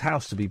to someone's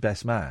house to be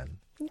best man.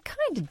 You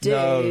kind of do.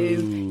 No.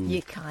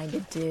 You kind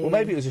of do. Well,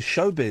 maybe it was a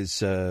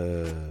showbiz...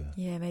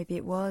 Yeah, maybe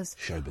it was.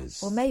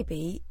 Showbiz. Or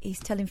maybe he's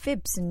telling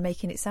fibs and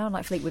making it sound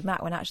like Fleetwood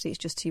Mac when actually it's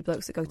just two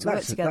blokes that go to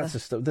work together.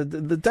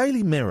 The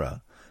Daily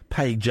Mirror,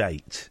 page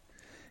 8,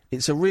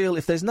 it's a real...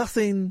 If there's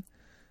nothing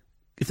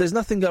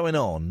going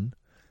on,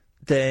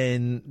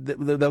 then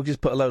they'll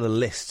just put a load of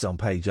lists on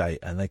page 8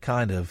 and they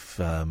kind of...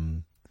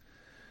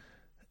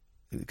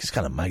 just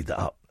kind of made that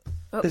up.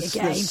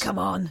 Again, come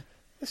on.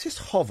 Let's just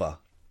hover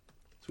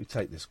as we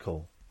take this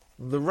call.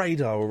 The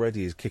radar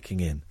already is kicking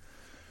in.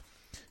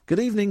 Good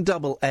evening,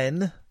 Double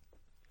N.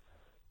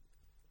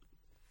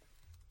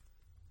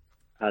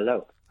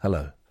 Hello.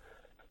 Hello.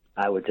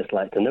 I would just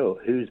like to know,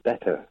 who's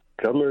better,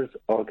 drummers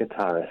or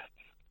guitarists?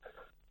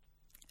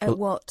 At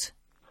what?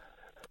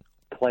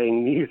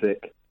 Playing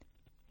music.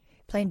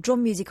 Playing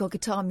drum music or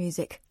guitar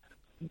music?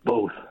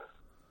 Both.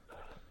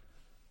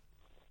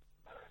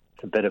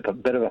 It's a bit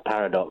of a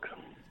paradox.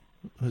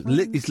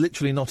 It's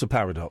literally not a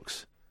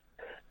paradox.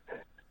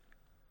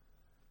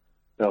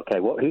 Okay,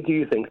 who do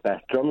you think's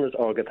best, drummers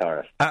or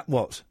guitarists? At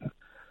what?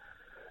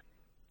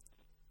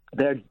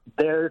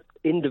 They're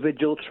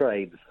individual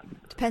trades.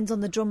 Depends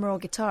on the drummer or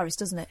guitarist,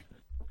 doesn't it?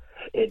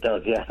 It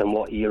does, yes, and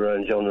what era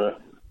and genre.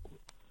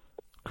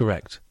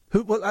 Correct.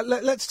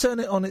 Let's turn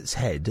it on its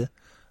head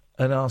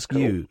and ask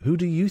you, who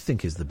do you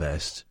think is the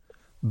best?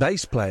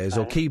 Bass players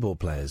or keyboard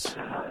players?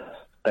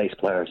 Bass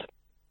players.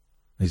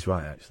 He's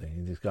right, actually.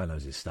 This guy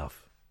knows his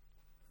stuff.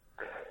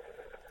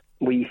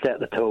 We set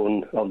the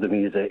tone of the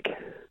music.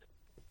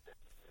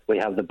 We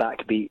have the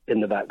backbeat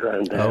in the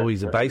background. Oh,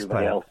 he's a bass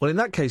player. Else. Well, in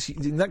that case,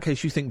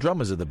 you think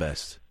drummers are the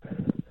best.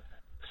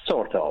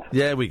 Sort of.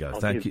 There we go.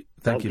 Thank you.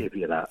 I'll give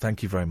you that.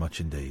 Thank you very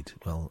much indeed.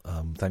 Well,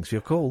 thanks for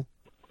your call.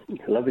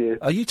 Love you.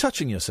 Are you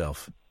touching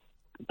yourself?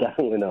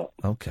 Definitely not.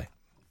 Okay.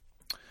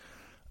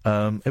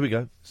 Here we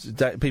go.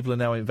 People are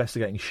now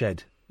investigating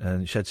Shed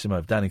and Shed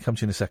Simove. Danny, come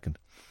to you in a second.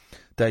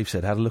 Dave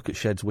said, had a look at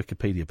Shed's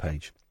Wikipedia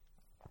page.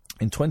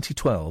 In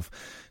 2012,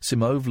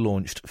 Simove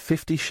launched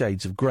 50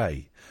 Shades of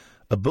Grey,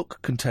 a book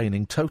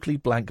containing totally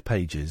blank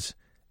pages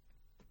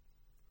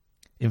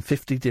in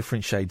 50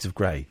 different shades of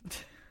grey.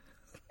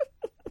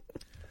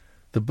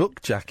 The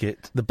back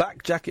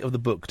jacket of the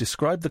book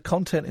described the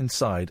content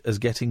inside as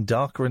getting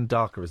darker and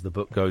darker as the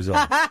book goes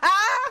on.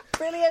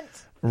 Brilliant.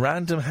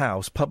 Random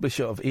House,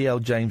 publisher of E.L.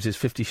 James's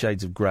 50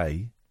 Shades of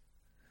Grey,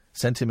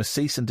 sent him a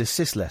cease and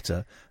desist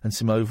letter, and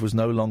Simove was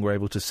no longer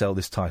able to sell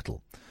this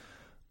title.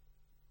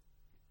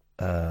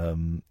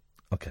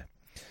 Okay.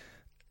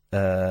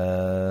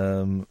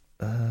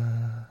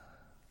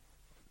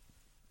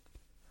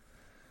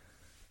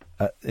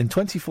 In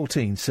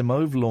 2014,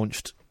 Simove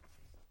launched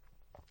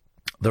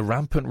The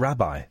Rampant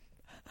Rabbi,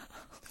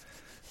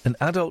 an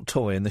adult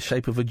toy in the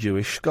shape of a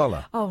Jewish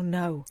scholar. Oh,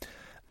 no.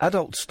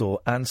 Adult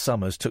store Ann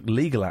Summers took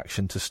legal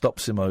action to stop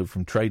Simove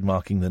from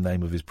trademarking the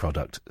name of his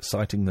product,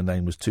 citing the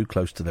name was too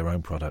close to their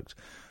own product,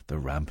 The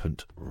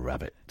Rampant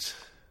Rabbit.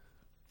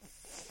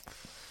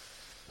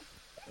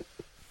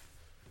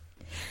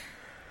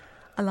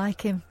 I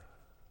like him.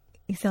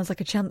 He sounds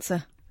like a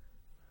chancer.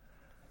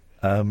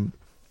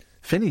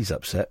 Finney's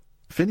upset.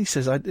 Finney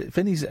says,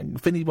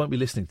 Finney won't be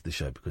listening to the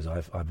show because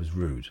I was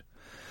rude.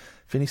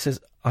 Finney says,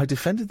 I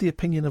defended the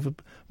opinion of a...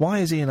 Why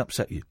has Iain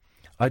upset you?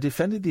 I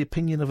defended the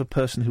opinion of a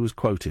person who was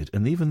quoted,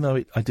 and even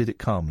though I did it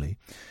calmly,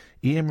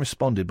 Iain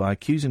responded by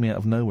accusing me out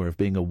of nowhere of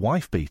being a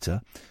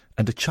wife-beater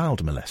and a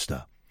child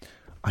molester.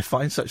 I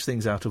find such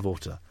things out of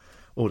order.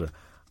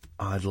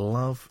 I'd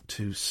love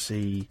to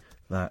see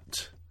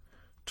that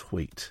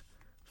tweet,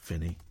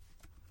 Finney.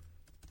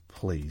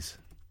 Please.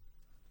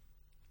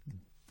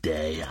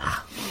 Dare.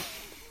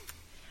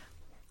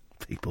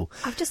 People.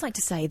 I'd just like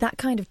to say, that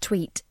kind of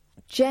tweet,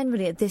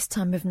 generally at this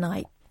time of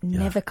night,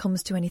 never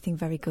comes to anything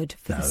very good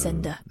for the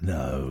sender.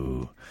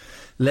 No.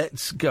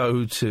 Let's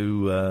go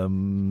to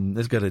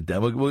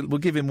Dan. We'll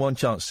give him one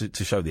chance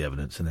to show the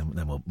evidence, and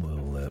then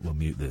we'll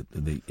mute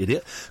the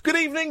idiot. Good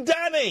evening,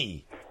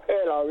 Danny.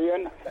 Hello,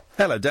 Ian.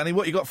 Hello, Danny.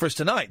 What you got for us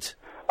tonight?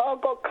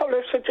 I've got a couple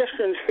of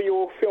suggestions for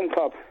your film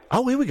club.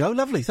 Oh, here we go.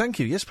 Lovely. Thank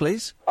you. Yes,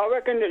 please. I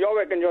reckon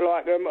you'll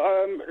like them.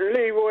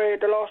 Leroy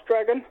the Last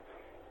Dragon.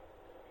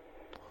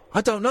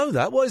 I don't know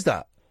that. What is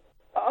that?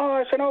 Oh,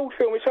 it's an old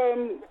film.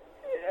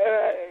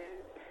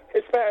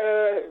 It's about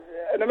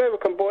an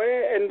American boy,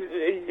 and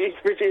he's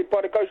visited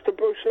by the ghost of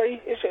Bruce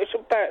Lee. It's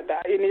about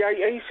that in the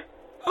 80s.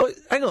 Oh,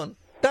 hang on.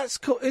 That's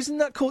called. Isn't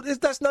that called?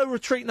 That's No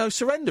Retreat, No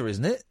Surrender,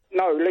 isn't it?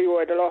 No,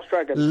 Leroy the Last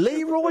Dragon.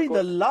 Leroy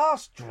the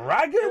Last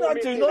Dragon? I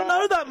do not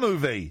know that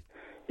movie.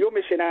 You're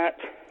missing out.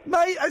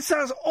 Mate, that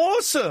sounds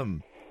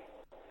awesome.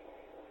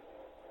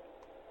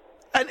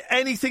 And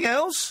anything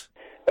else?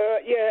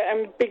 Yeah,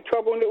 and Big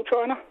Trouble in Little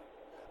China.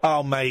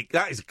 Oh, mate,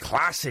 that is a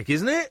classic,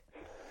 isn't it?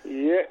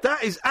 Yeah.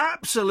 That is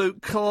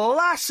absolute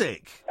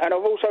classic. And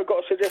I've also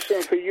got a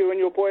suggestion for you and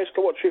your boys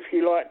to watch if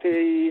you like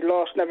the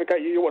Last Navigator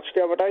you watched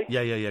the other day.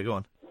 Yeah, go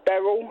on.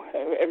 Daryl.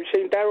 Have you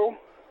seen Daryl?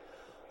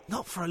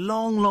 Not for a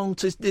long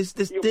time. This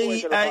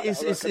D.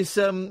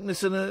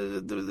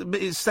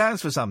 It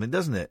stands for something,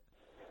 doesn't it?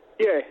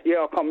 Yeah,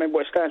 I can't remember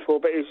what it stands for,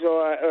 but it's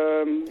like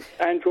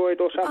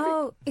Android or something.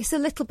 Oh, it's a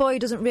little boy who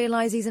doesn't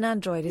realise he's an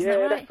android, isn't that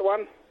right? Yeah, that's the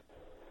one.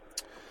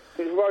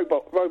 It's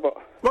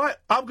robot. Right,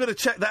 I'm going to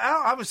check that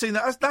out. I haven't seen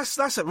that.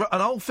 That's an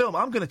old film.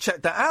 I'm going to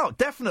check that out.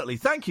 Definitely.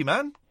 Thank you,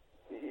 man.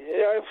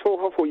 Yeah, I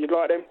thought you'd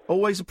like them.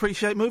 Always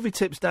appreciate movie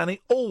tips,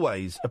 Danny.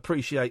 Always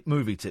appreciate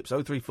movie tips.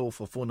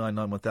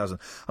 03444991000.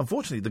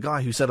 Unfortunately, the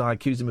guy who said I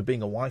accused him of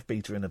being a wife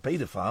beater and a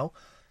paedophile,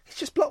 he's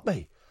just blocked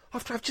me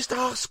after I've just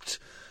asked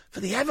for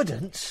the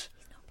evidence.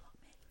 He's not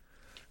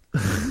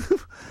blocked me.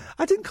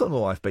 I didn't call him a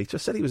wife beater. I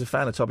said he was a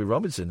fan of Tommy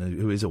Robinson,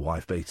 who is a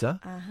wife beater.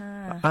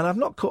 Uh-huh. And I've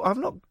not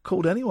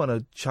called anyone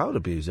a child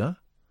abuser.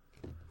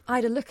 I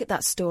had a look at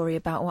that story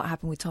about what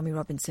happened with Tommy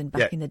Robinson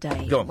back in the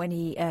day. Go on. When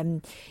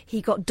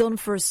he got done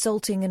for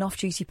assaulting an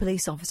off-duty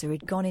police officer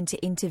who'd gone in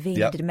to intervene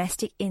in a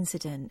domestic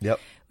incident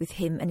with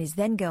him and his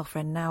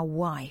then-girlfriend, now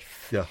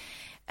wife,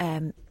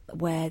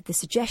 where the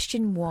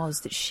suggestion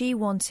was that she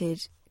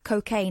wanted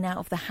cocaine out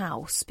of the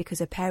house because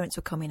her parents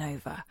were coming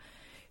over.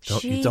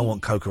 You don't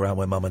want coke around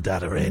when Mum and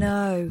Dad are in.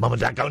 No. Mum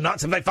and Dad go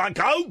nuts if they find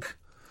coke.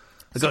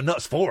 They go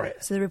nuts for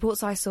it. So the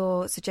reports I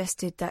saw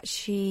suggested that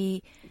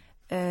she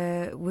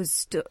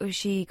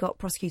she got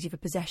prosecuted for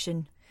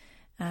possession,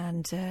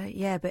 and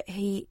but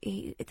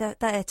that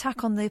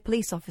attack on the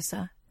police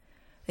officer,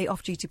 the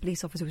off-duty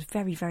police officer, was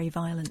very, very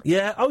violent.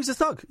 Yeah, he's a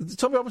thug.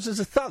 Tommy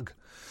Robinson's a thug,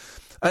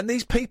 and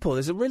these people.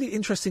 There's a really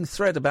interesting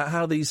thread about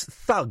how these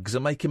thugs are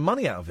making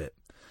money out of it.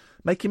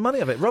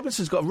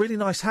 Robinson's got a really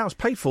nice house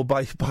paid for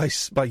by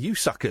you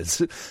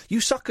suckers. You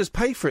suckers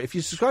pay for it if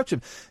you subscribe to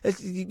him.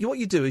 What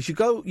you do is you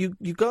go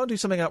and do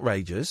something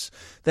outrageous,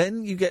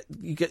 then you get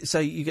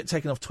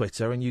taken off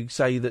Twitter, and you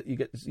say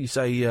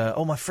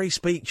oh, my free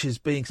speech is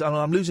being,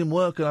 I'm losing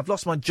work and I've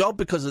lost my job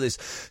because of this.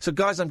 So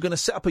guys, I'm going to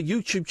set up a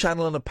YouTube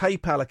channel and a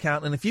PayPal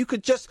account, and if you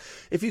could just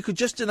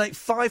donate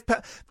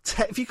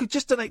 £5, if you could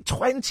just donate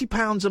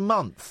 £20 a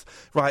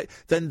month, right,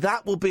 then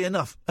that will be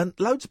enough. And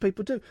loads of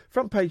people do.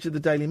 Front page of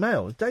the Daily Mail.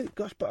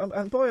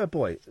 And boy, oh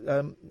boy,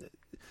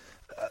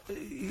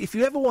 if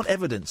you ever want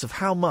evidence of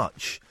how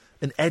much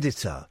an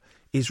editor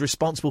is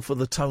responsible for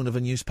the tone of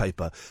a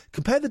newspaper,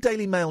 compare the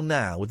Daily Mail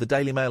now with the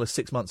Daily Mail of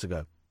 6 months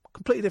ago.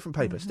 Completely different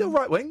paper. Mm-hmm. Still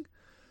right-wing.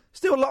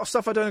 Still a lot of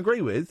stuff I don't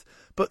agree with.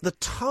 But the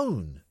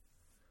tone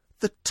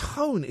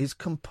is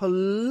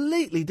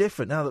completely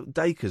different now that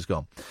Dacre's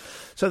gone.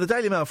 So the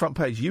Daily Mail front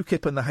page,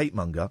 UKIP and the hate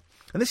monger.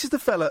 And this is the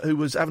fella who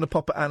was having a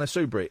pop at Anna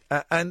Soubry.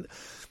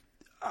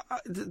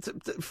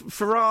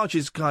 Farage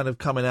is kind of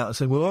coming out and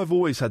saying, well, I've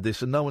always had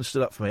this and no one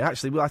stood up for me.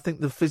 Actually, I think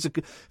the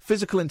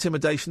physical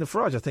intimidation of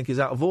Farage, I think, is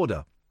out of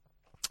order.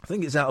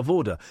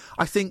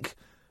 I think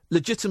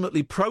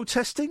legitimately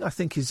protesting, I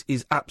think,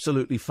 is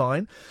absolutely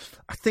fine.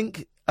 I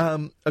think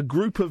a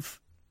group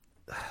of...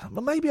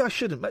 Well, maybe I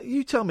shouldn't.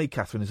 You tell me,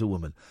 Catherine, as a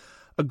woman.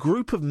 A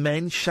group of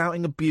men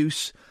shouting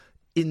abuse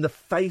in the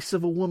face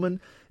of a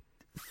woman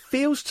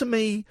feels to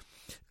me...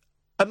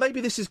 And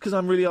maybe this is because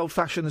I'm really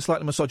old-fashioned and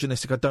slightly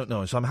misogynistic, I don't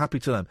know, so I'm happy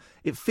to learn.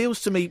 It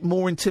feels to me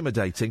more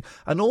intimidating,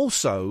 and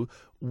also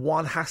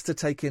one has to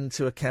take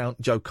into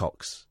account Joe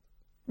Cox.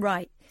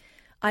 Right.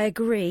 I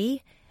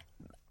agree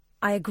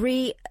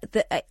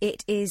that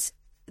it is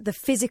the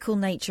physical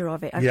nature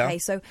of it. Okay, yeah.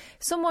 So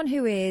someone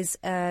who is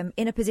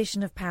in a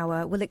position of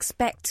power will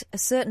expect a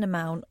certain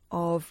amount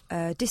of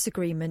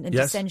disagreement and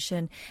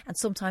dissension, and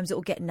sometimes it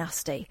will get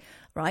nasty,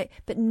 right?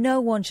 But no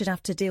one should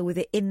have to deal with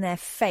it in their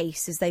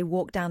face as they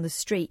walk down the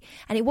street.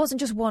 And it wasn't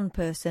just one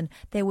person.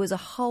 There was a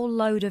whole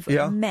load of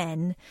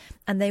men,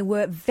 and they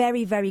were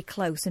very, very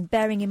close. And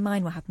bearing in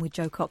mind what happened with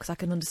Joe Cox, I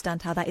can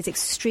understand how that is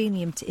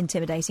extremely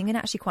intimidating and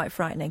actually quite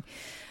frightening.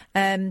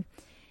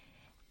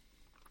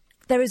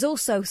 There is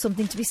also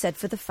something to be said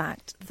for the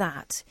fact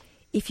that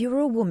if you're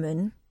a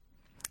woman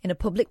in a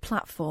public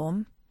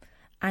platform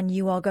and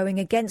you are going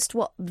against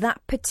what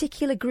that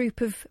particular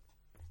group of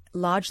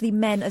largely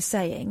men are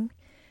saying,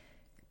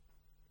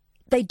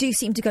 they do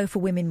seem to go for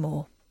women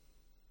more.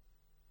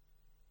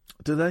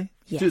 Do they?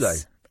 Yes. Do they?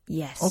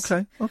 Yes.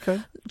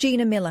 Okay.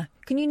 Gina Miller.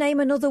 Can you name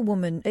another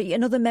woman,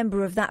 another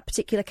member of that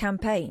particular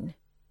campaign?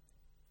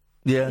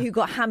 Yeah. Who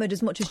got hammered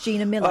as much as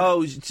Gina Miller? Oh,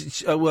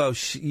 well,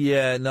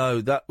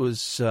 that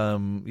was,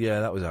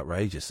 that was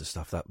outrageous, the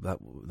stuff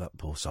that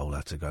poor soul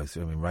had to go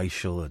through. I mean,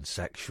 racial and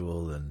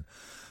sexual and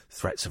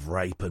threats of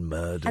rape and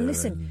murder. And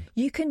listen,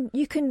 you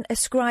can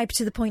ascribe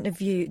to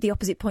the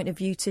opposite point of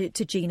view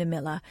to Gina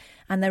Miller,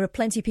 and there are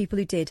plenty of people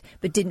who did,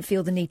 but didn't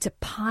feel the need to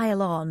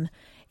pile on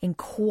in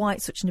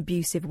quite such an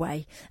abusive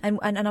way. And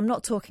I'm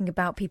not talking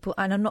about people,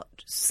 and I'm not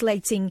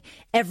slating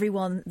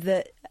everyone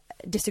that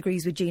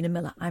disagrees with Gina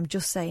Miller. I'm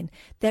just saying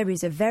there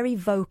is a very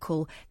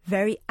vocal,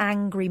 very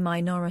angry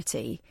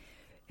minority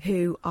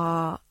who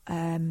are,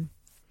 I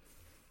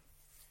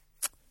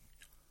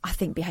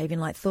think, behaving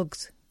like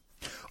thugs.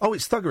 Oh,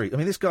 it's thuggery. I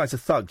mean, this guy's a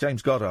thug.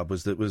 James Goddard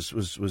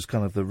was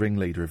kind of the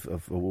ringleader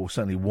of or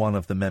certainly one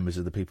of the members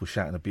of the people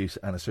shouting abuse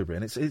at Anna Soubry,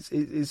 and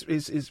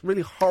it's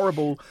really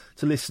horrible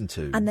to listen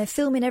to. And they're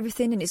filming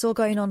everything, and it's all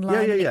going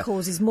online, and it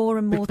causes more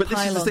and more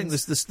pile-ons.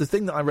 This is the thing. The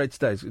thing that I read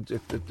today is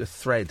a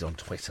thread on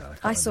Twitter.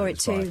 I saw it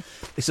too.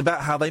 It's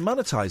about how they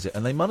monetise it,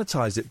 and they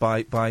monetise it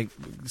by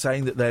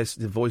saying that there's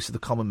the voice of the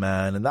common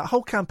man, and that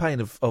whole campaign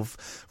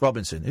of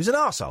Robinson, who's an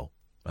arsehole,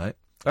 right?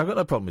 I've got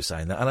no problem with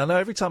saying that, and I know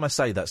every time I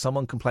say that,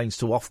 someone complains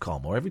to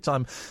Ofcom, or every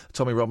time a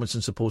Tommy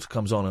Robinson supporter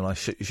comes on and I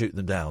shoot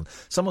them down,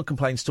 someone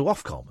complains to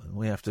Ofcom, and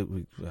we have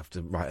to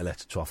write a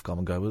letter to Ofcom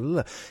and go,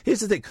 well, here's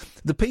the thing,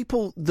 the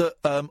people that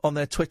on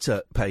their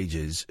Twitter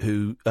pages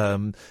who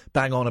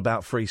bang on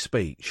about free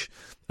speech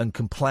and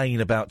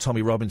complain about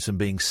Tommy Robinson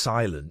being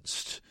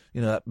silenced,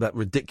 you know, that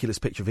ridiculous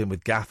picture of him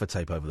with gaffer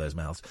tape over those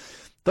mouths,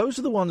 those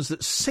are the ones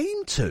that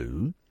seem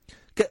to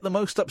get the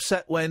most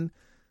upset when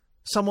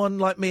someone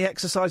like me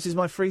exercises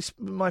my free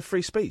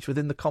speech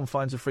within the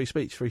confines of free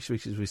speech. Free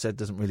speech, as we said,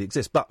 doesn't really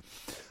exist. But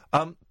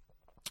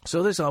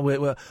so this,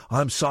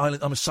 I'm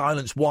silent. I'm a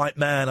silenced white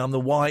man. I'm the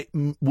white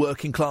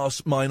working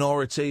class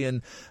minority,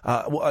 and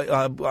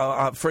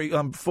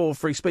I'm for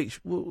free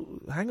speech. Well,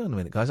 hang on a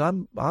minute, guys.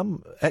 I'm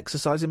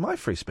exercising my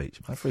free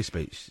speech.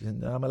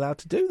 And I'm allowed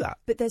to do that.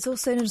 But there's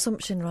also an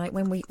assumption, right?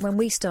 When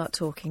we start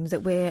talking,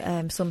 that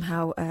we're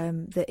somehow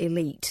the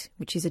elite,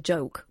 which is a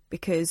joke,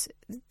 because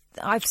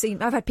I've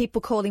had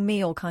people calling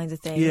me all kinds of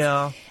things.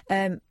 Yeah.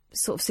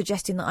 Sort of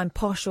suggesting that I'm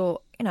posh,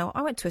 or, you know,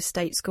 I went to a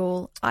state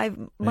school.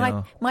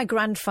 My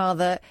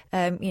grandfather,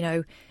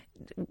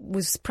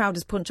 was proud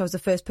as punch. I was the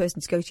first person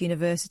to go to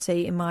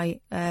university in my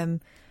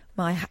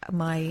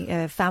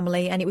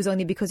family, and it was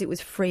only because it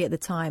was free at the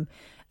time.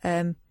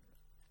 I'm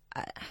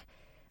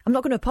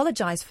not going to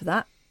apologise for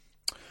that.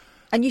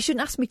 And you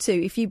shouldn't ask me to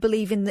if you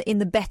believe in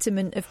the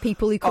betterment of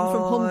people who come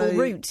from humble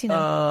roots, you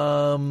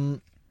know.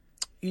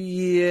 I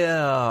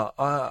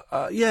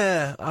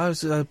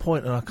was at a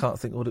point and I can't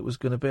think what it was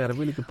going to be. I had a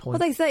really good point.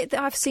 Well,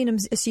 I've seen them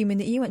assuming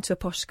that you went to a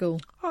posh school.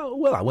 Oh,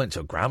 well, I went to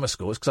a grammar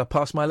school. It's because I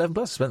passed my 11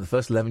 plus. I spent the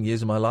first 11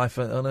 years of my life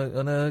on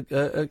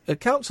a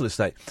council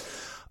estate.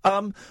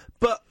 But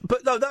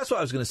no, that's what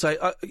I was going to say.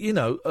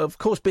 Of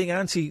course, being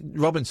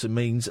anti-Robinson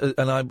means,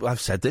 and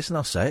I've said this and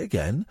I'll say it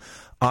again,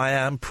 I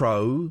am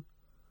pro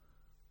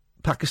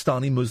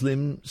Pakistani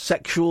Muslim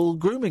sexual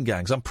grooming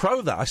gangs. I'm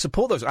pro that. I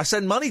support those. I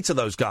send money to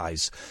those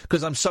guys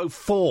because I'm so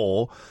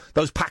for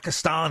those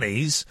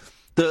Pakistanis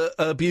that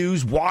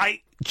abuse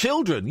white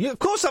children. Yeah, of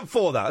course I'm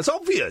for that. It's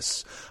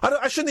obvious.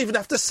 I shouldn't even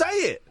have to say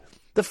it.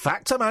 The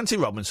fact I'm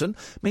anti-Robinson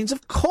means,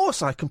 of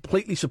course, I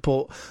completely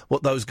support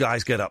what those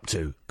guys get up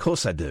to. Of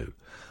course I do.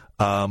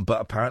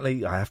 But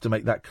apparently I have to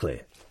make that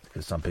clear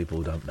because some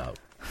people don't know.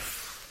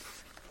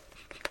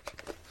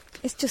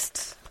 It's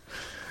just...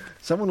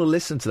 Someone will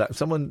listen to that.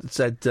 Someone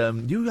said,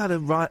 you had a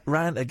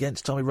rant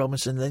against Tommy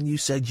Robinson, then you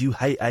said you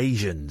hate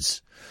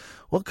Asians.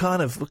 What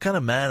kind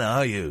of man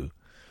are you?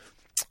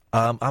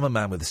 I'm a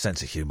man with a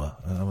sense of humour.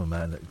 I'm a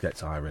man that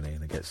gets irony and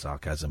that gets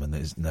sarcasm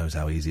and knows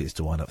how easy it is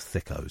to wind up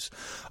thickos.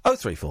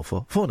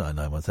 0344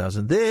 499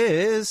 1000.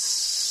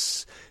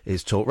 This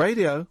is Talk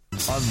Radio.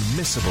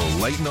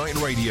 Unmissable late night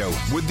radio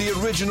with the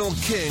original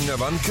king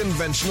of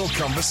unconventional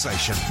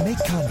conversation.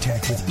 Make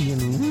contact with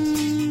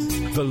Iain.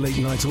 The Late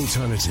Night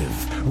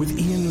Alternative with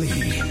Iain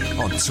Lee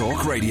on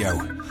Talk Radio.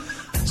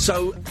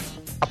 So,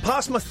 I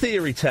passed my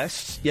theory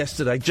test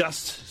yesterday,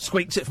 just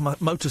squeaked it for my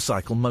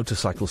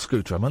motorcycle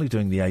scooter. I'm only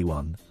doing the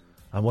A1.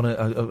 I want a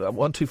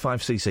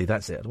 125cc,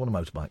 that's it. I don't want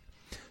a motorbike.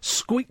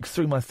 Squeaked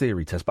through my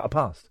theory test, but I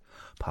passed.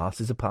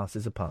 Pass is a pass.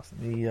 I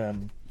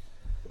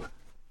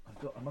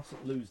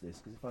mustn't lose this,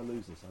 because if I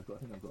lose this, I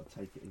think I've got to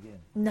take it again.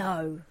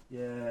 No.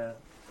 Yeah.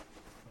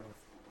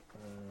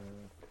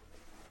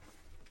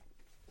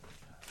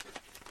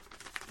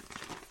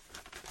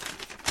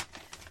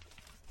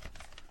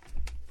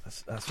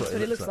 That's what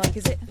it looks like,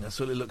 is it? That's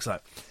what it looks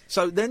like.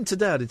 So then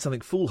today I did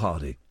something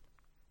foolhardy.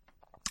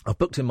 I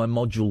booked in my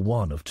module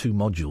 1 of 2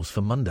 modules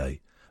for Monday.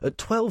 at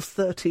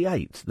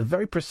 12:38, the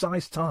very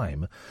precise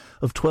time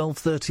of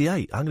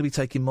 12:38. I'm going to be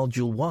taking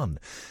Module 1,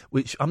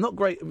 which I'm not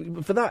great...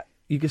 For that,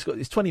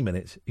 it's 20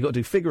 minutes. You've got to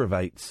do figure of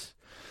eights,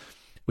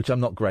 which I'm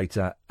not great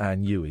at,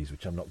 and U's,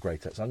 which I'm not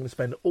great at. So I'm going to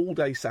spend all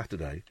day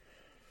Saturday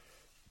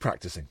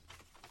practising.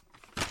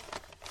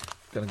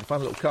 Going to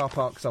find a little car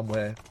park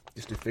somewhere,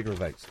 just do figure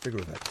of eights.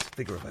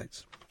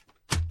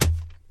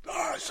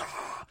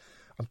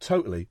 I'm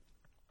totally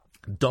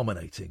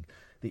dominating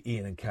the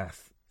Iain and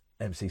Kath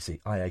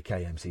MCC,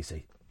 IAK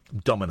MCC. I'm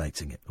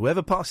dominating it.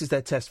 Whoever passes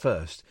their test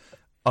first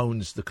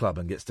owns the club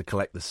and gets to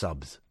collect the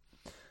subs.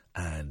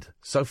 And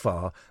so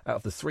far, out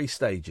of the 3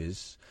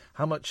 stages,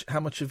 how much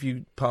have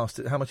you passed?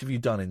 How much have you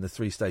done in the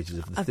 3 stages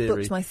of the theory? I've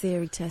booked my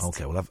theory test.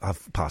 Okay, well,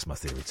 I've passed my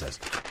theory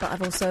test. But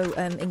I've also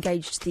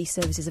engaged the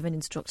services of an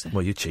instructor.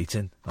 Well, you're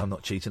cheating. I'm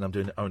not cheating. I'm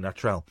doing it au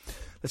naturel.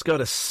 Let's go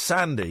to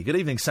Sandy. Good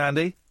evening,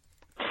 Sandy.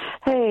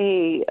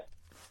 Hey.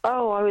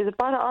 Oh, I was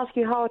about to ask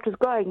you how it was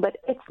going, but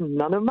it's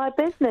none of my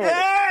business.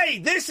 Hey!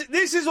 This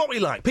is what we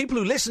like. People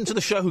who listen to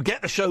the show, who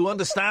get the show, who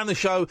understand the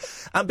show.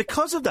 And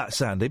because of that,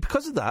 Sandy,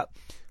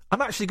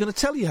 I'm actually going to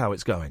tell you how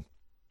it's going.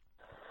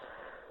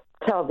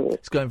 Tell me.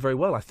 It's going very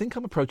well. I think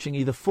I'm approaching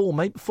either 4,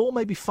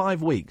 maybe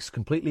 5 weeks,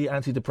 completely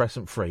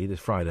antidepressant free this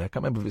Friday. I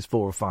can't remember if it's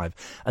 4 or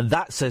 5. And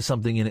that says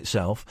something in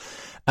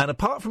itself. And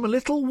apart from a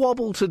little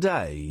wobble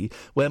today,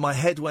 where my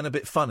head went a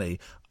bit funny,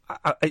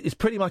 it's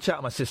pretty much out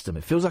of my system.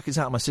 It feels like it's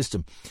out of my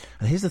system.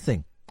 And here's the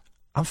thing.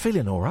 I'm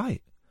feeling all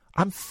right.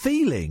 I'm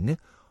feeling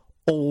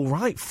all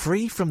right,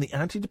 free from the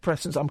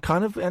antidepressants. I'm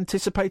kind of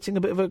anticipating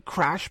a bit of a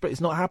crash, but it's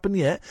not happened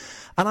yet.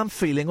 And I'm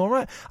feeling all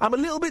right. I'm a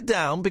little bit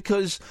down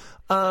because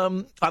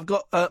I've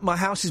got my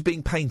house is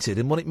being painted,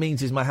 and what it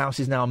means is my house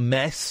is now a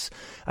mess,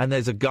 and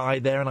there's a guy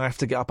there, and I have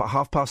to get up at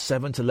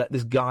 7:30 to let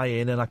this guy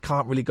in, and I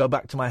can't really go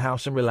back to my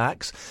house and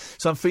relax.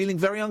 So I'm feeling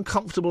very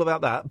uncomfortable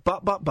about that.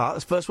 But,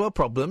 it's first world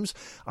problems.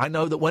 I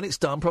know that when it's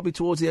done, probably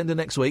towards the end of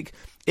next week,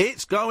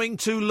 it's going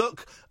to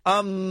look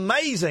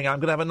amazing. I'm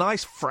going to have a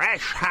nice,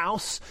 fresh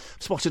house.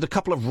 Spotted a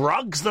couple of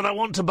rugs that I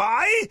want to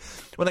buy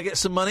when I get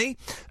some money,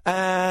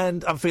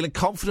 and I'm feeling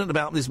confident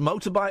about this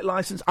motorbike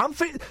licence.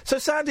 So,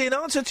 Sandy, in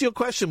answer to your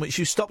question, which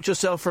you stopped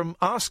yourself from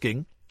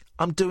asking,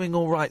 I'm doing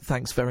all right,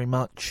 thanks very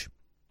much.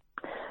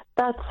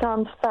 That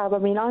sounds fab. I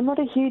mean, I'm not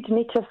a huge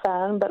Nietzsche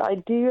fan, but I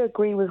do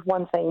agree with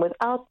one thing.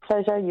 Without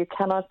pleasure, you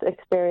cannot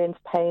experience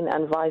pain,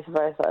 and vice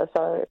versa.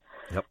 So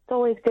it's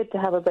always good to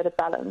have a bit of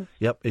balance.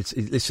 Yep.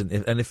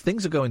 Listen, and if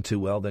things are going too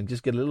well, then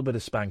just get a little bit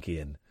of spanky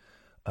in.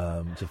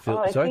 To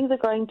feel, if things are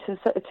going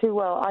too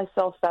well, I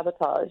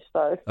self-sabotage.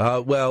 So.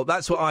 Well,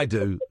 that's what I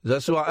do.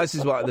 This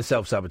is why the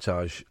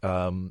self-sabotage.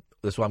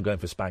 That's why I'm going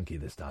for spanky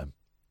this time.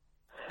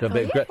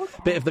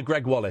 Bit of the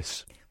Greg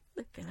Wallace.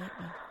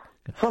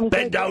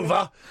 Bend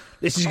over.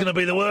 This is going to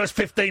be the worst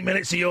 15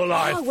 minutes of your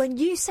life. Oh, when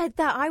you said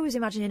that, I was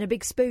imagining a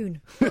big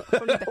spoon.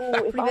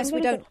 Probably best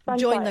we don't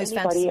join those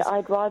fantasies.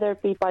 I'd rather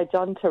be by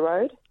John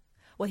Turode.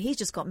 Well, he's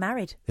just got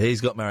married.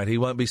 He's got married. He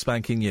won't be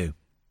spanking you.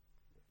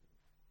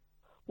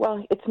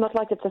 Well, it's not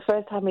like it's the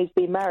first time he's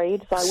been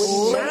married, so I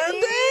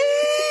wouldn't...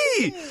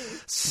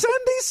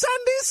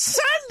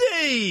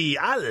 Sandy!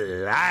 I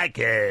like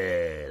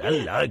it.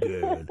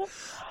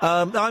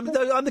 I'm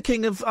the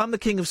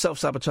king of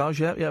self-sabotage.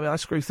 Yeah. I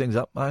screw things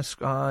up.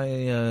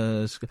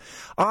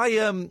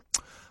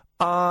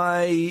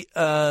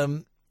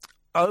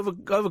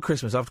 Over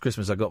Christmas, after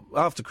Christmas,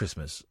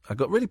 I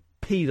got really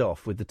peed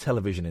off with the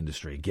television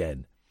industry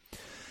again.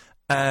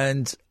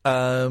 And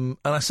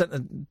I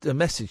sent a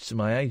message to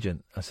my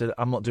agent. I said,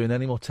 I'm not doing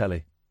any more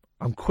telly.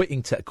 I'm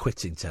quitting telly.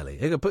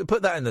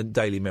 Put that in the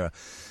Daily Mirror.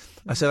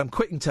 I said, I'm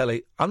quitting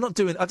telly. I don't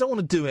want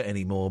to do it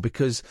anymore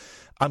because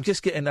I'm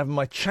just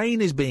my chain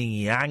is being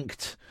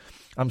yanked.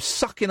 I'm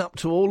sucking up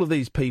to all of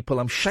these people.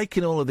 I'm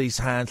shaking all of these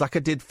hands like I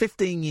did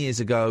 15 years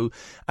ago.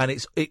 And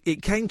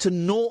it came to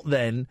naught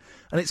then,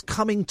 and it's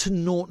coming to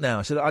naught now.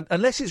 I said,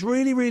 unless it's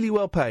really, really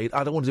well paid,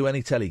 I don't want to do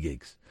any telly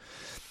gigs.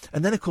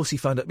 And then, of course, he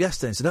phoned up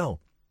yesterday and said,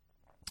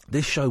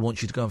 this show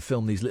wants you to go and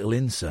film these little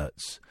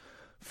inserts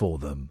for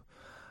them.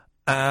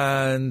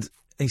 And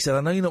he said,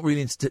 I know you're not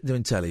really into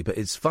doing telly, but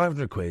it's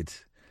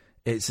 £500.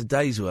 It's a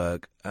day's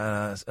work.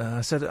 I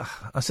said,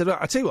 right,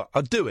 I tell you what,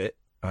 I'll do it,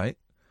 right?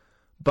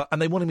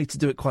 And they wanted me to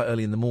do it quite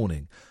early in the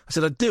morning. I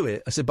said, I'd do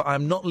it. I said, but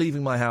I'm not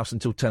leaving my house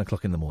until 10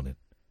 o'clock in the morning.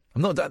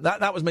 I'm not.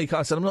 That was me.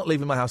 I said, I'm not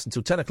leaving my house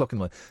until 10 o'clock in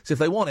the morning. So if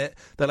they want it,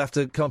 they'll have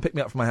to come and pick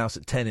me up from my house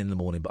at 10 in the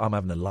morning, but I'm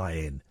having a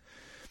lie-in.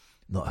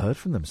 Not heard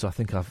from them, so I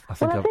think I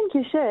think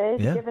you should,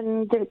 yeah.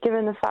 given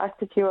the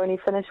fact that you only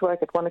finish work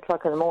at 1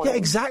 o'clock in the morning. Yeah,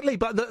 exactly.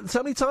 But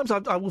so many times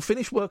I will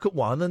finish work at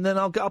 1 and then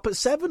I'll get up at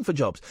 7 for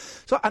jobs.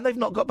 And they've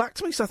not got back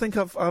to me, so I think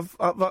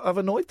I've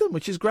annoyed them,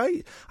 which is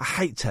great. I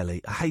hate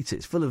telly. I hate it.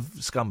 It's full of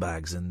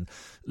scumbags and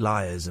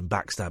liars and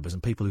backstabbers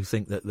and people who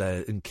think that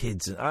they're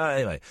kids. And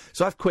anyway,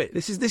 so I've quit.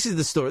 This is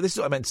the story. This is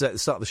what I meant to say at the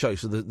start of the show.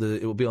 So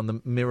it will be on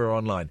the Mirror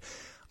online.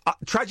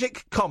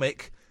 Tragic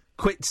comic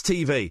quits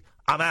TV.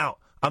 I'm out.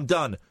 I'm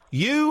done.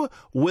 You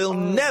will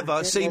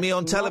never see me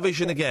on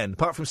television again,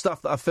 apart from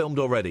stuff that I've filmed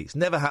already. It's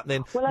never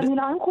happening. Well, I mean,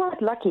 I'm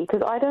quite lucky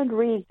because I don't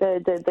read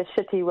the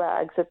shitty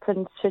rags that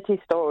print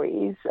shitty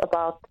stories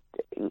about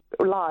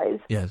lies.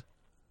 Yes.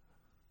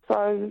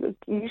 So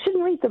you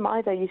shouldn't read them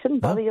either. You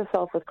shouldn't bother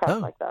yourself with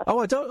crap like that. Oh,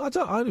 I don't.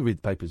 I only read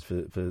the papers for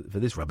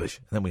this rubbish,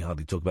 and then we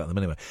hardly talk about them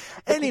anyway.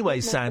 Anyway,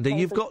 Sandy,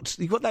 you've got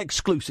that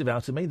exclusive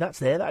out of me. That's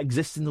there. That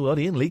exists in the world.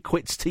 Iain Lee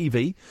quits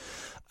TV.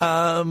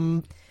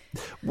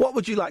 What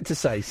would you like to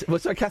say?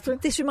 What's that, Catherine?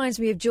 This reminds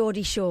me of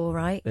Geordie Shore,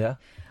 right? Yeah.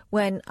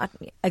 When,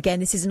 again,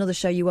 this is another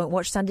show you won't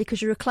watch, Sandy,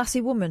 because you're a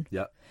classy woman.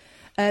 Yeah.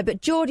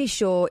 But Geordie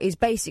Shore is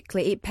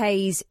basically, it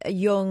pays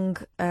young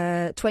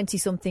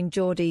 20-something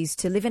Geordies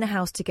to live in a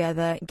house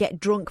together, get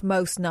drunk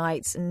most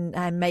nights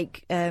and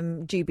make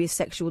dubious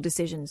sexual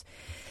decisions.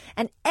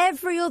 And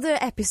every other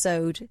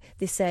episode,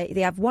 they say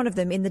they have one of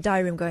them in the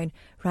diary room going,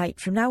 right,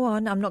 from now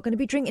on, I'm not going to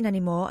be drinking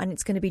anymore, and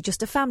it's going to be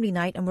just a family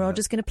night, and we're all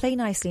just going to play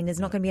nicely, and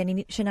there's not going to be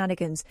any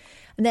shenanigans.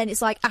 And then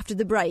it's like, after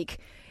the break,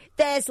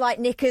 there's like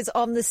knickers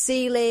on the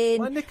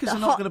ceiling. The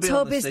hot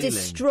tub is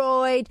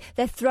destroyed.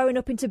 They're throwing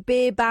up into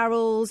beer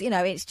barrels. You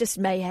know, it's just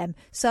mayhem.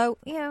 So,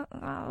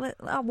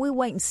 we'll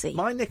wait and see.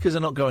 My knickers are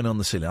not going on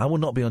the ceiling. I will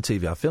not be on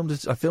TV. I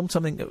filmed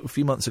something a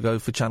few months ago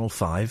for Channel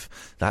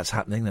 5. That's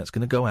happening. That's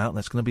going to go out.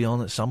 That's going to be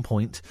on at some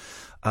point.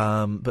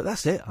 But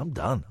that's it. I'm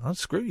done.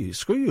 Screw you.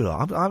 Screw you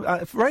lot.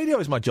 Radio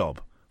is my job.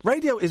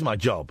 Radio is my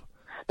job.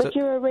 But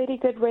you're a really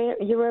good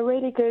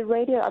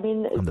radio. I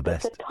mean, I'm the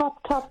best. The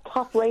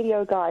top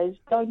radio guys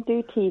don't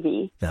do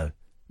TV.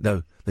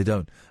 No, they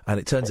don't. And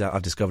it turns out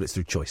I've discovered it's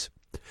through choice.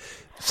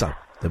 So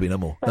there'll be no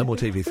more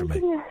TV from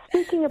me.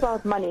 Speaking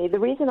about money, the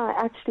reason I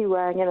actually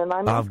rang in, and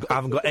I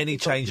haven't got any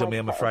change on me,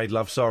 I'm afraid,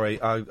 love. Sorry,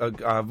 I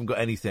haven't got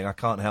anything. I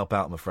can't help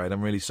out, I'm afraid.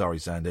 I'm really sorry,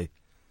 Sandy.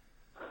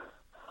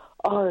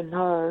 Oh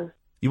no.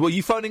 Were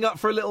you phoning up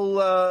for a little,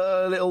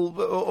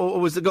 or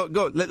was it?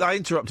 Go. I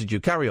interrupted you.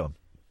 Carry on.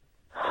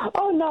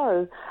 Oh,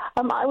 no.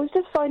 I was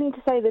just phoning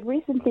to say that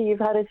recently you've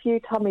had a few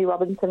Tommy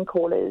Robinson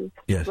callers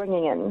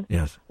ringing in.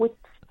 Yes.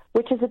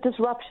 Which is a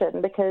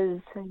disruption because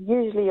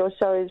usually your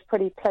show is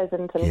pretty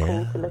pleasant and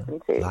cool to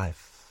listen to.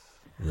 Life.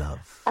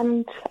 Love.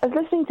 And I was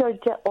listening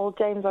to old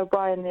James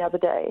O'Brien the other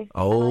day.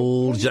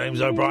 Old James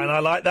O'Brien. I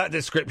like that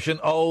description.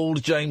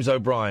 Old James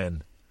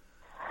O'Brien.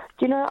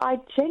 You know, I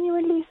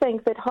genuinely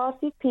think that half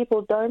these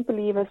people don't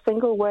believe a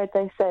single word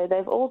they say.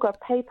 They've all got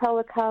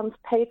PayPal accounts,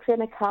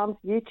 Patreon accounts,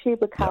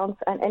 YouTube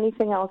accounts, and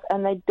anything else,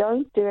 and they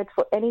don't do it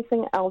for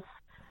anything else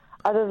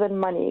other than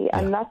money.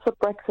 And that's what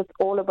Brexit's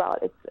all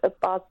about. It's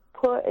about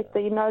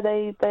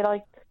they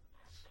like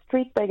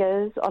street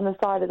beggars on the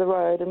side of the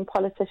road, and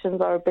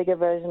politicians are a bigger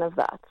version of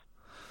that.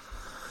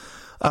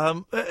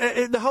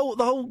 The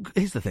whole.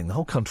 Here's the thing: the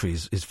whole country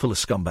is full of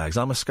scumbags.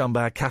 I'm a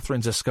scumbag.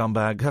 Catherine's a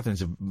scumbag.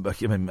 Catherine's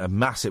a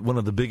massive, one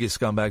of the biggest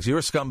scumbags. You're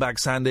a scumbag,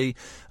 Sandy.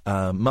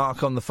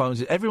 Mark on the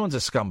phones. Everyone's a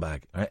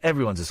scumbag. Right?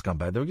 Everyone's a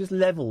scumbag. There are just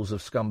levels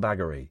of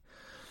scumbaggery.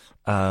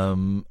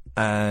 And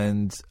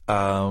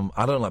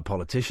I don't like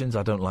politicians.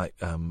 I don't like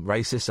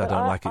racists. I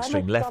don't like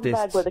extreme leftists. I'm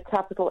a scumbag with a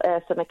capital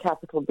S and a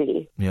capital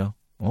B. Yeah.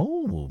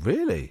 Oh,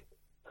 really?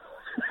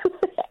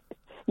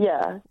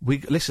 Yeah.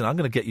 Listen, I'm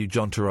going to get you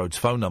John Turot's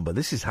phone number.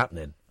 This is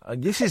happening.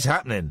 This is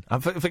happening.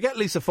 Forget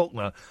Lisa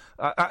Faulkner.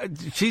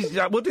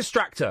 We'll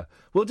distract her.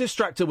 We'll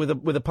distract her with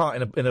a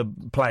part in a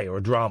play or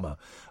a drama.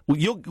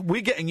 We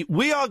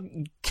are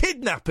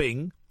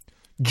kidnapping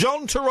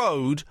John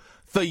Turot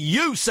for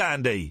you,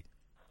 Sandy.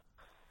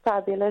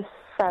 Fabulous,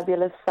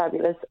 fabulous,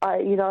 fabulous. I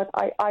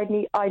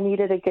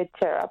needed a good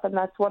cheer up, and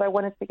that's what I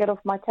wanted to get off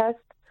my chest.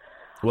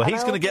 Well,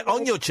 he's going to get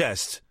on your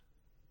chest.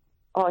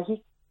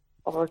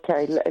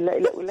 Okay,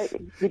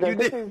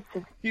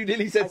 you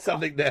nearly said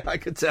something there, I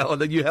could tell,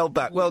 and then you held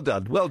back. Well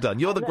done.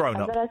 You're the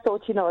grown-up. And then I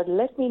thought,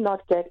 let me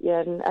not get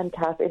Iain and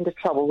Kath into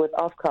trouble with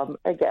Ofcom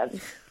again.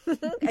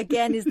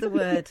 Again is the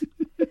word.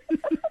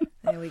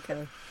 There we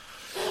go.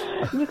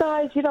 You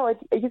guys,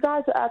 you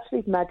guys are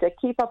absolute magic.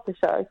 Keep up the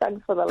show.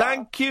 Thanks for the laugh.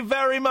 Thank you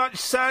very much,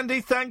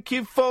 Sandy. Thank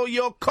you for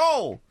your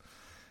call.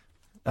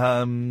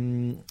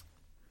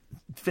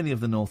 Finney of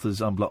the North has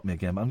unblocked me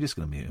again. I'm just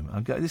going to mute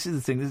him. This is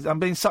the thing. I'm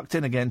being sucked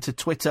in again to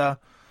Twitter.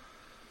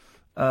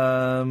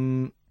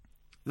 I'm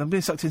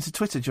being sucked into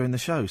Twitter during the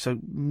show. So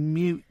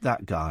mute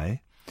that guy.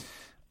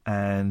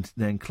 And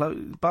then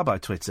bye-bye,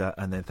 Twitter.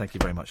 And then thank you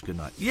very much. Good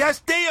night. Yes,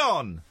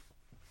 Dion!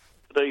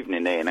 Good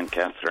evening, Iain and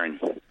Catherine.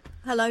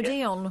 Hello,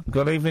 Dion.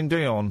 Good evening,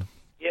 Dion.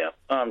 Yeah,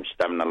 I'm just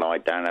having a lie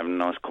down, having a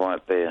nice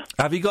quiet beer.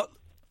 Have you got...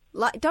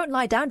 don't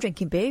lie down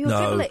drinking beer. You'll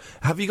dribble it.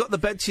 Have you got the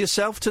bed to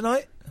yourself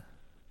tonight?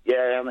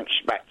 Yeah, I think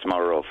she's back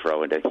tomorrow or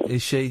Friday.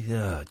 Is she?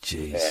 Oh,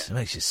 jeez. Yeah. It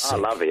makes you sick. I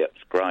love it.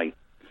 It's great.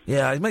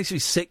 Yeah, it makes me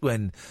sick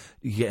when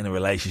you get in a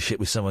relationship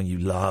with someone you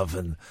love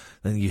and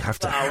then you have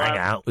to hang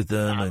out with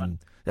them and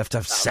you have to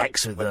have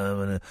sex with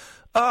them. And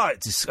I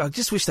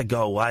just wish they'd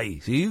go away.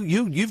 So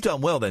you've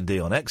done well then,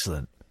 Dion.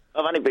 Excellent.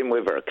 I've only been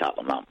with her a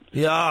couple of months.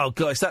 Yeah, oh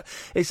God, it's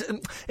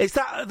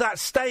that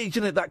stage,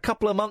 isn't it? That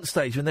couple of months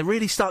stage when they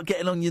really start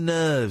getting on your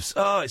nerves.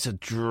 Oh, it's a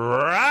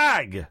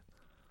drag.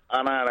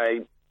 I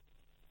know,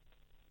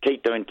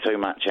 keep doing too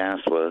much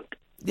housework.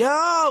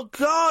 Oh,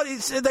 God,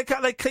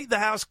 they keep the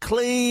house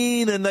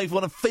clean and they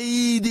want to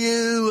feed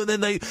you and then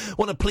they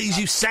want to please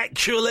you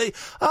sexually.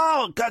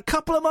 Oh, a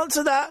couple of months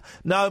of that?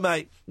 No,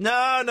 mate.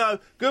 No.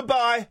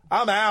 Goodbye.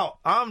 I'm out.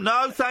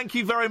 No, thank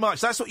you very much.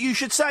 That's what you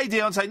should say,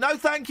 Dion. Say, no,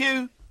 thank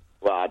you.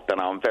 Well, I don't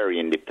know. I'm very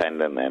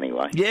independent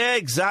anyway. Yeah,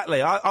 exactly.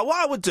 What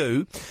I would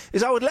do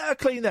is I would let her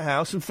clean the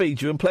house and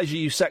feed you and pleasure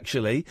you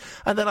sexually,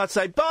 and then I'd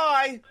say,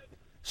 bye,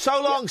 so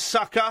long,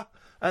 sucker,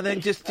 and then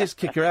just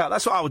kick her out.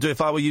 That's what I would do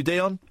if I were you,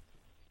 Dion.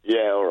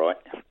 Yeah, all right.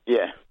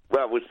 Yeah,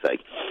 well, we'll see.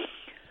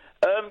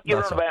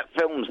 You're on about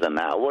films and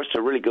that. I watched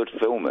a really good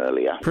film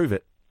earlier. Prove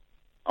it.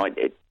 I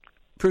did.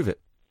 Prove it.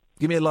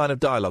 Give me a line of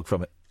dialogue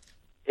from it.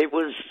 It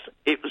was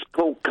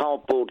called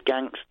Cardboard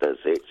Gangsters.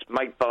 It's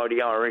made by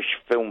the Irish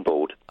Film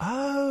Board.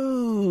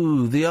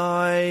 Oh, the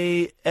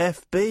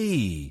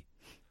IFB.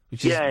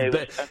 Which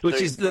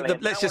is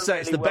let's just say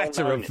it's the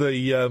better of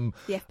the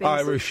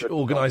Irish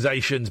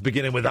organisations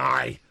beginning with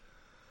I.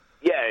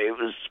 Yeah,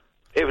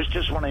 it was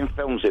just one of them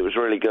films. It was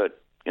really good,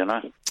 you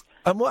know.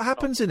 And what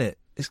happens in it?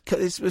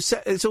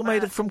 It's all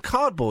made from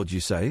cardboard, you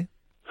say?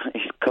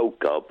 It's called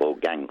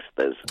Cardboard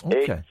Gangsters.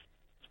 Okay. It's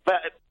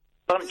about a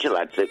bunch of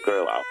lads that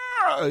grew up.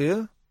 Oh,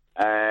 yeah?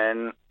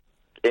 And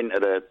into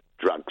the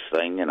drug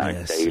scene, you know,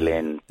 yes,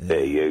 dealing,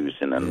 bit of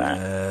using and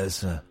that.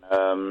 Set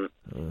on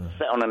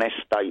an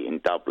estate in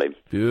Dublin.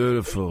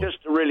 Beautiful. Just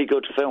a really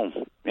good film,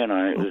 you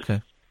know.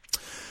 Okay.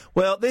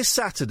 Well, this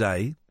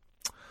Saturday,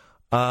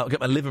 I'll get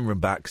my living room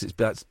back because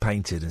it's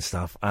painted and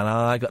stuff, and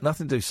I got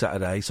nothing to do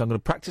Saturday, so I'm going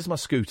to practice my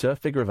scooter,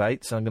 figure of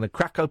eight, so I'm going to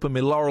crack open my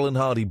Laurel and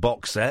Hardy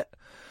box set,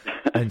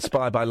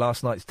 inspired by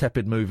last night's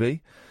tepid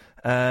movie,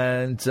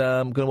 and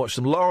I'm going to watch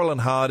some Laurel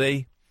and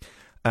Hardy,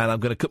 and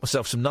I'm going to cook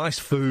myself some nice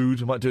food.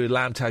 I might do a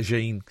lamb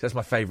tagine, because that's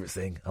my favourite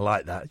thing. I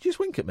like that. Did you just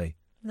wink at me?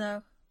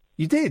 No.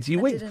 You did? You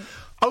winked? Didn't.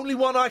 Only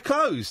one eye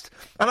closed.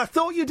 And I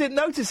thought you didn't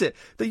notice it.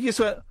 That you just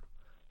went...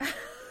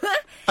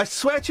 I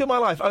swear to you on my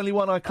life, only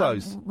one eye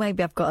closed.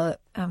 Maybe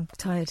I'm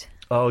tired.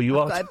 Oh, you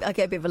are? I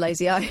get a bit of a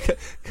lazy eye.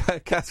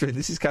 Catherine,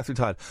 this is Catherine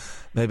Tired.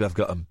 Maybe I've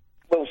got them.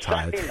 Well,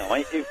 tired. Saturday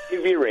night, if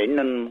you're in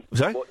and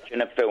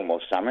watching a film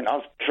or something,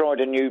 I've tried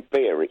a new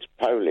beer. It's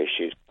Polish.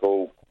 It's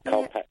called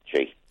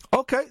Carpacci.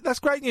 Okay, that's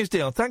great news,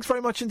 Dion. Thanks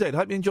very much indeed.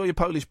 Hope you enjoy your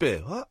Polish beer.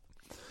 What?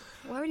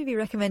 Why would he be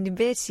recommending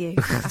beer to you?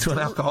 To an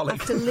alcoholic.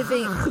 After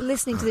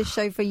listening to this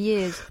show for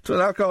years. To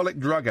an alcoholic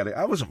drug addict.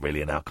 I wasn't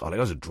really an alcoholic.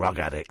 I was a drug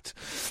addict.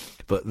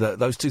 But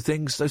those two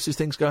things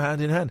go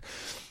hand in hand.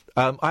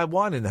 I had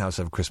wine in the house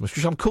over Christmas,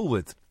 which I'm cool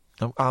with.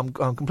 I'm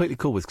completely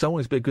cool with, because I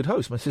wanted to be a good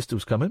host. My sister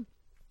was coming.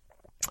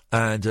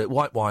 And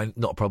white wine,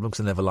 not a problem,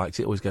 because I never liked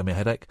it. Always gave me a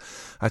headache.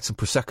 I had some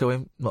Prosecco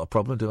in, not a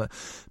problem, do that.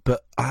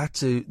 But I had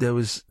to, there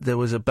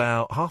was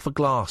about half a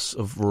glass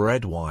of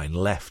red wine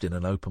left in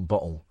an open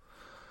bottle.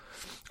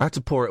 I had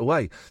to pour it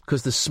away,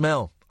 because the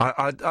smell,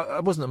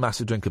 I wasn't a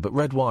massive drinker, but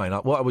red wine,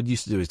 what I would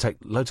used to do is take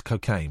loads of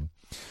cocaine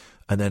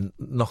and then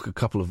knock a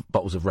couple of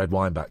bottles of red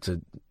wine back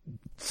to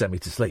send me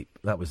to sleep.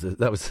 That was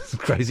the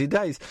crazy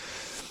days.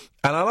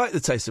 And I like the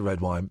taste of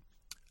red wine.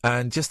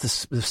 And just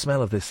the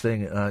smell of this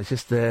thing, it's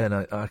just there,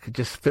 and I could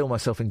just feel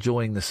myself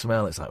enjoying the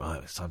smell. It's like,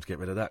 right, it's time to get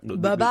rid of that.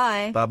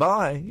 Bye-bye.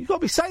 Bye-bye. You've got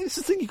to be safe. It's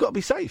the thing, you've got to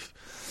be safe.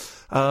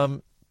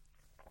 Got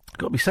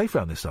to be safe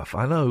around this stuff.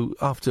 I know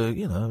after, a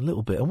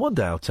little bit, and one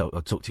day I'll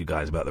talk to you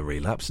guys about the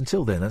relapse.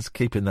 Until then, that's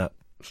keeping that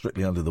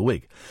strictly under the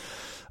wig.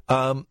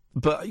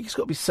 But you just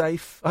got to be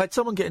safe. I had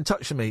someone get in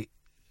touch with me,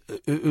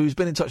 who's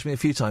been in touch with me a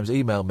few times,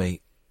 email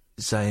me,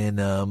 saying,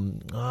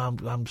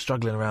 I'm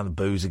struggling around the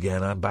booze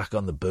again. I'm back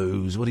on the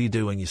booze. What do you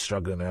do when you're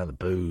struggling around the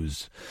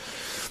booze?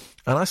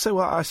 And I said,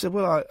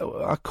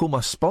 I call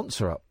my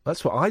sponsor up.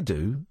 That's what I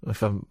do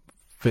if I'm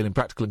feeling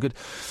practical and good.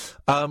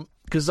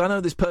 Because I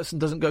know this person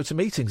doesn't go to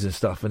meetings and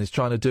stuff and is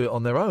trying to do it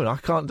on their own. I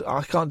can't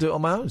do it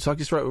on my own. So I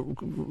just wrote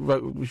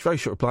a very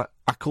short reply.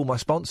 I call my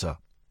sponsor.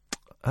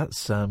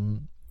 That's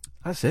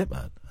it,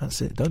 man. That's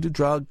it. Don't do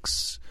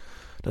drugs.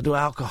 Don't do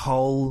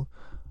alcohol.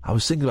 I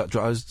was thinking about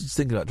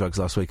drugs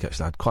last week,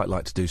 actually. I'd quite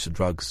like to do some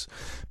drugs,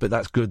 but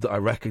that's good that I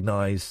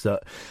recognise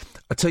that.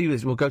 I tell you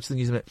this, we'll go to the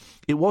news in a minute.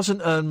 It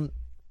wasn't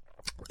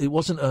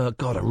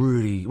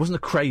a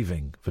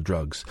craving for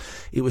drugs.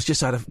 It was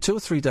just out of 2 or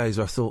 3 days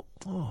where I thought,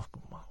 I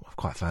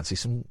quite fancy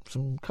some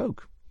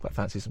coke. Quite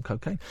fancy some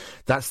cocaine.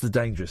 That's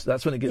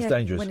that's when it gets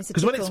dangerous.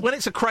 Because when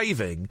it's a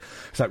craving,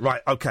 it's like,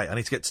 right, okay, I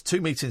need to get to 2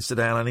 meetings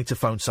today and I need to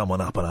phone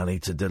someone up and I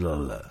need to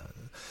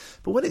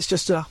But when it's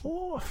just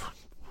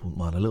wouldn't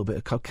mind a little bit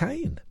of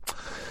cocaine.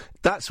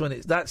 That's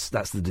when that's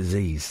the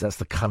disease. That's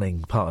the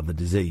cunning part of the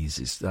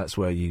disease. That's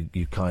where you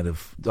kind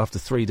of, after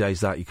 3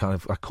 days I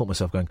caught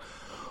myself going,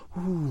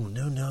 ooh,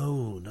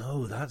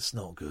 no, that's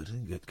not good.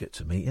 And you get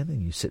to a meeting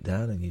and you sit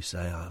down and you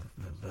say, I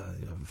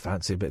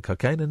fancy a bit of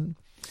cocaine, and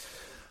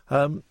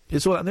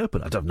it's all out in the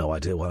open. I have no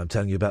idea what I'm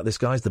telling you about this,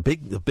 guys. The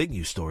big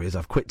news story is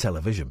I've quit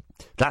television.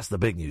 That's the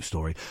big news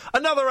story.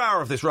 Another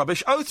hour of this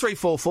rubbish.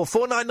 03444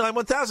 499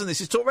 1000. This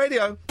is Talk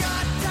Radio.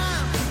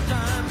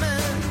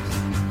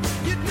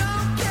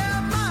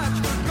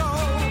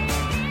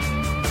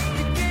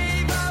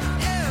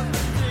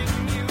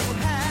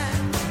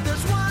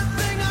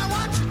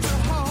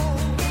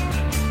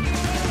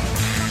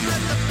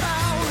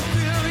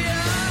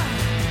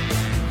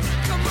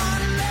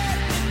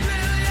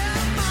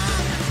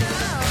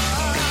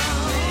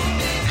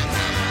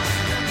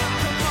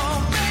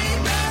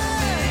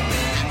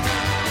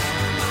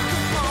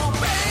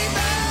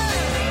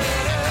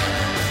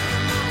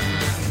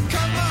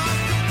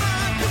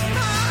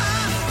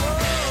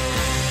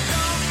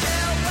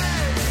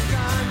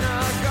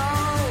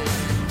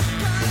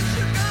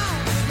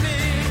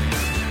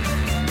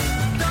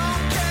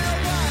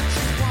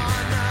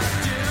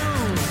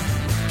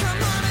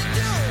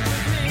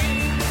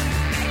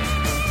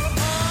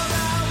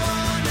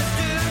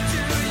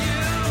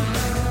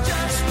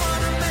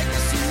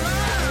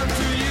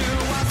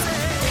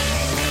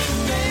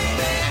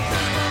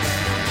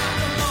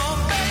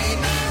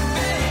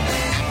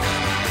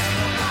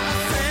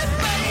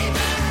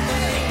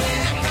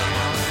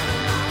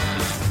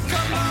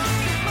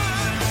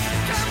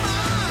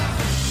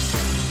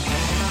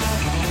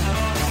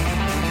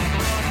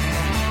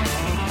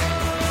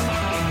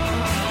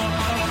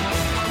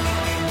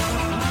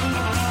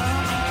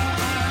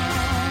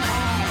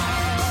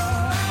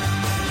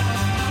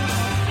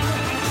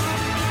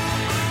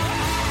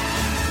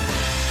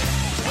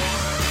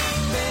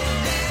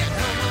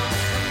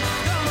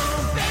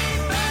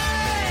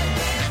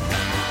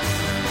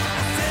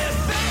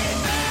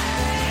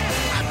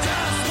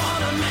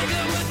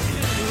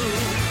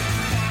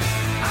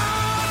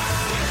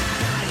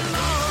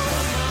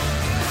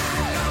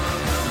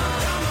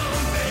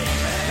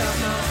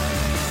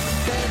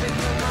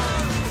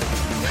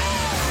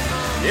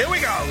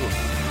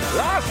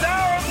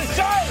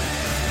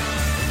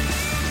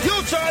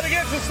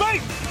 to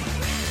sleep.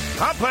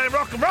 I'm playing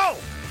rock and roll.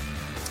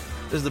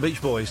 This is the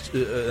Beach Boys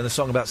and a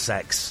song about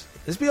sex.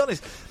 Let's be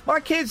honest. My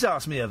kids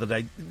asked me the other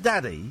day,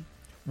 Daddy,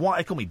 why...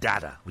 They call me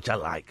Dada, which I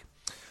like.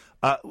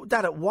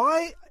 Dada,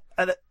 why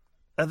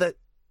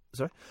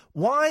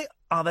why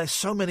are there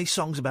so many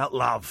songs about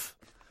love?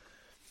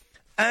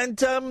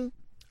 And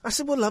I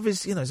said, well, love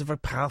is, it's a very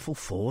powerful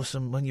force,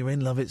 and when you're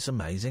in love, it's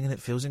amazing and it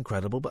feels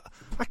incredible. But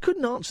I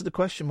couldn't answer the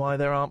question why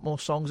there aren't more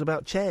songs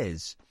about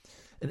chairs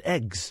and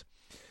eggs,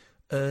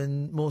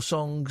 and more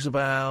songs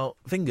about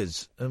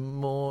fingers, and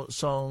more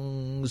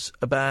songs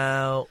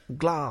about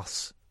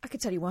glass. I can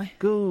tell you why.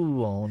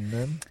 Go on,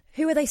 then.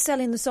 Who are they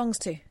selling the songs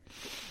to?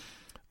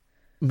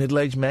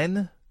 Middle-aged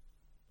men.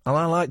 And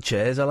I like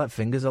chairs, I like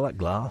fingers, I like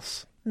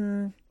glass.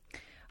 I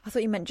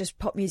thought you meant just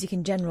pop music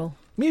in general.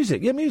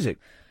 Music, yeah, music.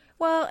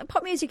 Well,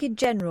 pop music in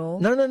general...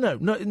 No,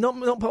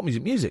 not pop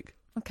music, music.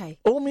 Okay.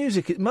 All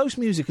music, most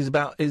music is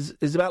about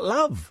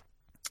love.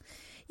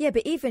 Yeah,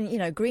 but even,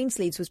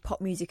 Greensleeves was pop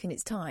music in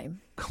its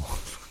time. Come on.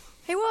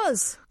 It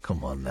was.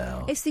 Come on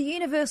now. It's the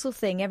universal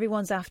thing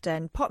everyone's after,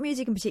 and pop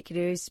music in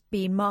particular is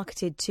being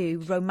marketed to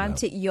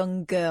romantic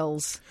young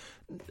girls.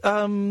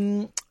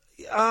 Yeah,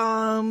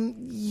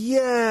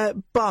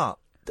 but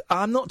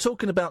I'm not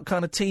talking about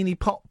kind of teeny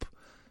pop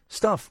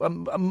stuff.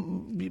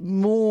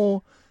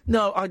 More...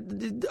 No, I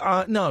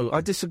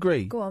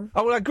disagree. Go on.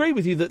 I agree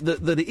with you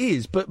that it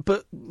is,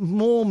 but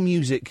more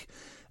music.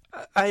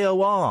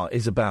 AOR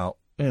is about,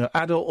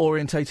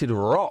 adult-orientated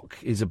rock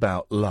is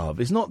about love.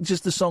 It's not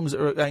just the songs that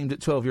are aimed at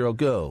 12-year-old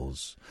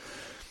girls.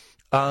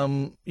 But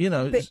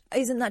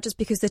isn't that just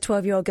because the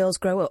 12-year-old girls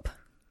grow up?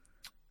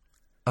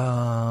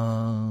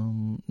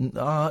 No,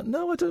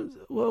 I don't.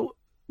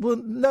 Well,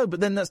 no,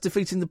 but then that's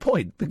defeating the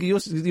point.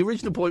 Because the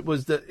original point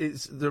was that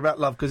they're about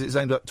love because it's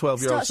aimed at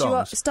 12-year-old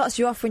songs. Starts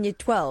you off when you're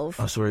 12.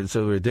 Oh, sorry,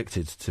 so we're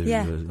addicted to...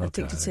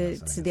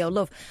 addicted to the old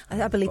love.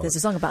 I believe there's a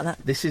song about that.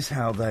 This is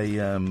how they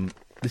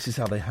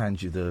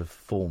hand you the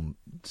form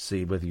to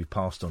see whether you've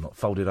passed or not.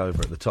 Fold it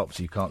over at the top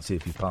so you can't see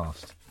if you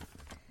passed.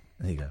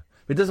 There you go.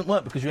 But it doesn't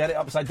work because you had it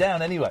upside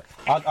down anyway.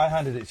 I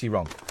handed it to you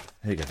wrong.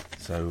 Here you go.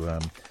 So,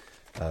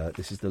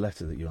 this is the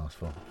letter that you asked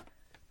for.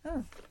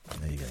 Oh.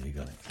 There you go, you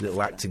got it.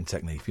 Little acting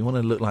technique. If you want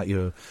to look like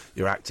you're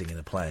acting in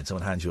a play and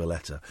someone hands you a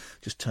letter,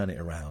 just turn it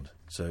around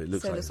so it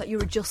looks like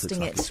you're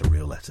adjusting it. It's a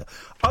real letter.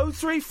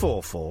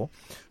 0344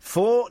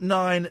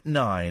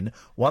 499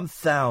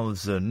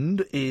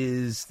 1000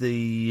 is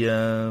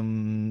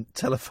the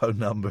telephone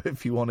number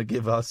if you want to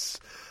give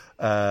us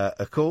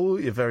a call.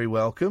 You're very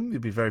welcome.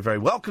 You'd be very, very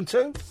welcome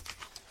to.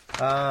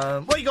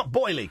 Well, you got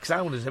boily, because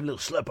I want to have a little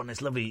slurp on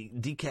this lovely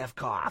decaf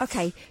cough.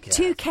 Okay,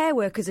 2 care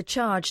workers are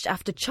charged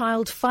after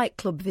child fight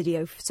club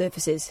video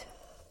surfaces.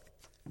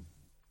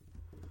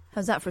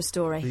 How's that for a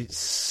story? It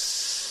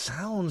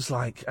sounds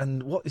like...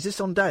 And what, is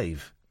this on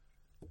Dave?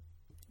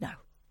 No.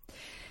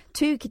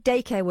 2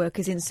 daycare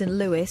workers in St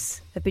Louis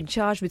have been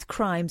charged with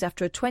crimes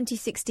after a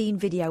 2016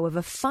 video of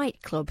a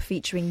fight club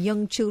featuring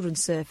young children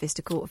surfaced,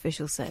 a court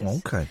official says.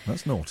 OK,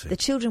 that's naughty. The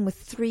children were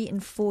 3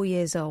 and 4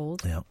 years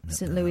old.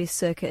 St Louis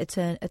Circuit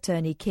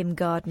Attorney Kim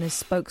Gardner's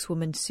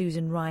spokeswoman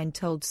Susan Ryan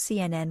told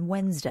CNN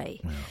Wednesday.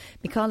 Yeah.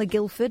 Michaela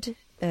Guilford,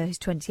 who's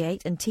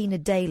 28, and Tina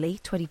Daly,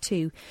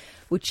 22,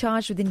 were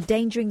charged with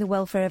endangering the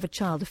welfare of a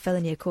child, a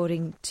felony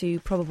according to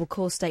probable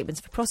cause statements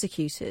for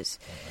prosecutors.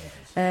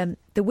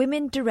 The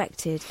women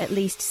directed at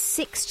least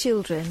 6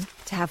 children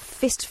to have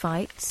fist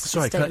fights.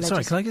 Sorry, can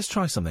I just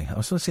try something? I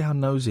just want to see how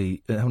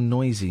noisy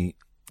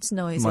it's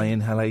noisy. My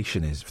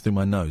inhalation is through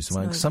my nose.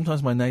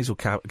 Sometimes my nasal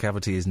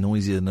cavity is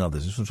noisier than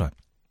others. Just want to try.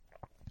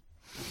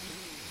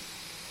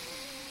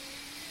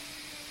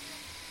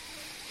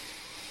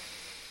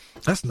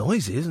 That's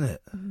noisy, isn't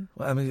it? Mm-hmm.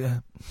 Well, I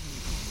mean,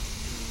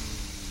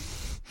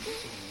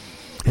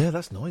 yeah,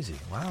 that's noisy.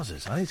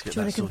 Wowzers! I need to get. Do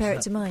you want to compare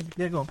it to mine?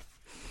 Yeah, go on.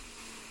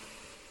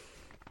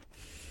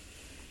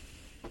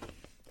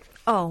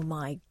 Oh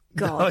my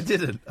God! No, I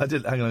didn't. Hang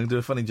on, I'm going to do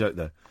a funny joke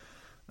though.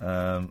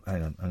 Hang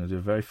on, I'm going to do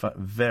a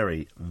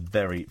very,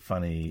 very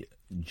funny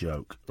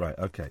joke. Right?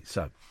 Okay,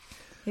 so.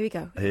 Here we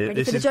go.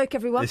 Ready for the joke,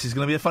 everyone? This is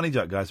going to be a funny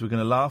joke, guys. We're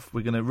going to laugh.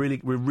 We're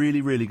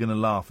really going to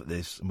laugh at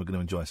this, and we're going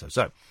to enjoy ourselves.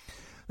 So,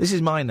 this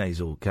is my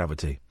nasal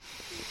cavity.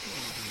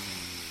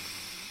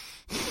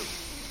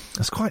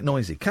 That's quite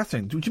noisy.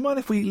 Catherine, would you mind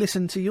if we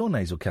listen to your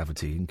nasal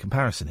cavity in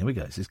comparison? Here we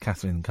go. This is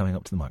Catherine coming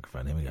up to the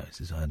microphone. Here we go.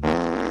 This is her.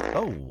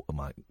 Oh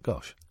my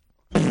gosh.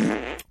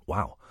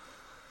 Wow.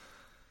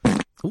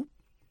 Ooh.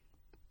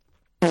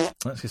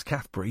 That's just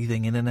Kath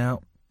breathing in and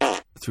out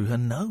through her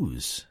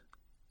nose.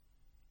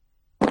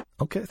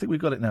 Okay, I think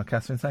we've got it now,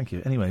 Catherine. Thank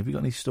you. Anyway, have you got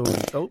any stories?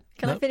 Oh,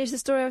 Can I finish the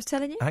story I was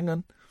telling you? Hang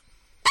on.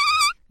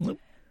 Nope.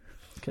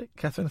 Okay,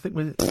 Catherine, I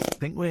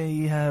think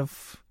we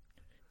have...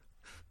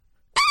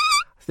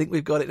 I think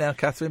we've got it now,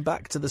 Catherine.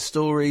 Back to the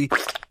story.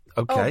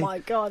 Okay. Oh, my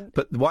God.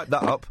 But wipe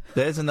that up.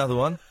 There's another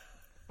one.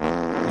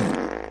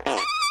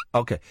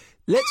 Okay.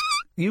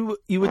 You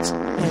were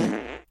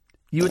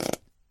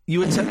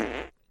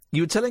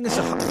telling us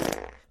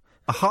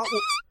a heart...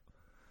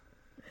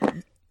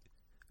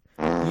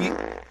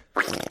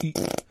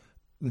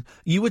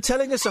 You were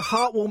telling us a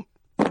heartwarming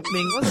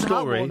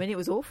story. Heartwarming, it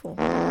was awful.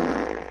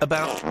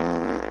 About...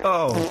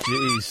 Oh,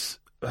 jeez.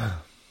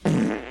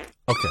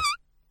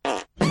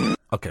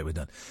 Okay, we're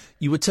done.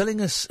 You were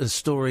telling us a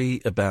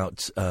story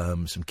about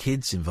some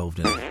kids involved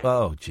in it.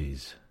 Oh,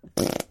 jeez.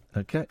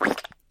 Okay.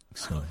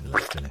 So,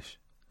 let's finish.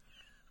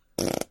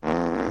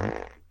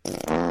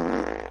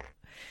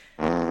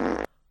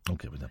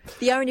 Okay, we're done.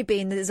 The irony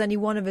being that there's only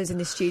one of us in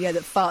this studio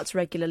that farts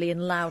regularly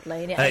and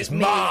loudly. And it's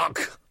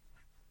Mark!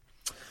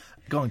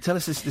 Go on, tell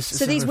us this.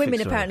 So these women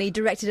apparently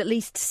directed at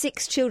least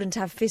 6 children to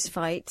have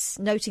fistfights,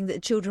 noting that the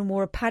children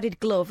wore a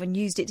padded glove and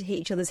used it to hit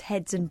each other's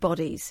heads and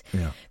bodies.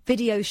 Yeah.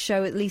 Videos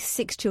show at least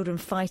 6 children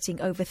fighting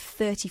over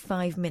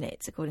 35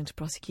 minutes, according to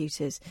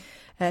prosecutors.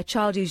 A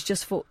child who's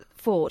just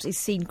fought is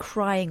seen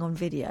crying on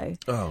video.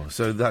 Oh,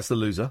 so that's the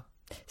loser?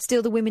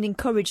 Still, the women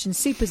encouraged and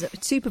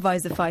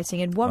supervised the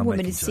fighting, and one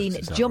woman is seen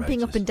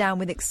jumping up and down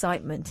with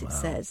excitement, it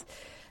says.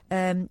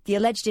 The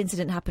alleged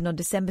incident happened on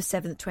December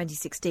 7th,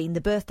 2016,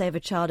 the birthday of a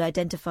child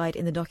identified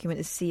in the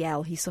document as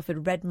CL. He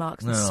suffered red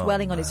marks and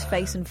swelling on his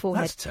face and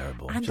forehead. That's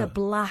terrible. And a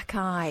black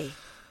eye.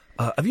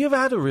 Have you ever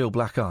had a real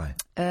black eye?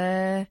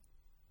 A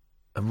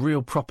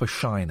real proper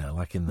shiner,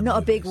 like in the Not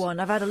movies? a big one.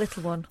 I've had a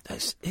little one.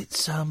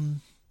 It's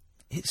some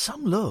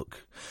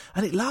look.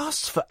 And it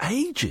lasts for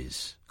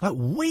ages. Like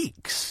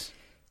weeks.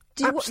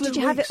 Did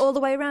you have it all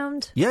the way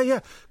around? Yeah.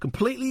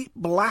 Completely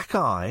black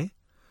eye.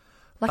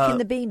 Like in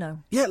the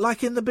Beano? Yeah,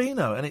 like in the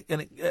Beano.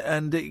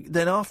 And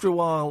then after a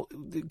while,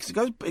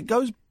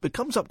 it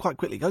comes up quite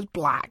quickly. It goes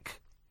black.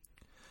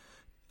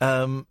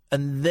 And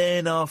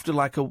then after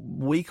like a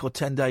week or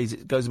 10 days,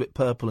 it goes a bit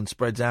purple and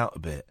spreads out a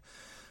bit.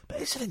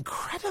 But it's an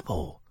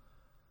incredible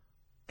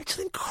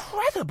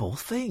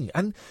thing.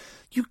 And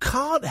you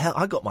can't help...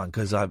 I got mine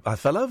because I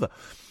fell over.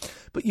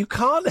 But you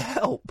can't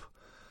help...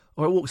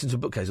 Or I walked into a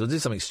bookcase or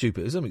did something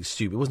stupid. It was something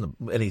stupid. It wasn't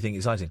anything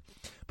exciting.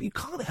 But you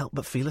can't help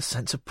but feel a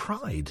sense of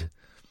pride.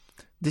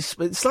 This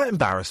slight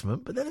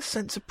embarrassment, but then a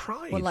sense of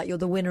pride. Well, like you're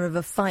the winner of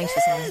a fight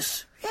or something.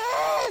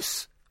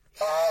 Yes.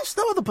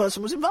 No other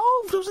person was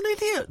involved. I was an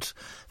idiot.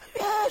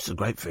 Yes, it's a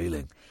great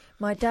feeling.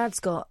 My dad's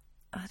got...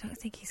 I don't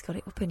think he's got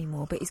it up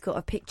anymore, but he's got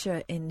a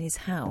picture in his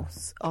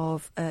house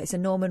of... it's a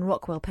Norman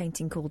Rockwell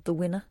painting called The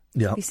Winner.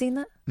 Yeah. Have you seen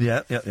that?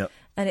 Yeah.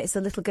 And it's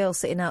a little girl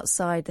sitting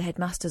outside the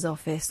headmaster's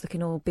office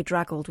looking all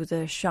bedraggled with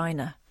a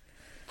shiner.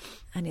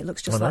 And it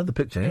looks just like... the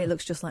picture, yeah. And it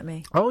looks just like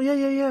me. Oh,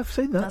 yeah, I've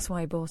seen that. That's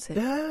why I bought it.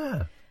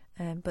 Yeah.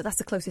 But that's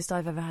the closest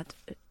I've ever had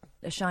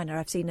a shiner.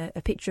 I've seen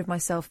a picture of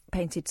myself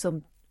painted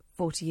some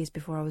 40 years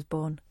before I was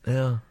born.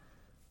 Yeah.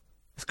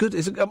 It's good.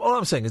 All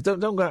I'm saying is don't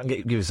go out and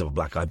give yourself a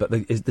black eye, but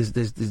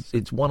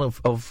it's one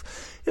of...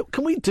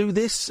 Can we do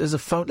this as a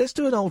phone? Let's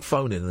do an old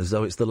phone-in as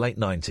though it's the late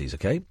 90s,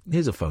 OK?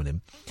 Here's a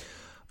phone-in.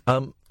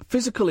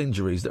 Physical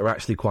injuries that are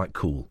actually quite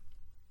cool.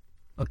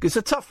 It's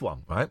a tough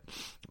one, right?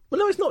 Well,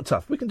 no, it's not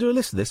tough. We can do a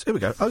list of this. Here we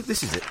go. Oh,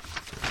 this is it.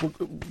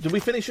 Did we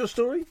finish your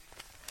story?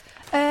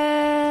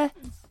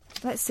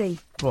 Let's see.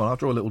 Well, I'll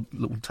draw a little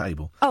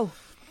table. Oh,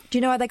 do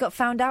you know how they got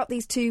found out,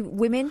 these 2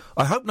 women?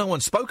 I hope no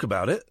one spoke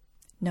about it.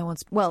 No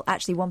one's... Well,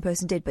 actually, one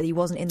person did, but he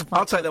wasn't in the fight.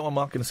 I'll take that one,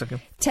 Mark, in a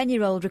second.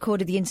 10-year-old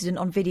recorded the incident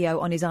on video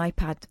on his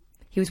iPad.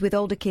 He was with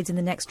older kids in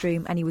the next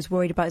room, and he was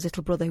worried about his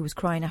little brother who was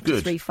crying after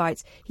 3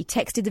 fights. He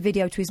texted the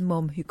video to his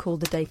mum, who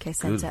called the daycare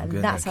centre, and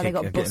that's how they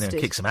got busted.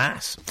 Kick some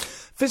ass.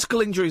 Physical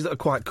injuries that are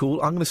quite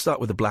cool. I'm going to start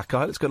with the black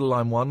eye. Let's go to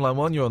line 1. Line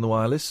 1, you're on the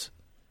wireless.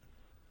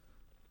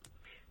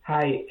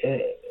 Hi,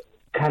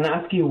 can I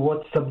ask you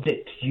what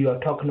subject you are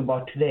talking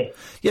about today?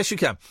 Yes, you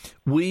can.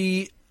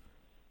 Who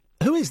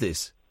is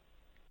this?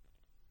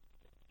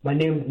 My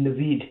name's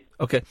Naveed.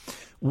 OK.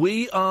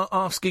 We are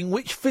asking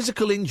which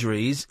physical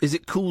injuries is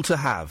it cool to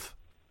have?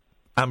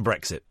 And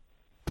Brexit.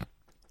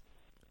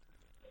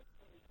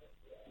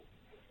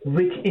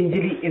 Which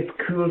injury is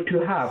cool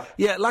to have?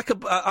 Yeah, like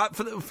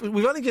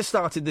we've only just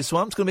started this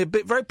one. It's going to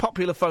be a very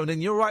popular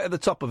phone-in. You're right at the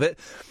top of it.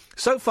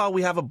 So far,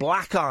 we have a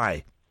black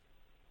eye.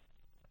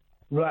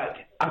 Right.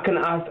 I can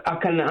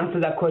answer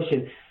that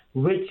question.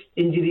 Which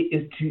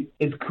injury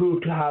is cool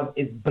to have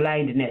is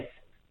blindness.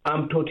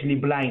 I'm totally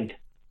blind.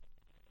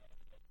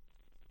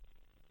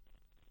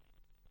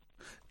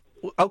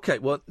 OK,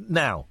 well,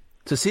 now,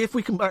 to see if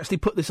we can actually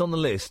put this on the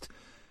list,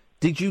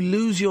 did you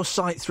lose your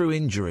sight through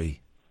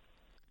injury?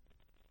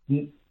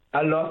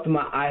 I lost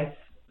my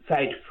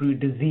eyesight through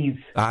disease.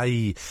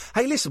 Aye.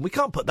 Hey, listen, we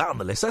can't put that on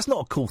the list. That's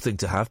not a cool thing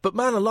to have. But,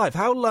 man alive,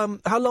 how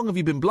long have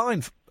you been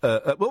blind?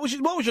 What was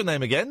your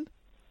name again?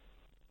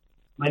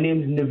 My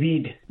name's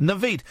Naveed.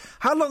 Naveed.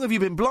 How long have you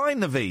been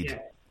blind, Naveed? Yeah.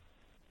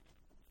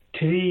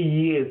 3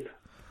 years.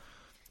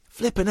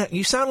 Flipping heck,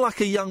 you sound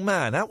like a young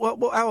man. How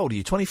old are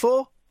you,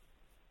 24?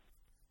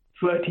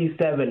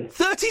 37.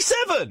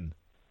 37?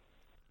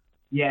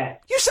 Yeah.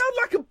 You sound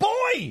like a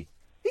boy!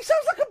 He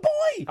sounds like a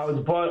boy! I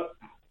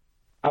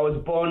was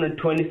born on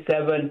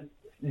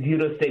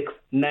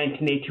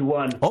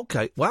 27/06/1981.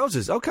 OK,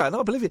 wowzers. OK,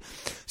 no, I believe you.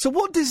 So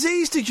what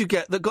disease did you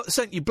get that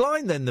sent you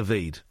blind then,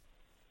 Naveed?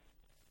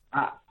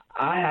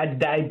 I had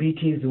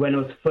diabetes when I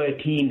was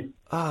 13.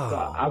 Oh. So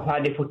I've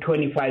had it for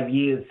 25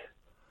 years.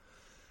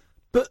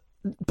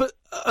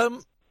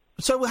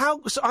 So how?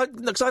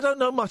 Because I don't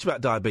know much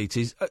about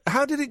diabetes.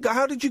 How did it go?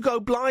 How did you go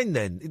blind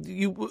then?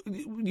 You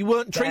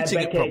weren't treating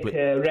it properly.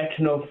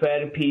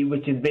 Retinopathy,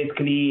 which is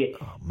basically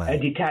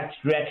detached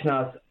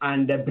retinas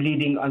and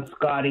bleeding and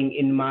scarring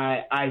in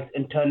my eyes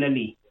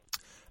internally.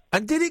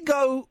 And did it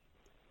go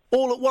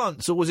all at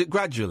once, or was it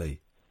gradually?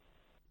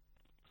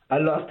 I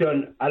lost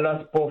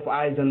both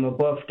eyes on my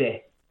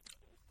birthday.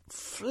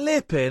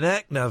 Flipping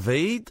heck,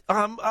 Naveed.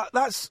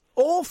 That's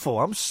awful.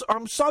 I'm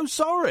so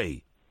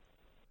sorry.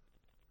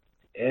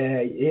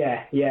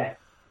 Yeah.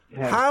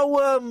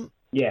 How?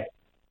 Yeah.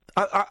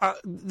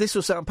 This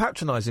will sound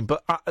patronising,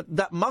 but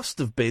that must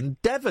have been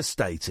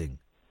devastating.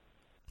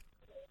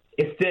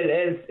 It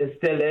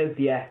still is.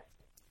 Yeah.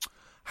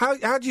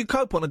 How do you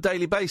cope on a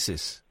daily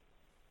basis?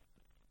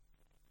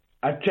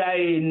 I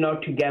try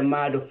not to get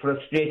mad or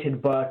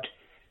frustrated, but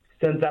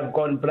since I've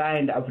gone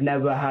blind, I've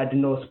never had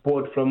no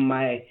support from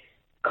my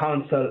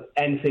council,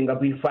 anything. I've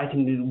been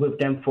fighting with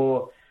them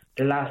for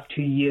the last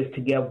 2 years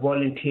to get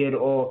volunteer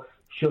or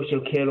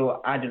social care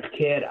or adult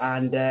care,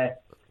 and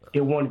they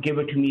won't give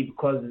it to me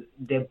because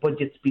their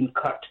budget's been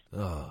cut.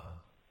 Oh.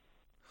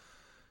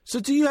 So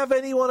do you have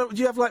anyone,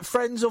 do you have like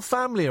friends or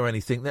family or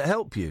anything that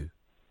help you?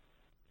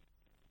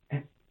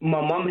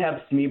 My mum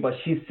helps me, but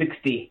she's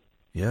 60.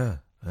 Yeah.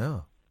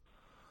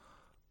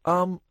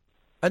 And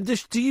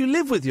do you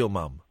live with your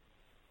mum?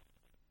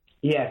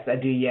 Yes, I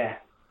do, yeah.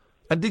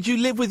 And did you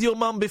live with your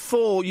mum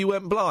before you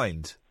went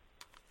blind?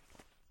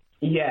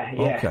 Yeah.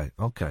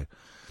 Okay.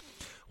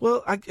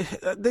 Well,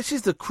 this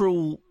is the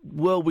cruel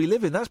world we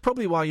live in. That's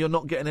probably why you're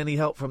not getting any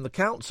help from the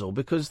council,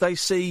 because they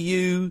see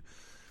you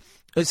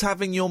as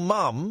having your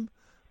mum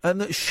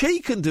and that she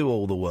can do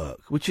all the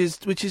work, which is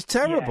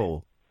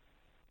terrible.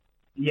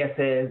 Yeah. Yes,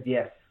 it is,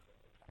 yes.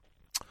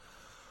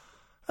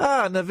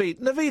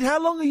 Naveed,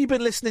 how long have you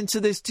been listening to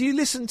this? Do you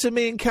listen to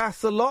me and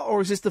Kath a lot, or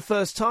is this the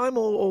first time,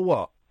 or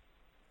what?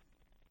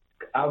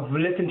 I've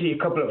listened to you a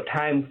couple of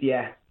times,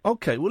 yeah.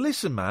 Okay, well,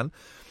 listen, man.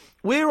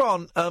 We're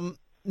on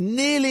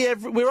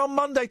we're on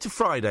Monday to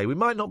Friday. We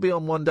might not be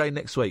on one day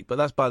next week, but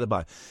that's by the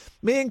by.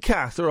 Me and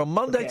Kath are on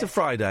Monday to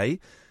Friday,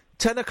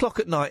 10 o'clock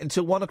at night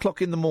until 1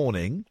 o'clock in the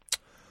morning.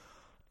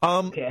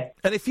 And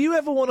if you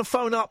ever want to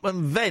phone up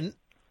and vent,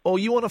 or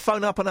you want to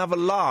phone up and have a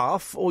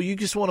laugh, or you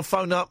just want to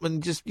phone up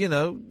and just,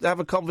 have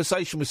a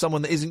conversation with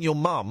someone that isn't your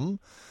mum,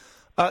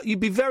 you'd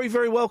be very,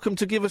 very welcome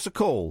to give us a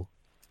call.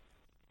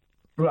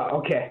 Right,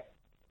 okay.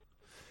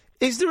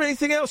 Is there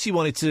anything else you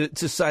wanted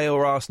to say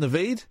or ask,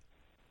 Naveed?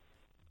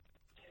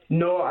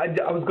 No, I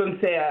was going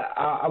to say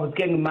I was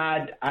getting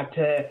mad at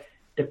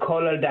the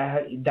caller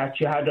that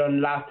you had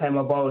on last time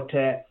about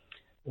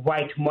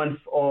White Month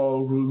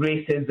or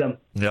racism.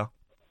 Yeah.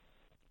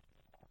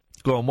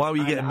 Go on, why were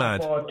you getting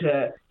mad?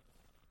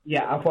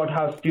 I thought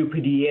how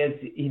stupid he is.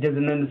 He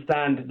doesn't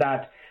understand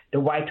that the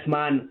white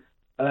man,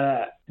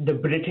 the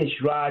British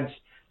Raj,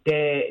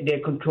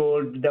 they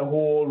controlled the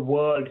whole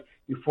world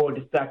before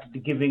they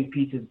started giving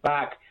pieces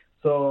back.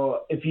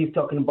 So if he's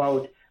talking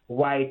about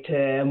White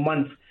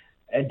Month,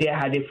 they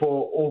had it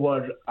for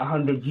over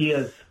 100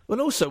 years. And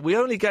also, we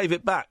only gave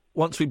it back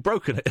once we'd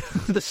broken it.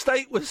 the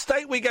state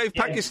we gave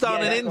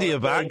Pakistan and India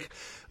back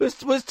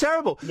was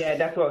terrible. Yeah,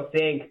 that's what I'm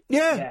saying.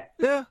 Yeah.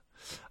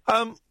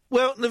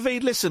 Well,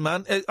 Naveed, listen,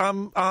 man.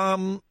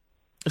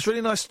 It's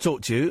really nice to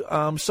talk to you.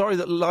 I'm sorry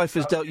that life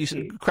has dealt you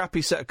a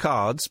crappy set of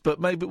cards,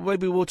 but maybe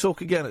we'll talk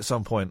again at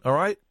some point. All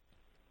right?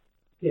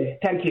 Yeah.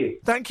 Thank you.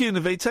 Thank you,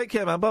 Naveed. Take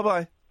care, man. Bye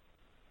bye.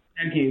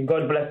 Thank you.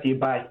 God bless you.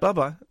 Bye. Bye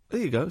bye. There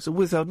you go. It's a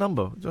withheld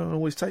number. Don't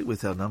always take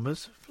withheld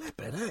numbers.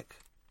 Flippin' heck.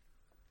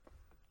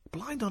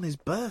 Blind on his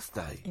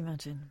birthday.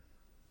 Imagine.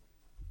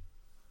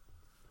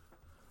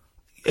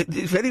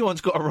 If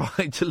anyone's got a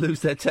right to lose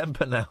their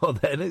temper now,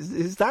 then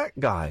it's that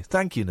guy.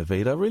 Thank you,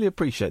 Naveed. I really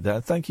appreciate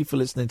that. Thank you for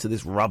listening to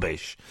this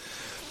rubbish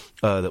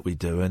that we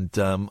do, and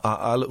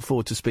I look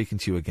forward to speaking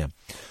to you again.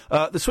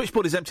 The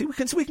switchboard is empty.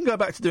 We can go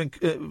back to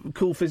doing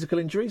cool physical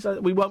injuries.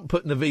 We won't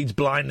put Naveed's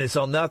blindness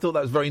on there. I thought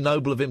that was very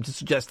noble of him to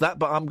suggest that,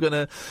 but I'm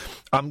gonna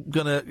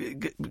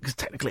because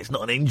technically it's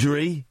not an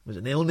injury, it was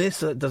an illness.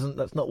 So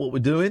that's not what we're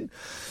doing.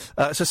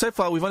 So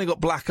far we've only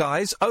got black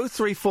eyes.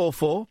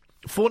 0344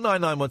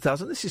 499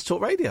 1000. This is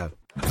Talk Radio.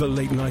 The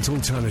Late Night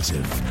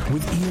Alternative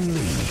with Iain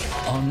Lee.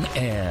 On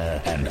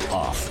air and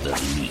off the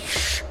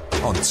leash.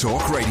 On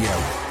Talk Radio.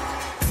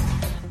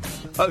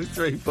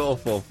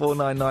 0344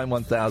 499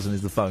 1000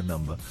 is the phone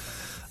number.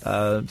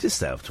 Just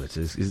stay off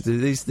Twitter.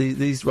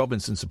 These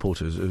Robinson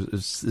supporters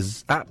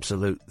is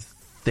absolute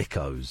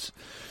thickos.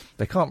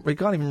 They can't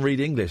even read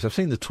English. I've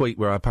seen the tweet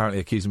where I apparently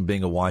accuse them of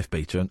being a wife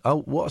beater, and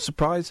oh, what a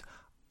surprise!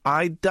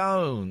 I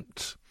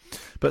don't.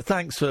 But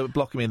thanks for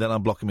blocking me, then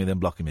unblocking me, then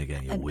blocking me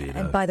again, you weirdo.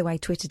 And by the way,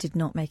 Twitter did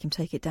not make him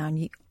take it down.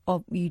 You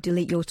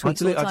delete your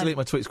tweets all the time. I delete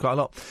my tweets quite a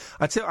lot.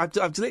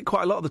 I've deleted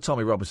quite a lot of the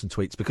Tommy Robinson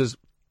tweets because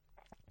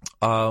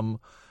I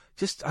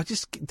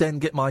just then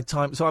get my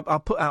time. So I'll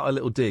put out a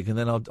little dig and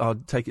then I'll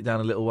take it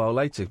down a little while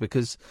later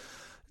because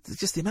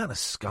just the amount of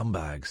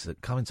scumbags that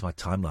come into my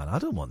timeline. I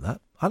don't want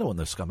that. I don't want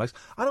those scumbags.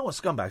 I don't want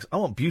scumbags. I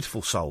want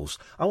beautiful souls.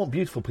 I want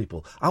beautiful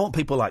people. I want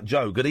people like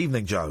Joe. Good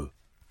evening, Joe.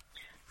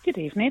 Good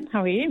evening.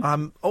 How are you?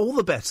 I'm all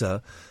the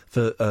better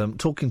for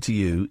talking to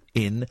you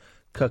in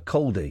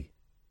Kirkcaldy.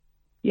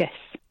 Yes.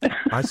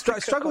 I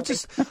struggle to...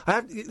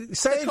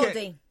 say it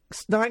again.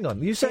 No, hang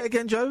on. You say it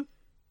again, Joe?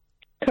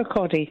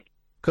 Kirkcaldy.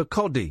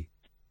 Kirkcaldy.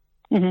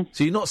 Mm-hmm.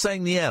 So you're not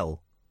saying the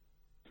L?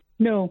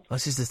 No.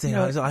 This is the thing.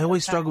 No, I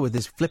always struggle with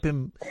this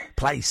flipping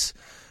place.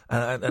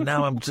 And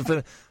now I'm just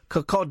flipping...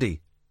 Kirkcaldy.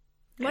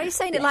 Why are you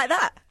saying it like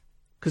that?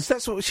 Because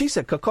that's what she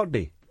said,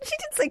 Kirkcaldy. She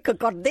didn't say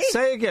Kirkcaldy.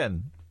 Say it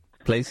again,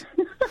 please.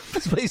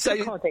 Please say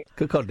it.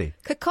 Kirkcaldy.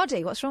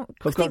 Kirkcaldy. What's wrong?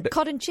 I think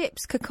cod and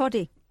chips.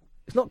 Kirkcaldy.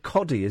 It's not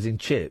coddy as in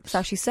chips. That's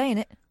how she's saying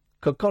it.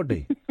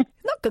 Kirkcaldy.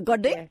 Not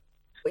Kirkcaldy. Yeah.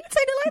 What are you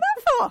saying it like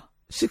that for?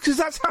 Because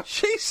that's how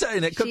she's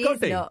saying it,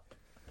 Kirkcaldy.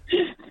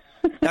 She's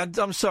not.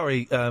 I'm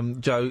sorry,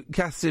 Joe.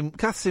 Kath's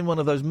in one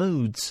of those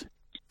moods.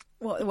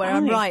 What, where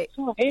I'm right.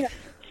 Yeah.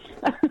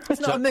 It's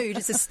not a mood,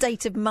 it's a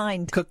state of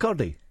mind.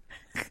 Kirkcaldy.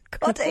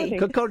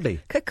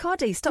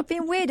 Kirkcaldy. Stop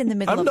being weird in the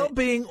middle of it. I'm not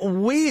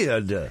being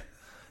weird.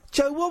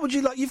 Joe, what would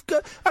you like? You've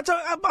got.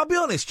 I'll be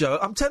honest, Joe.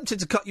 I'm tempted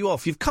to cut you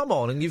off. You've come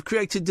on and you've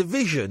created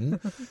division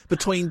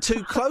between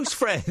two close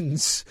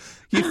friends.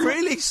 You've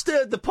really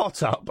stirred the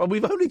pot up, and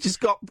we've only just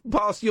got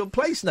past your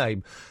place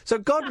name. So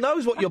God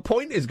knows what your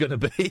point is going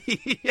to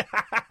be.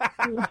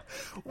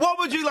 What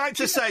would you like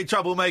to say,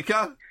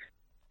 troublemaker?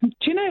 Do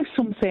you know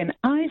something?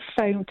 I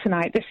phoned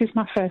tonight. This is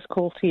my first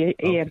call to you,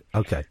 Ian.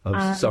 Okay.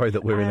 I'm sorry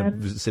that we're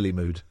in a silly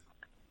mood.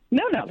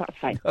 No, that's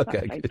fine.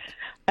 Okay. That's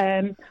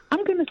fine.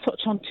 I'm going to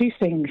touch on two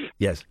things.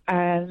 Yes.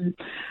 And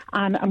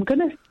I'm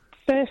going to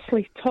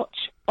firstly touch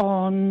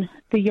on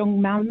the young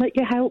man that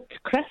you helped,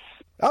 Chris.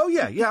 Oh,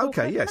 yeah,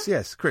 okay,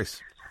 yes, Chris.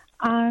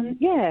 And,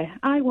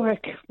 I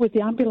work with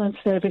the ambulance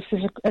service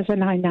as a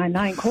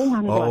 999 call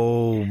handler.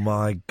 Oh,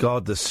 my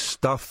God, the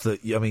stuff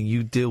that,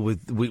 you deal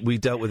with, we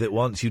dealt with it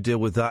once, you deal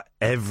with that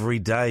every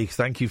day.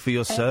 Thank you for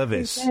your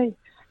service. Do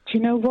you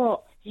know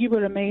what? You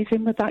were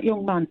amazing with that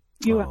young man.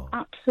 You were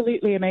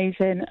absolutely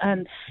amazing.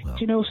 And do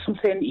you know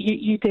something?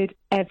 You did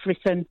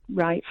everything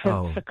right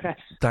for Chris.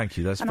 Thank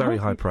you. That's very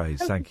high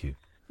praise. Thank you.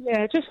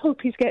 Yeah, I just hope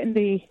he's getting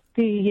the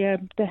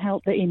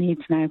help that he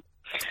needs now.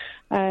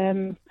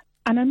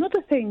 And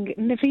another thing,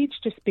 Naveed's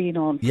just been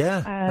on. Yeah,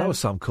 that was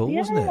some cool,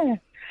 wasn't it?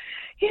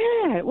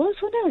 Yeah, it was,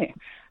 wasn't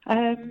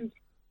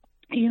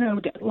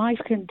it? Life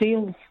can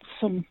deal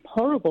some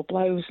horrible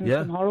blows and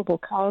some horrible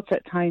cards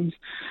at times.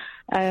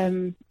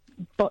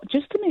 But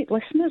just to make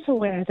listeners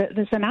aware that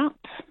there's an app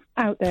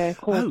out there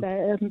called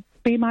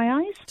Be My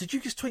Eyes. Did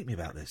you just tweet me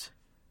about this?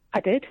 I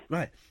did.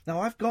 Right.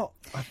 Now,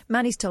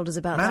 Manny's told us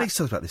about that. Manny's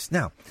told us about this.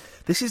 Now,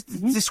 this is...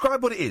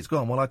 Describe what it is. Go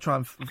on, while I try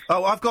and...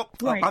 I've got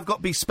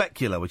Be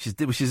Specular, which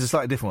is a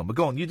slightly different one. But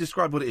go on, you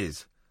describe what it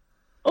is.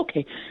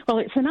 Okay. Well,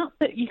 it's an app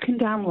that you can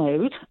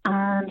download,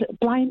 and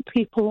blind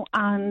people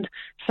and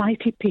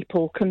sighted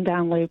people can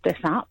download this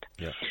app.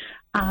 Yeah.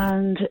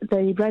 And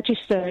they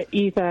register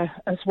either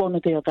as one or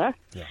the other.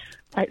 Yeah.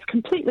 It's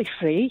completely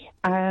free.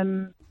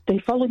 They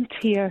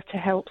volunteer to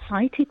help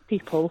sighted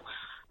people.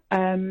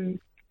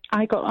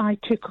 I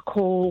took a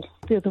call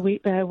the other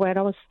week there where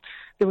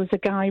there was a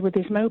guy with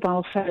his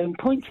mobile phone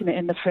pointing it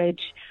in the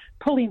fridge,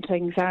 pulling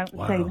things out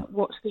and saying,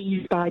 "What's the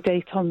use-by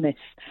date on this?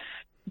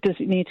 Does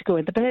it need to go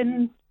in the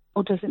bin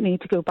or does it need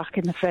to go back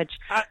in the fridge?"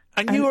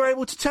 And you were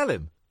able to tell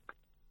him?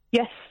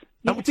 Yes.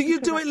 Do you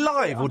do it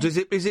live, or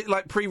is it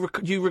like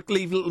you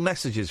leave little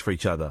messages for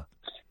each other?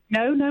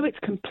 No, it's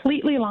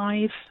completely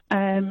live.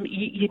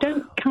 You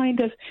don't kind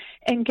of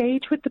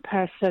engage with the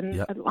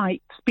person,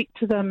 like speak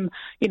to them,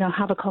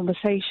 have a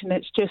conversation.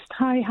 It's just,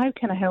 "Hi, how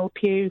can I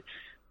help you?"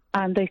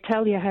 And they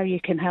tell you how you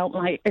can help.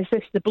 Like, is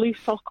this the blue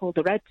sock or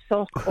the red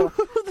sock? Or,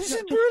 this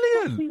is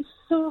brilliant. It's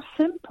so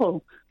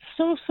simple,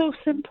 so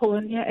simple,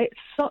 and yet it's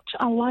such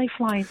a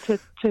lifeline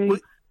to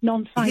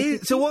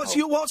non-sighted So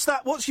people.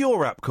 what's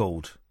your app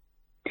called?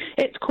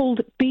 It's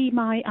called Be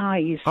My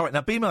Eyes. All right,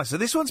 now Be My Eyes. So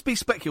this one's Be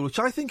Specular, which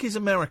I think is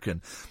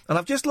American. And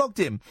I've just logged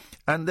in,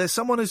 and there's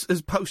someone has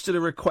posted a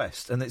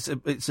request, and it's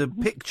a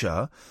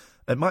picture.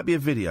 It might be a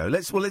video.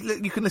 Let's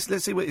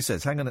see what it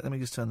says. Hang on, let me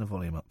just turn the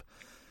volume up.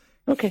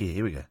 Okay.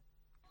 Here we go.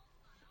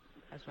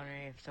 I was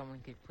wondering if someone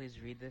could please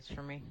read this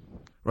for me.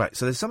 Right,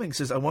 so there's something that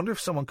says, "I wonder if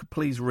someone could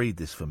please read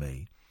this for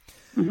me."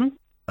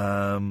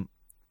 Mm-hmm.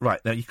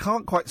 Right, now you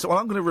can't quite... So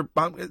I'm going to...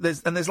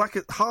 There's like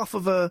half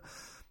of a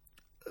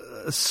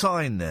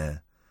sign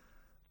there.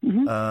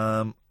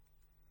 Mm-hmm.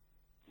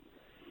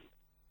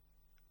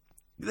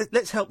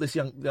 Let's help this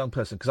young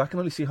person, because I can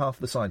only see half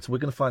of the sign, so we're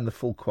going to find the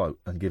full quote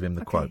and give him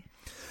the quote.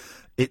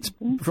 It's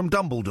from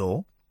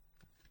Dumbledore.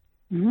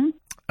 Mm-hmm.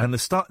 And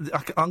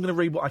I'm going to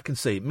read what I can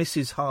see. It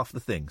misses half the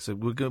thing. So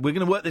we're going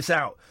to work this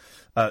out,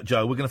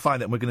 Joe. We're going to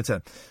find it and we're going to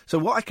turn. So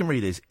what I can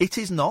read is, "It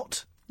is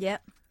not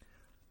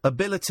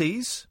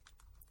abilities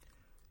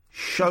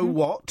show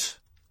what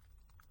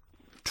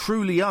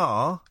truly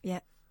are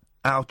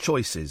our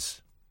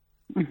choices."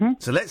 Mm-hmm.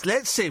 So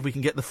let's see if we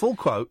can get the full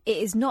quote. It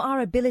is not our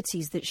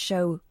abilities that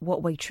show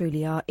what we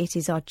truly are. It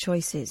is our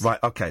choices. Right.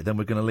 Okay. Then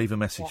we're going to leave a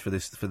message for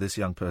this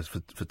young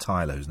person, for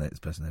Tyler, whose this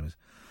person's name is.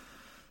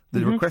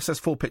 The request has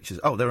 4 pictures.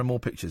 Oh, there are more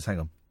pictures. Hang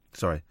on.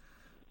 Sorry.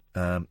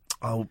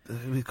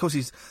 Because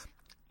he's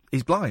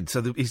blind,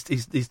 so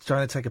he's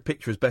trying to take a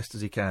picture as best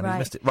as he can. Right. He's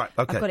missed it. Right.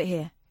 Okay. I've got it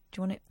here. Do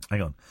you want it?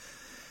 Hang on.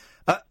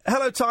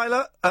 Hello,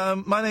 Tyler.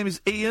 My name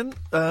is Ian.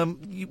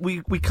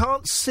 We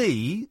can't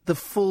see the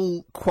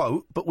full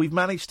quote, but we've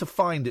managed to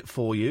find it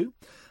for you.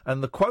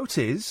 And the quote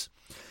is,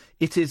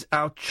 "It is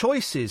our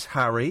choices,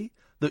 Harry,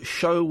 that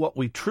show what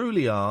we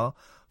truly are,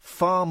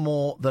 far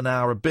more than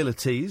our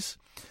abilities."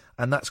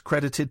 And that's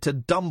credited to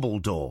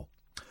Dumbledore.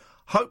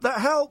 Hope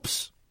that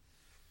helps.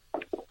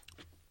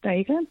 There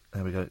you go.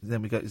 There we go.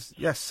 Then we go.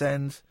 Yes,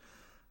 send.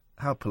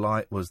 How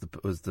polite was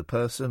the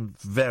person?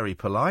 Very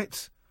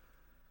polite.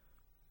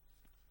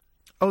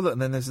 Oh, look,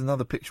 and then there's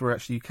another picture where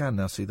actually you can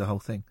now see the whole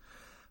thing.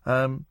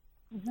 Oh,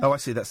 I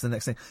see. That's the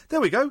next thing. There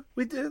we go.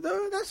 We did.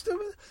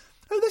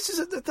 This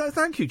is.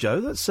 Thank you,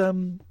 Joe. That's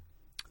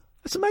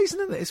amazing,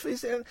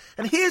 isn't it?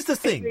 And here's the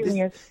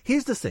thing.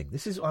 Here's the thing.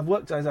 This is. I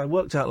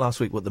worked out last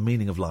week what the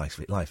meaning of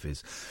life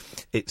is.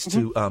 It's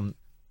to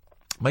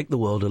make the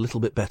world a little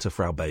bit better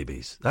for our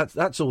babies.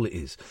 That's all it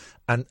is.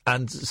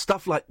 And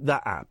stuff like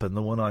that app and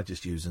the one I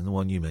just used and the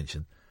one you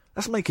mentioned.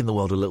 That's making the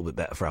world a little bit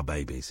better for our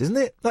babies, isn't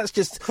it? That's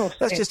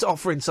just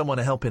offering someone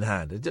a helping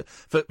hand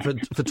for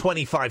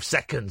 25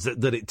 seconds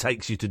that it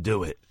takes you to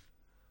do it.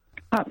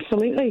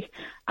 Absolutely.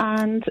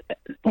 And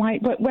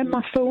like when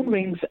my phone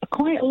rings,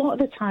 quite a lot of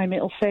the time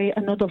it'll say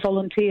another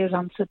volunteer's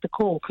answered the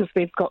call because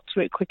they've got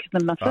to it quicker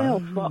than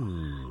myself. Oh. But,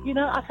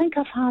 I think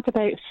I've had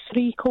about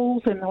 3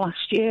 calls in the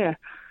last year.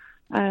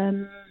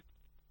 And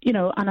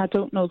I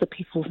don't know the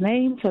people's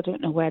names. I don't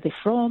know where they're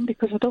from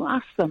because I don't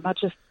ask them. I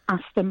just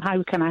ask them,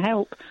 how can I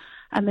help?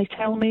 And they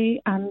tell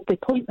me, and they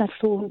point their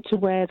phone to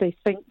where they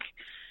think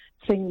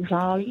things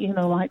are,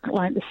 like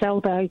the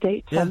sell-by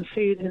dates on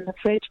food in the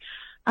fridge.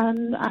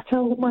 And I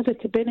tell them whether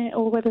to bin it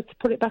or whether to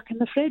put it back in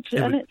the fridge.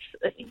 Yeah, and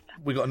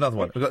we got another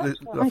one.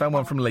 I found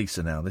one from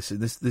Lisa now. This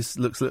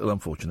looks a little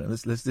unfortunate.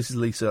 This is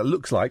Lisa. It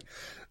looks like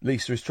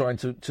Lisa is trying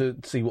to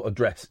see what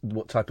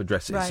type of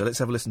dress it is. Right. So let's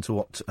have a listen to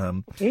what.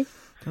 I'm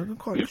not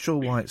quite sure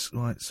why it's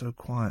so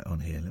quiet on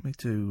here. Let me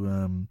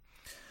do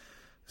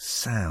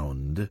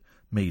sound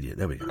media.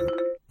 There we go.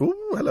 Oh,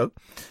 hello.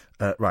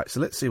 Right. So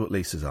let's see what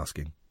Lisa's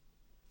asking.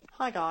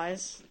 Hi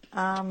guys.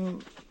 I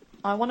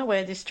want to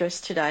wear this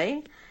dress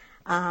today.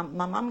 My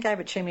mum gave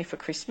it to me for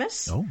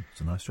Christmas. Oh, it's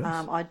a nice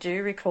dress. I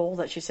do recall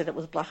that she said it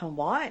was black and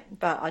white,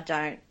 but I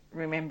don't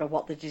remember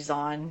what the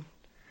design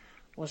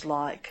was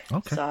like.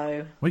 Okay.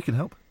 So we can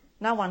help.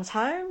 No one's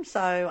home,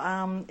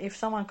 so if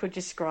someone could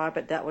describe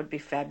it, that would be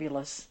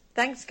fabulous.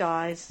 Thanks,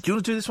 guys. Do you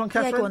want to do this one,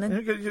 Catherine? Yeah, go on then.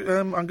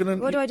 I'm going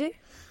to... What do I do?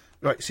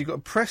 Right, so you've got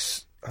to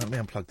press... let me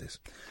unplug this.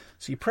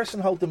 So you press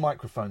and hold the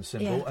microphone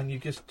symbol and you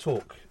just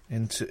talk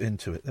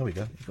into it. There we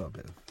go. You've got a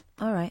bit of...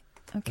 All right.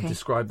 Okay.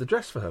 Describe the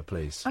dress for her,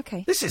 please.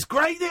 Okay. This is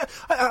great.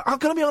 I'm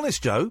going to be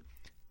honest, Joe.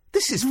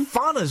 This is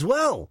fun as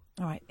well.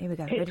 All right, here we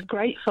go. It's Ready?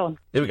 great fun.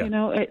 Here we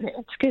go.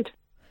 It's good.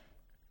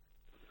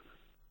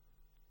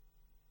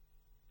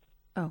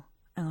 Oh,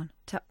 hang on.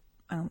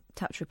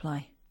 Tap to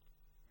reply.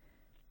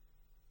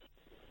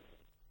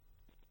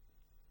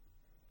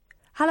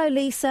 Hello,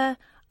 Lisa.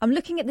 I'm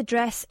looking at the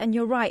dress, and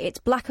you're right. It's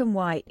black and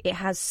white. It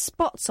has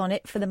spots on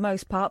it for the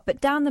most part,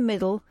 but down the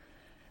middle,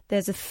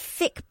 there's a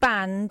thick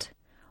band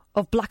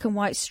of black and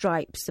white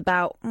stripes,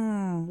 about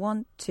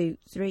 1, 2,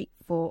 3,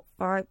 4,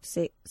 5,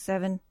 6,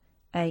 7,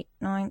 8,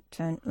 9,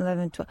 10,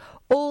 11, 12.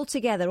 All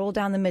together, all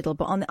down the middle,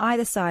 but on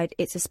either side,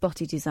 it's a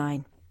spotty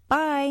design.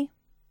 Bye.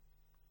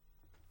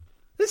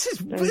 This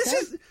is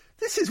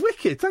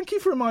wicked. Thank you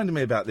for reminding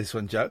me about this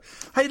one, Joe.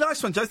 Hey,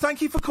 nice one, Joe.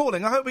 Thank you for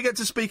calling. I hope we get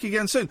to speak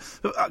again soon.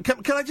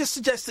 Can I just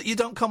suggest that you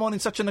don't come on in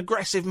such an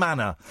aggressive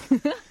manner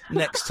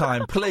next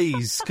time,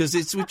 please? Because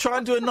we try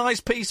and do a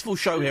nice, peaceful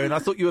show here, and I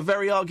thought you were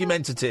very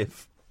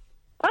argumentative.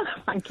 Oh,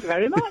 thank you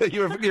very much.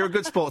 You're a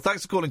good sport.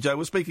 Thanks for calling, Joe.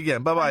 We'll speak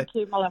again. Bye-bye. Thank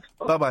you, my love.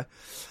 Bye-bye.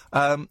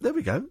 There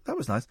we go. That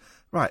was nice.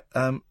 Right.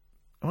 I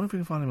wonder if we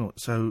can find any more.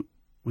 So,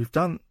 we've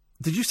done...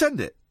 Did you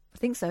send it? I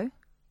think so.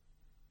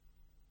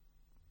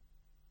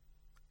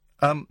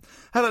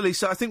 Hello,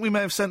 Lisa. I think we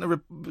may have sent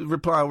a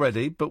reply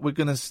already, but we're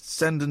going to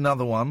send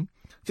another one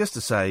just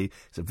to say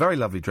it's a very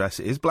lovely dress.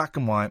 It is black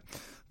and white.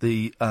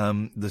 The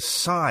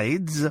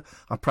sides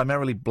are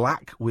primarily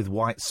black with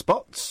white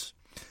spots,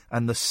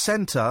 and the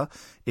centre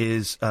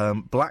is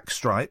black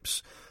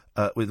stripes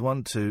with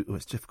 1, 2... Oh,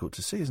 it's difficult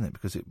to see, isn't it?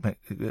 Because it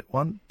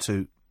 1,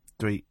 2,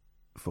 3,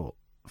 4,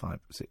 5,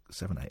 6,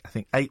 7, 8. I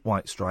think 8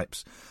 white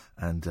stripes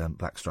and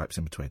black stripes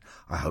in between.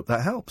 I hope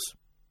that helps.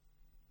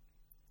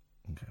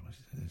 Okay, well,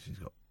 she's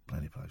got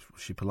plenty of...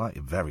 Was she polite?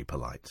 Very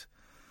polite.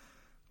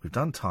 We've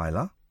done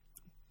Tyler.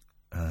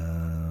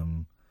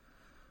 There's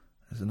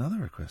another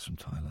request from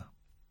Tyler.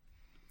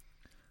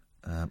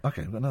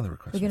 Okay, we've got another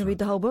request. We're going to read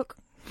the whole book?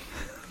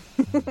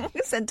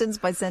 Sentence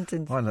by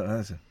sentence. Why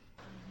not?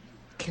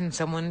 Can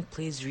someone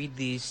please read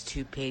these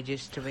 2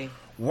 pages to me?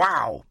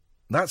 Wow,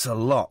 that's a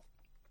lot.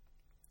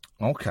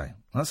 Okay,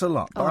 that's a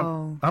lot. But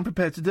I'm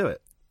prepared to do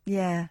it.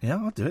 Yeah. Yeah,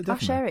 I'll do it, definitely. I'll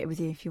share it with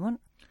you if you want.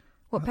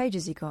 What page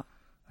has he got?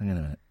 Hang on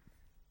a minute.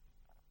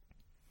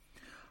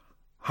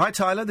 Hi,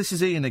 Tyler. This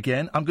is Iain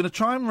again. I'm going to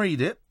try and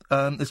read it.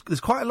 There's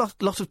quite a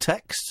lot of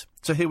text,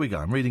 so here we go.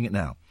 I'm reading it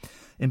now.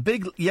 In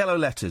big yellow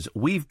letters,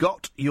 we've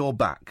got your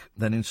back.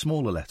 Then in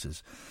smaller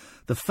letters,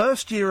 the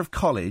first year of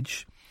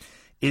college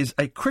is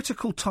a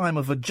critical time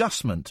of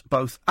adjustment,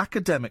 both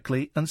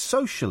academically and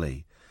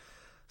socially.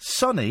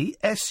 Sunny,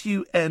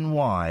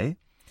 S-U-N-Y,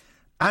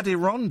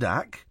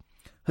 Adirondack,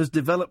 has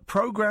developed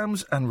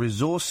programs and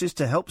resources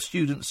to help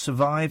students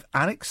survive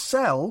and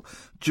excel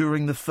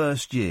during the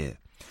first year.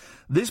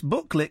 This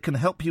booklet can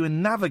help you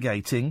in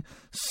navigating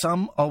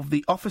some of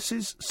the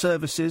offices,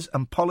 services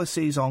and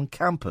policies on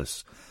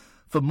campus.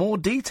 For more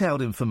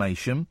detailed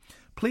information,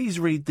 please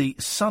read the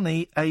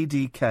Sunny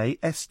ADK,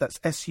 that's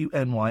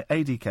S-U-N-Y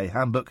ADK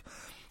handbook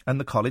and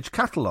the college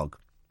catalogue.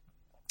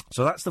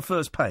 So that's the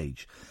first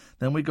page.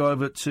 Then we go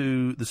over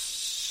to the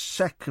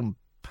second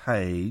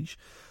page,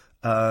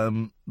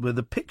 where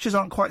the pictures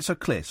aren't quite so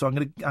clear. So I'm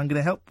going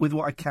to help with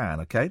what I can,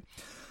 okay?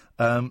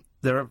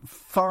 There are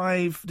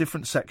 5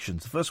 different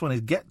sections. The first one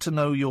is get to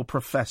know your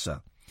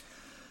professor.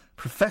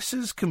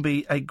 Professors can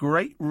be a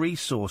great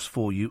resource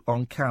for you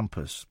on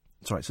campus.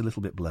 Sorry, it's a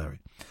little bit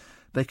blurry.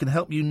 They can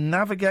help you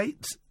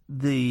navigate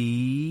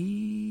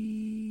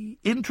the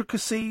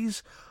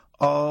intricacies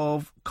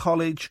of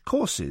college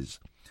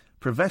courses.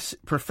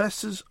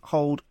 Professors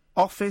hold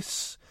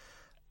office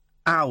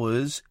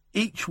hours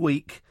each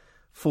week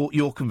for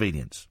your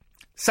convenience.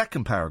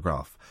 Second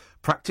paragraph.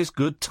 Practice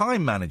good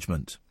time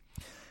management.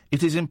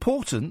 It is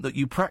important that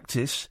you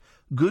practice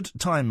good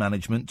time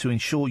management to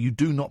ensure you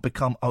do not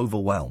become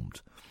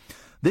overwhelmed.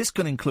 This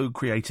can include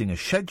creating a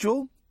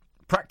schedule,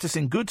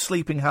 practicing good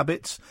sleeping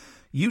habits,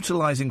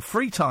 utilising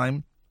free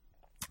time,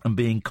 and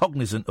being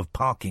cognizant of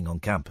parking on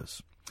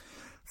campus.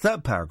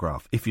 Third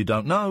paragraph. If you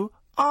don't know,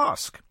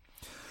 ask.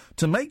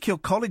 To make your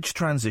college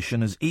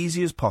transition as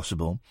easy as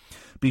possible,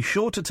 be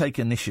sure to take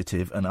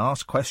initiative and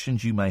ask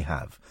questions you may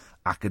have,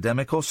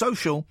 academic or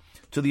social,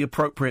 to the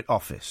appropriate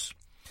office.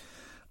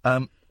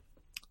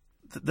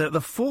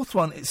 The fourth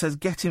one, it says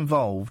get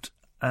involved,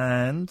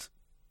 and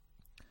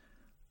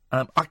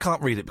I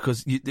can't read it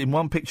because in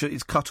one picture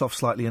it's cut off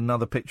slightly,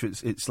 another picture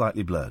it's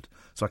slightly blurred.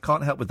 So I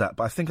can't help with that,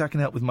 but I think I can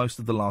help with most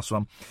of the last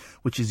one,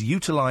 which is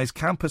utilise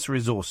campus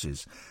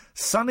resources.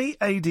 Sunny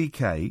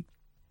ADK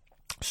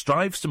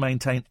strives to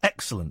maintain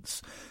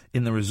excellence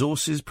in the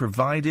resources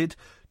provided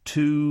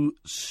to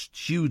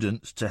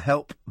students to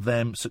help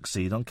them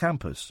succeed on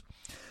campus.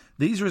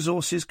 These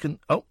resources can...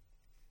 Oh,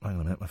 hang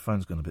on a minute, my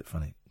phone's gone a bit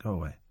funny. Go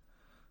away.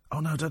 Oh,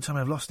 no, don't tell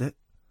me I've lost it.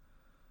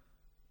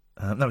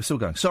 No, it's still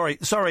going. Sorry,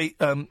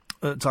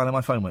 Tyler,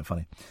 my phone went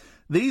funny.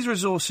 These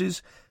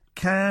resources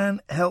can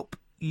help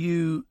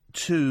you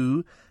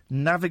to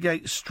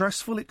navigate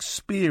stressful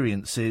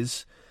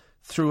experiences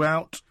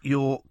throughout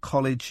your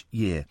college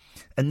year.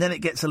 And then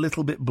it gets a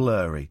little bit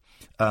blurry.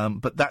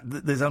 But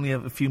there's only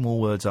a few more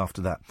words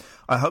after that.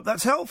 I hope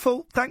that's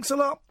helpful. Thanks a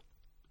lot.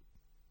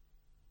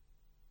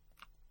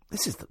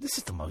 This is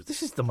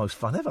the most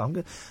fun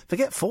ever.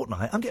 Forget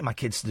Fortnite. I'm getting my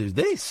kids to do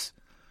this.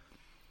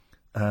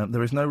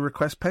 There is no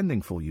request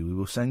pending for you. We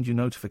will send you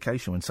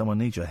notification when someone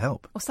needs your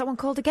help. What's that one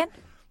called again?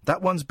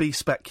 That one's Be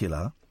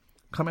Specular.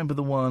 Can't remember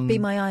the one. Be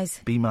My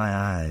Eyes. Be My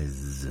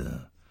Eyes.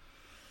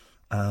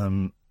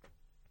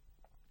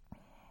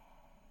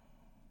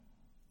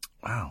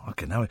 Wow.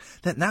 Okay. Now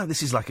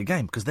this is like a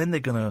game because then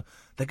they're gonna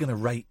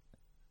rate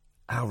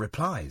our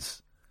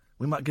replies.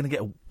 We're gonna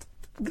get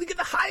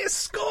the highest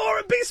score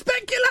and Be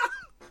Specular.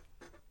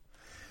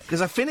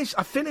 Because I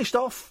finished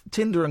off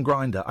Tinder and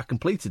Grindr. I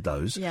completed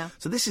those. Yeah.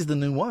 So this is the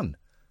new one.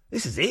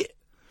 This is it.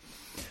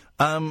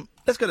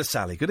 Let's go to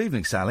Sally. Good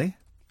evening, Sally.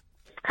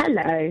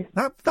 Hello.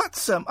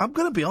 That's I'm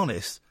going to be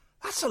honest.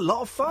 That's a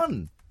lot of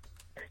fun.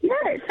 Yeah,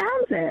 it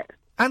sounds it.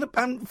 And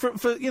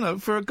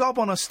for a gob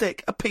on a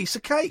stick, a piece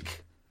of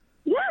cake.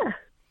 Yeah,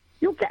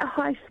 you'll get a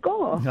high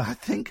score. I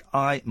think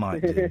I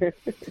might do.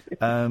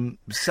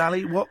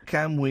 Sally, what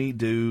can we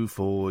do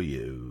for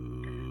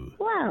you?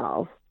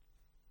 Well,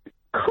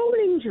 cool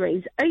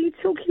injuries. Are you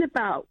talking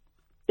about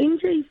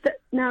injuries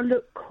that now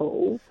look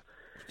cool?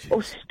 Jeez.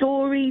 Or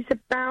stories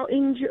about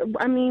injury?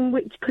 I mean,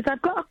 because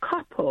I've got a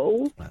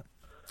couple.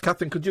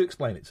 Catherine, could you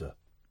explain it to her?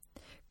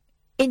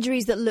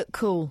 Injuries that look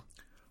cool.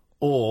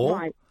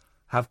 Or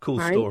have cool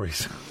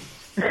stories.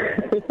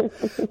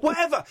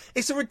 Whatever.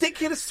 It's a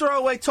ridiculous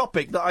throwaway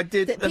topic that I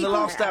did in the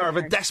last hour of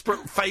a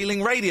desperate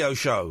failing radio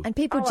show. And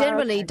people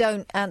generally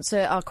don't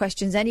answer our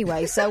questions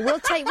anyway, so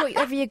we'll take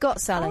whatever you got,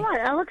 Sally. All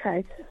right,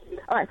 okay.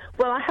 All right.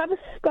 Well, I have a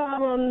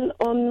scar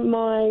on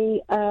my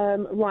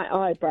right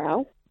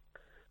eyebrow,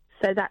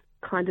 so that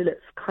kind of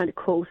looks kind of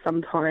cool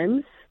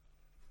sometimes.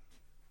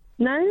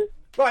 No?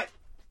 Right.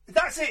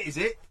 That's it, is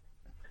it?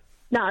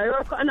 No,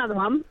 I've got another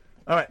one.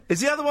 All right. Has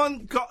the other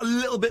one got a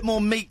little bit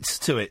more meat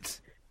to it?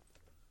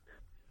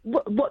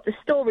 What the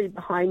story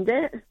behind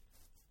it?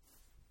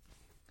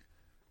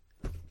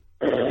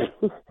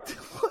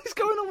 What is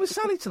going on with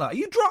Sally tonight? Are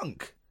you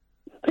drunk?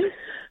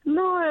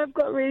 No, I've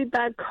got a really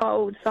bad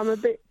cold, so I'm a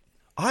bit...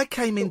 I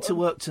came into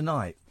work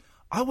tonight.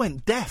 I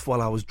went deaf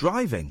while I was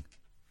driving.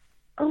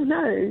 Oh,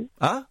 no.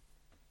 Huh?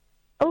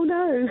 Oh,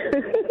 no.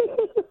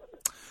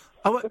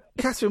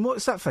 Catherine,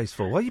 what's that face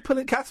for? Why are you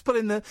pulling... Kath's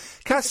pulling the...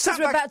 Because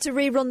we're about to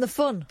rerun the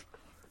fun.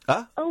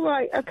 Huh? Oh,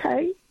 right,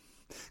 OK.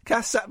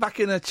 Kath sat back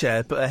in her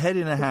chair, put her head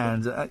in her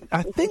hands.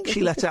 I think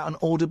she let out an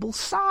audible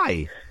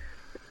sigh.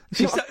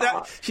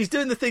 She's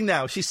doing the thing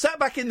now. She sat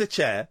back in the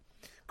chair,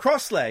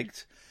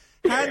 cross-legged,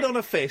 hand on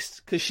her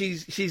fist, because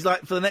she's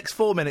like, for the next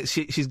 4 minutes,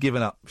 she's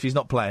given up. She's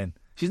not playing.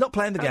 She's not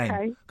playing the game.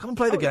 Okay. Come on,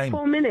 play the game.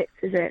 4 minutes,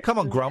 is it? Come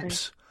on,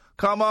 Grumps.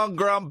 Come on,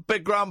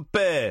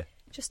 Grumpy.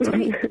 Just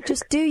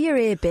do your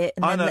ear bit,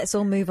 and then let's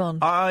all move on.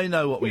 I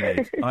know what we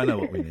need. I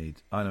know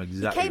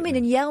exactly. He came in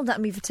and yelled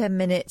at me for 10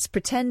 minutes,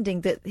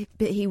 pretending that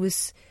he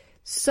was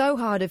so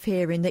hard of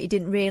hearing that he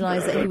didn't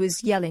realise that he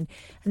was yelling.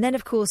 And then,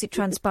 of course, it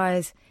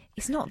transpires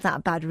it's not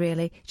that bad,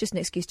 really. Just an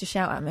excuse to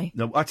shout at me.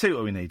 No, I tell you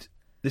what we need.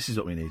 This is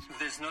what we need.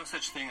 There's no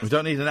such thing as... We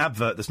don't need an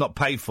advert that's not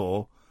paid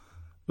for.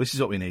 This is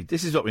what we need.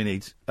 This is what we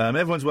need.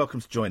 Everyone's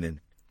welcome to join in.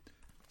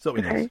 That's what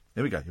we need.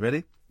 Here we go. You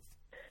ready?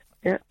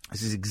 Yeah.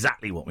 This is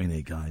exactly what we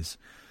need, guys.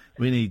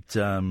 We need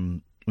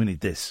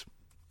this.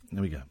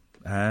 There we go.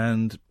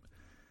 And...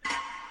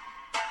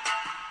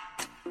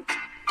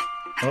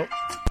 Oh,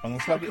 I'm going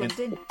to plug it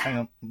in. Hang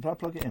on. I'll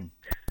plug it in.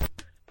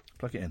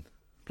 Plug it in.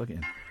 Plug it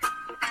in.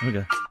 Here we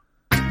go.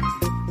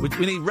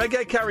 We need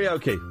reggae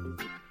karaoke.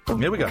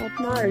 Here we go.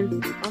 No,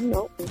 I'm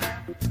not.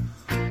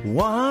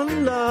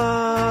 One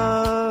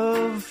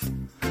love,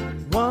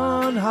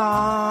 one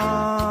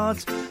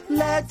heart.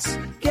 Let's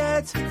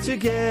get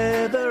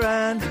together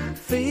and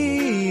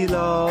feel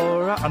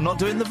alright. I'm not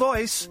doing the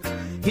voice.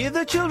 Hear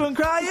the children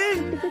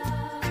crying.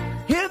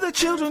 Hear the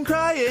children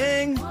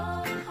crying.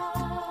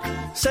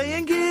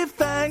 Saying give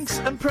thanks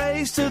and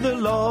praise to the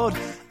Lord,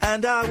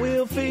 and I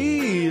will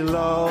feel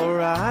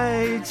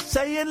alright.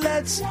 Saying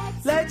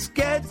let's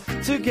get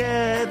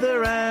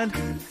together and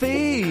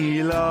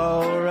feel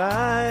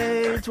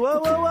alright. Whoa,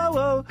 whoa, whoa,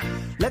 whoa.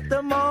 Let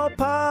them all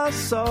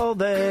pass all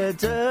their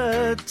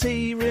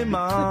dirty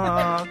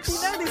remarks.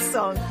 You know this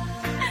song?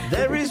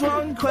 There is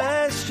one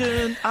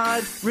question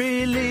I'd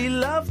really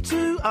love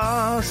to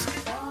ask.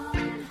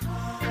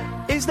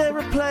 Is there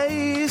a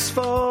place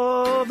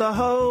for the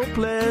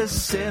hopeless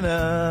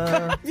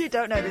sinner? You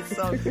don't know this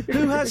song.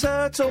 Who has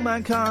hurt all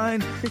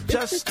mankind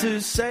just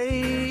to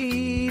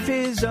save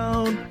his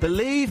own?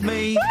 Believe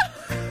me.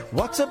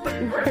 What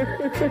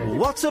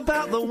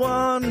about the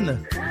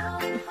one?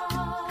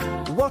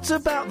 What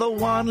about the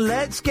one?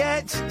 Let's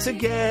get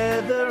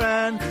together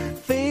and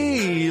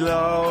feel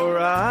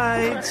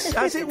alright.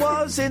 As it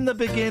was in the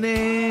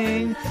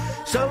beginning,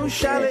 so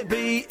shall it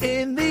be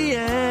in the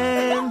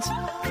end.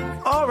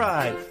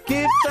 Alright,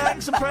 give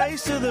thanks and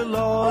praise to the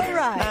Lord,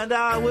 and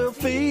I will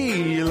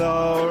feel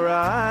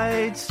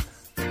alright.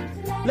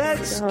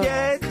 Let's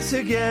get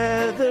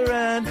together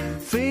and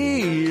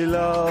feel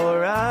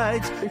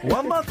alright.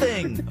 One more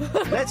thing.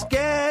 Let's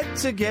get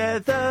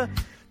together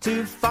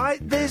to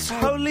fight this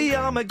holy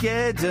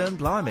Armageddon.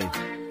 Blimey.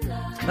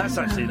 That's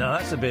actually, no,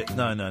 that's a bit,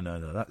 no.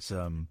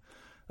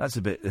 That's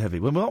a bit heavy.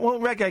 We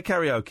want reggae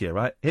karaoke,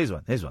 right? Here's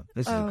one. This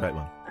is a great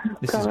one.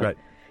 This is great.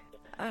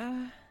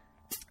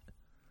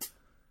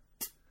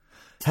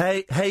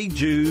 Hey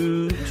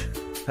Jude.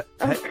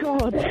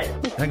 God.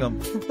 Hang on.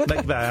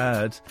 Make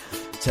bad.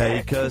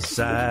 Take a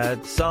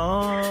sad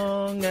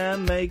song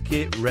and make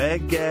it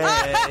reggae.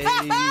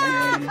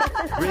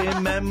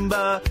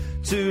 Remember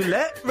to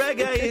let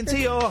reggae into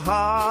your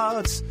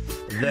heart.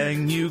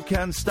 Then you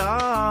can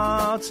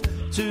start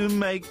to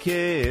make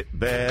it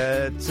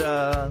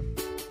better.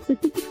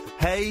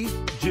 Hey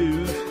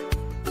Jude,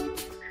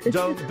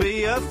 don't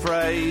be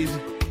afraid.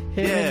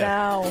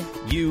 Now.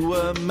 You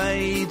were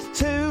made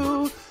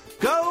to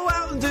go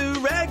out and do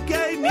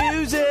reggae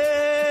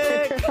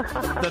music.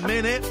 The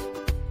minute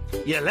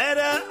you let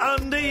her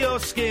under your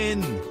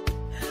skin,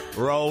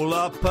 roll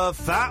up a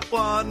fat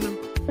one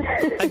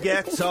and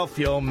get off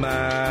your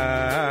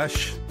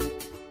mash.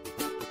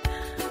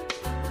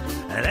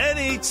 And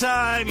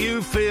anytime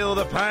you feel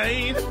the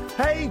pain,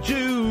 hey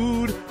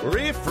Jude,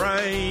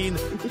 refrain.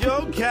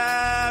 Don't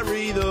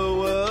carry the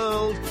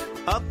world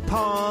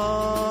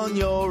upon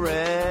your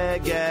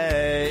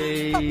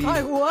reggae.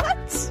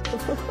 What?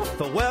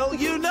 For well,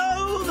 you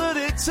know that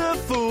it's a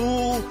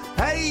fool.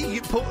 Hey,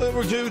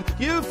 Jude,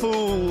 you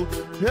fool.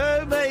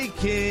 You're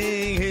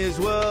making his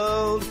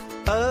world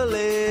a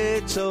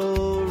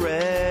little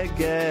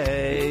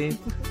reggae.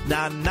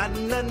 Na na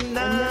na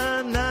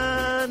na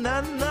na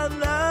na na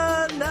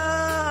na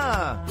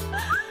na.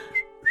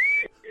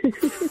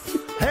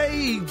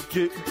 Hey,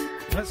 Jude.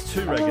 That's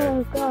too reggae.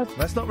 Oh, God.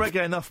 That's not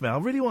reggae enough, man. I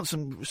really want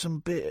some.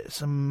 Here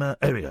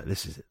we go.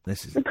 This is it. Put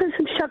some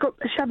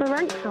Shabba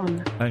Ranks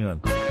on. Hang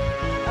on.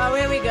 Oh,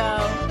 here we go.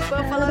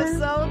 Buffalo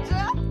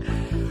Soldier.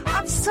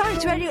 I'm sorry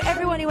to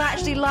everyone who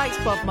actually likes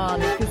Bob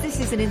Marley, because this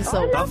is an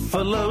insult.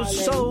 Buffalo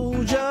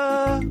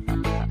Soldier,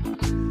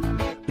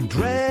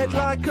 dread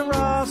like a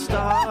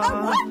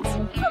Rasta.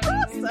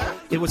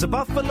 It was a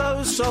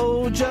buffalo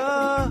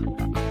soldier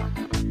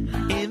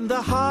in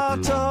the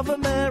heart of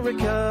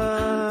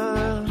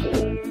America,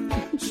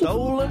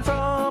 stolen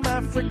from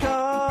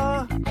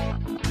Africa,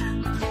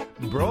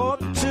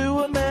 brought to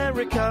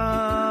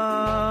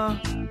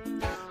America,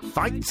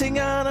 fighting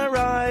an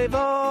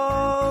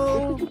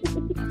arrival,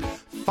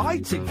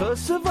 fighting for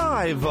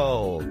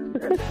survival.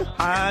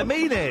 I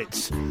mean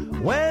it.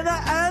 When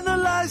I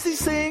analyse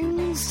these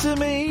things, to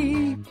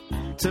me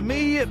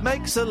it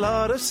makes a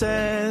lot of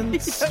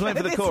sense. Wait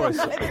for the chorus.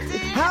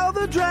 How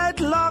the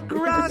dreadlock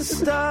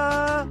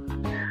Rasta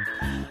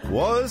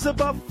was a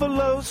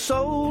buffalo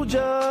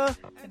soldier.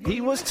 He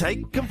was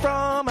taken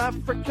from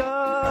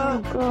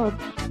Africa,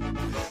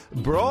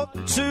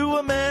 brought to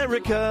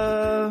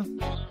America,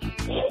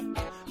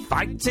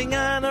 fighting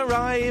an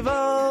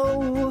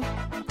arrival.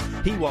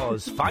 He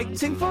was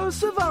fighting for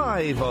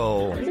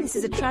survival. This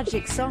is a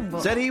tragic song.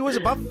 But... Said he was a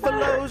buffalo...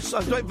 I was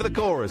waiting for the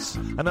chorus.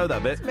 I know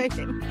that bit.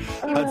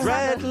 A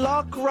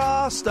dreadlock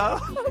Rasta.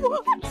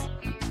 What?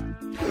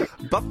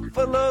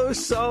 Buffalo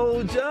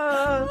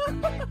soldier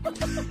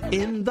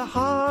in the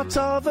heart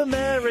of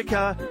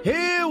America.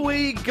 Here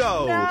we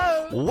go.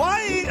 No.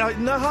 Why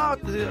in the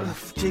heart?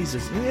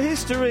 Jesus, in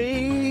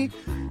history.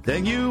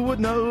 Then you would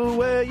know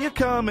where you're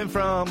coming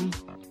from.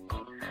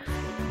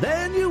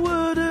 Then you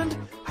wouldn't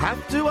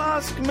have to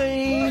ask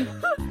me.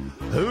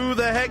 Who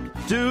the heck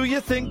do you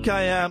think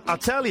I am? I'll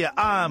tell you,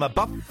 I'm a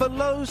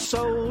buffalo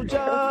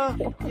soldier.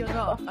 You're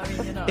not. I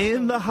mean, you're not.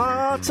 In the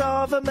heart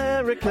of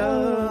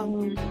America.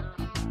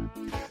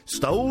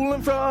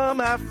 Stolen from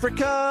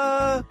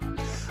Africa.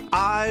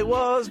 I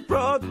was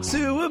brought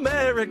to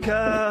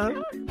America.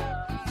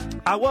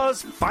 I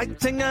was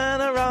fighting an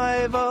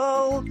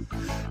arrival.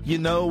 You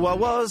know I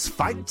was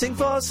fighting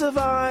for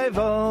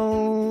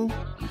survival.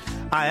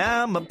 I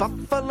am a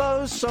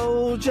buffalo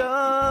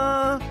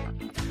soldier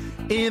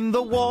in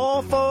the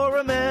war for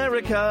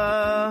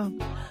America.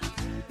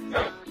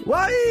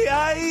 Why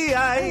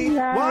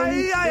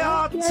I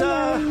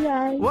oughta?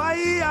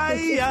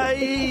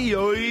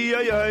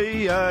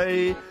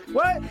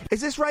 What?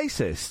 Is this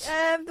racist?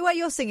 The way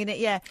you're singing it,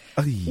 yeah.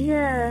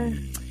 Yeah.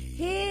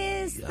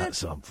 Here's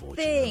That's the unfortunate.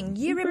 thing.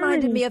 You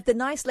reminded me of the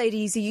nice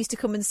ladies who used to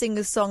come and sing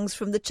us songs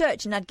from the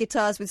church and had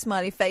guitars with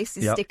smiley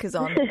faces, stickers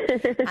on,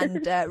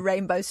 and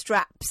rainbow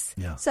straps.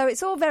 Yeah. So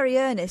it's all very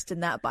earnest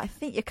and that, but I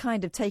think you're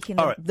kind of taking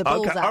the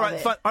balls out of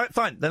it. All right,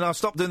 fine. Then I'll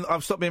stop being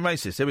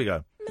racist. Here we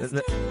go.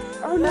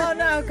 Oh,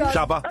 no, God.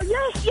 Shabba. Oh,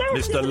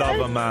 yes. Mr.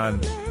 Loverman.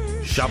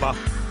 Shabba.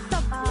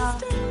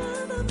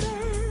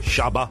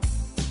 Shabba.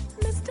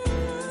 It's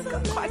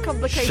got quite a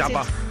complicated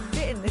Shabba.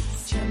 bit in this.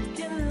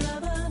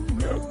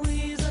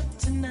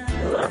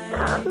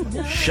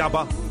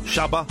 Shabba.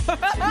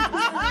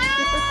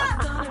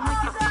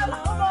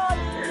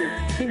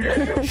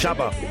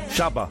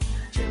 Shabba.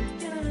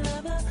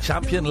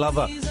 Champion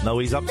lover. No,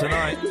 he's up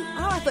tonight.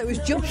 Oh, I thought it was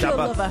Jump Your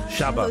Lover.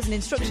 Shabba. That was an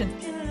instruction.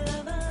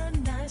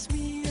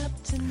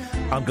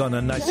 I'm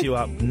gonna nice you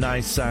up,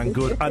 nice and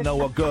good. I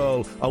know a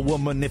girl, a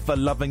woman, if a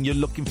loving you,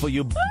 looking for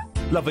you.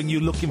 Loving you,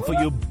 looking for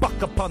you,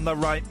 buck up on the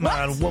right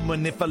man. What?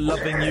 Woman, if I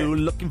loving you,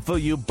 looking for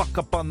you, buck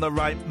up on the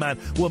right man.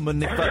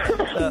 Woman, if I...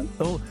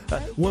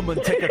 woman,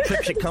 take a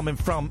trip, she coming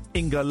from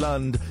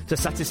England. To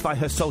satisfy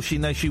her soul, she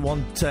knows she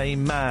want a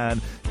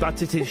man.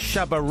 But it is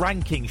Shabba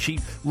ranking. She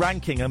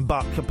ranking and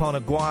buck upon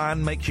a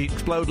guan, make she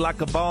explode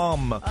like a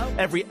bomb. Oh.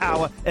 Every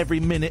hour, every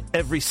minute,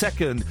 every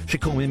second. She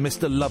call me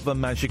Mr. Lover,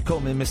 man. She call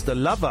me Mr.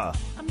 Lover.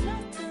 I'm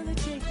not gonna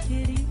take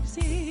it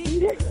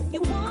easy.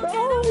 You won't get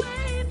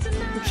away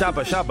tonight.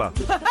 Shabba.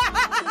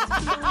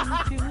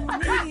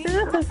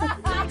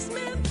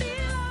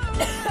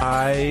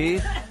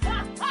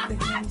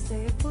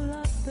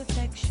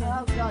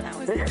 Oh, God.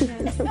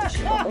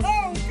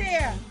 Oh,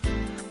 dear.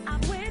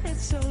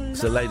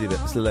 It's the lady bit.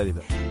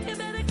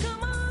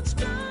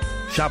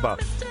 Shabba.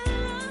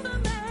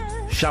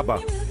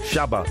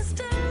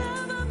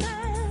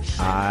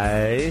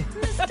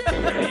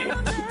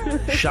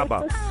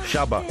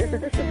 Shabba.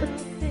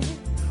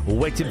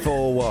 Waiting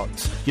for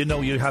what? You know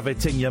you have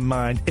it in your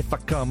mind. If I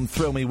come,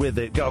 thrill me with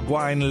it. Go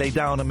gwine, lay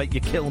down and make you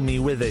kill me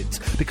with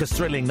it. Because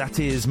thrilling, that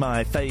is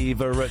my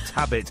favourite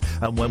habit.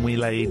 And when we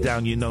lay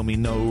down, you know me,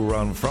 no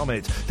run from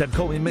it. Don't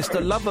call me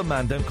Mr. Lover,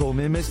 man. Don't call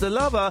me Mr.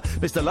 Lover.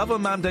 Mr. Lover,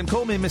 man. Don't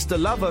call me Mr.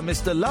 Lover.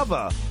 Mr.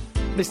 Lover.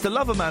 Mr.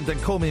 Lover, man,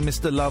 don't call me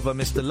Mr. Lover,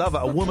 Mr. Lover.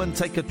 A woman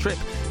take a trip.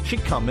 She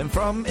coming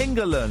from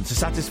England to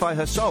satisfy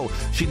her soul.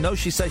 She knows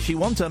she says she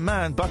want a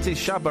man, but is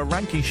Shabba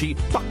ranking. She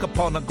buck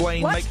upon a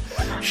Gwain, make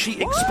she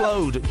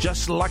explode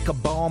just like a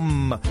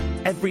bomb.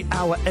 Every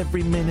hour,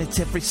 every minute,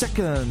 every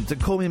second.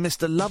 Don't call me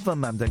Mr. Lover,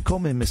 man. Don't call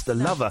me Mr.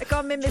 Lover. They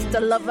call me Mr.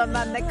 Lover,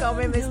 man. They call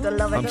me Mr.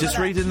 Lover. I'm just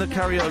reading the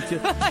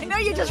karaoke. I know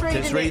you're just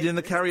reading. Just reading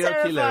the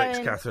karaoke lyrics,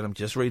 Catherine. I'm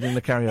just reading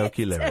the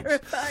karaoke lyrics.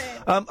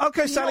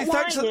 Okay, Sally.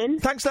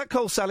 Thanks for that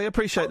call, Sally. I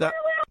appreciate that.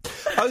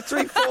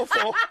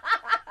 0344.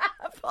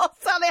 Poor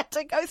Sally had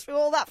to go through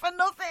all that for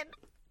nothing.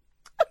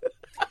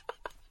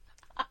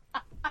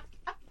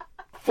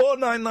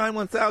 499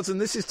 1000.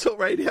 This is Talk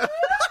Radio.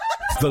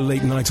 The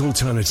Late Night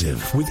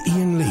Alternative with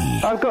Iain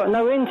Lee. I've got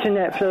no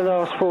internet for the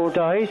last 4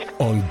 days.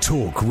 On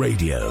Talk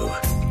Radio.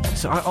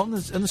 So on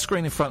the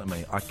screen in front of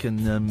me, I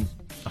can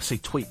I see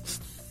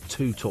tweets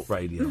to Talk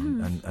Radio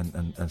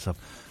and stuff.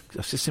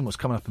 I've just seen what's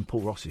coming up in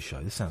Paul Ross's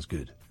show. This sounds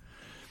good.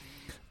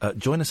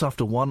 Join us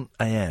after 1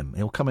 a.m.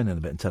 He'll come in a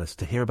bit and tell us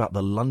to hear about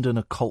the London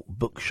Occult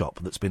Bookshop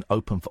that's been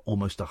open for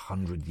almost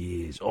 100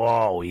 years.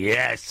 Oh,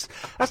 yes.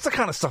 That's the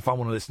kind of stuff I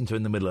want to listen to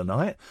in the middle of the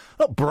night.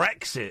 Not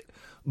Brexit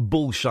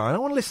bullshit. I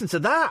want to listen to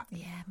that.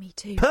 Yeah, me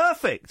too.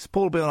 Perfect.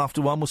 Paul will be on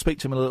after 1. We'll speak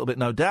to him in a little bit,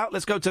 no doubt.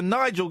 Let's go to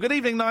Nigel. Good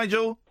evening,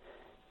 Nigel.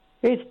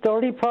 It's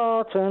Dolly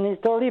Parton,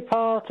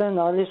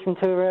 I listen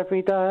to her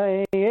every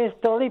day. It's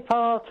Dolly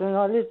Parton,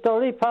 I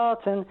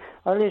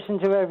listen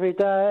to her every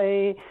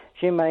day.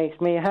 She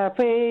makes me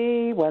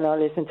happy when I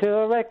listen to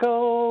her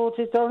records.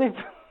 It's Dolly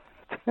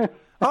Parton.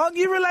 Aren't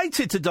you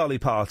related to Dolly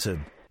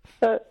Parton?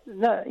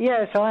 No,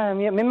 yes, I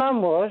am. Yeah, my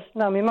mum was.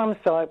 No, my mum's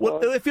side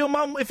was. Well, if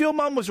your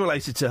mum was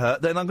related to her,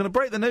 then I'm going to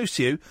break the news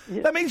to you.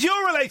 Yeah. That means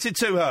you're related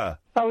to her.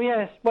 Oh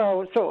yes,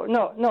 well, sort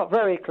of, not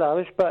very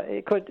close, but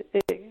it could.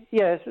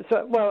 Yes,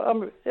 so,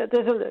 well, there's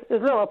a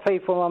lot of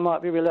people I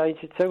might be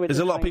related to. There's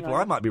a lot of people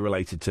I might be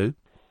related to.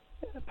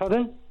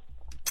 Pardon?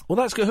 Well,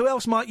 that's good. Who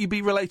else might you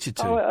be related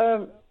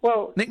to?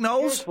 Well, Nick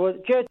Knowles?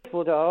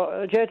 Jedwood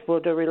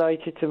are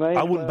related to me.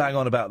 I wouldn't bang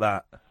on about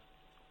that.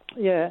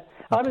 Yeah,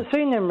 I haven't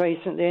seen them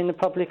recently in the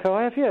public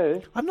eye. Have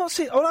you? I've not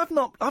seen. Oh, I've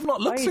not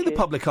looked through the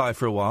public eye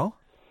for a while.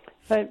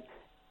 They've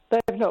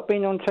not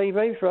been on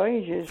TV for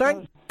ages.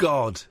 Thank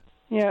God.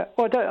 Yeah,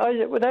 well,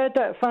 they had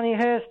that funny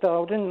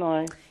hairstyle, didn't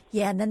they?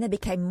 Yeah, and then they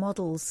became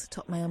models,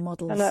 top male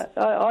models. And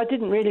I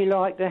didn't really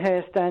like the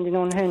hair standing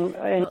on end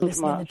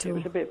much. It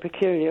was a bit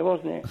peculiar,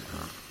 wasn't it?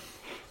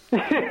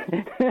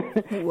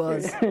 It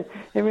was.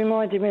 It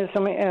reminded me of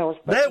something else.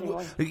 But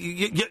anyway.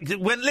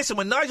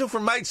 When Nigel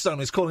from Maidstone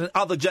is calling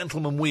other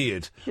gentlemen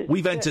weird,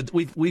 we've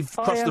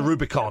crossed the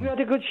Rubicon. We had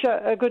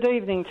a good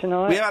evening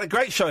tonight. We had a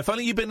great show. If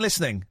only you'd been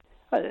listening.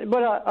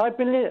 Well, I've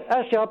been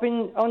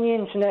on the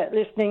internet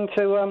listening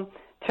to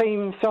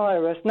Team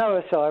Cyrus,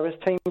 Noah Cyrus,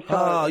 Team Cyrus.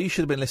 Oh, you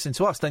should have been listening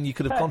to us. Then you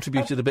could have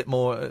contributed a bit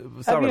more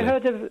thoroughly.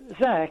 Have you heard of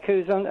Zach,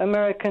 who's an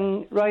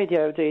American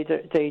radio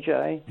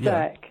DJ? Yeah.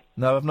 Zach.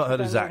 No, I've not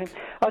heard of Zach.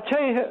 I'll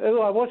tell you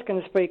who I was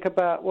going to speak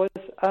about was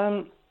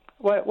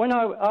when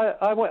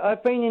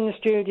I've been in the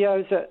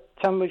studios at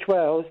Tunbridge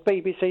Wells,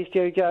 BBC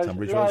studios.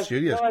 Tunbridge Wells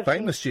studios,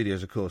 famous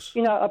studios, of course.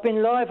 You know, I've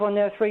been live on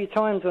there 3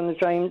 times on the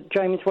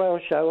James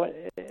Wells show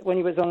when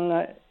he was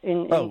on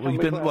in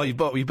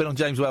you've been on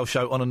James Wells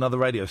show on another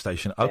radio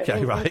station.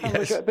 Okay, right,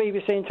 yes.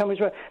 BBC in Tunbridge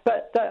Wells.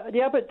 But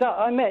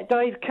I met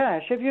Dave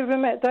Cash. Have you ever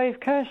met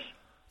Dave Cash?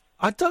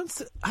 I don't.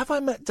 Have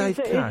I met Dave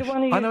Cash?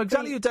 I know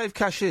exactly who Dave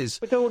Cash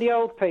is. With all the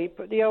old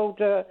people,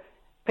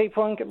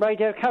 people on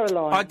Radio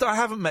Caroline. I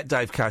haven't met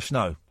Dave Cash,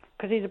 no.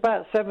 Because he's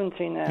about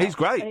 70 now. He's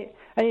great.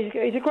 And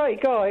he's a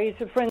great guy. He's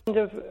a friend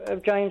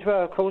of James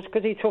Wells, of course,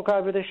 because he took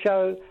over the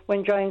show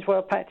when James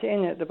Wells packed it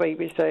in at the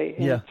BBC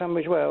in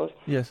Tunbridge Wells.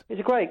 Yes. He's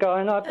a great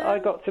guy, and I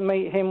got to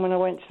meet him when I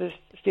went to the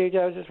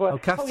studios as well. Oh,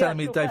 Kath's telling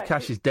me Dave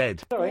Cash is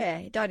dead. Sorry. Yeah,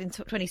 he died in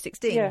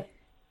 2016. Yeah.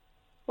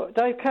 What,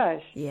 Dave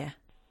Cash? Yeah.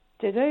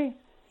 Did he?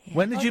 Yeah.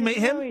 When did you meet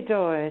him? He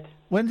died.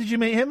 When did you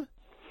meet him?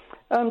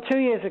 2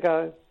 years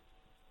ago.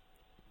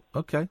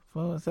 Okay.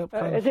 Well, is that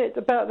is it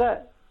about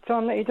that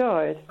time that he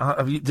died?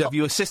 Have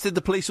you assisted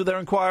the police with their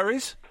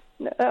inquiries?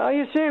 Are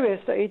you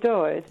serious that he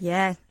died?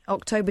 Yeah,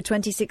 October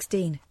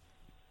 2016.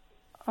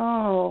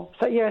 Oh,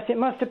 so yes, it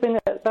must have been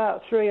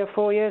about 3 or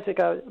 4 years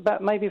ago.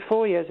 About maybe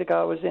 4 years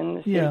ago, I was in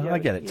the studio. Yeah, I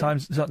get it.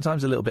 Time's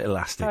a little bit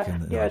elastic.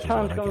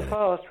 Time's gone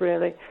fast,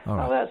 really.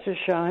 Right. Oh, that's a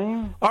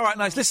shame. All right,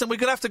 nice. Listen, we're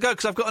going to have to go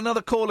because I've got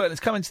another caller and it's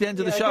coming to the end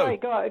of the show.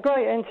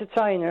 Great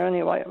entertainer,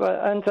 anyway.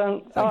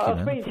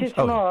 I'll speak to you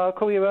tomorrow. I'll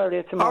call you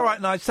earlier tomorrow. All right,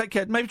 nice. Take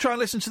care. Maybe try and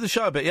listen to the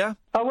show a bit, yeah?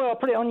 I will. I'll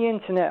put it on the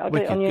internet. I'll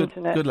get it on the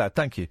internet. Good lad.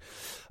 Thank you.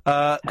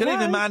 Good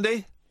evening,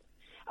 Mandy.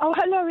 Oh,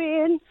 hello,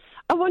 Iain.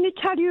 I want to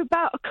tell you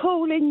about a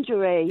cool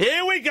injury.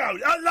 Here we go,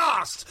 at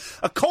last!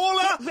 A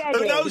caller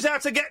who knows how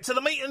to get to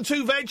the meat and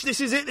 2 veg. This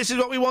is it, this is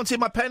what we wanted.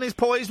 My pen is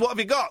poised. What have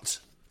you got?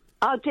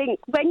 I think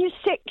when you're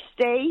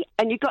 60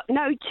 and you've got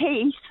no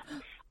teeth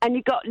and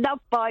you've got love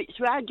bites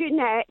around your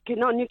neck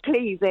and on your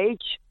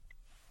cleavage,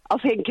 I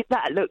think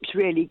that looks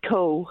really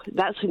cool.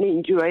 That's an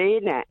injury,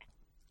 isn't it?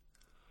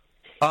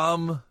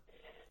 Love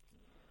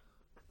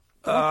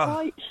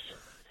bites?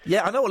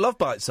 Yeah, I know what love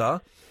bites are.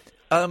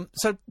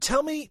 So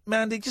tell me,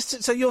 Mandy,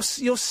 so you're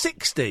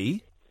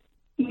 60?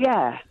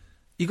 Yeah.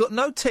 You got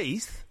no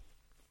teeth?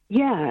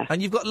 Yeah.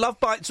 And you've got love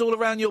bites all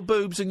around your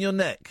boobs and your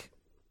neck?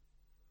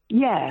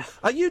 Yeah.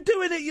 Are you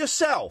doing it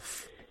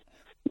yourself?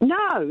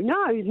 No,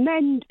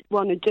 men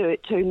want to do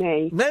it to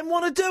me. Men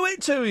want to do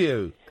it to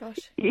you? Gosh.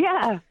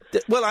 Yeah.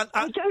 Well,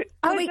 I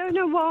don't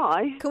know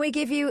why. Can we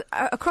give you,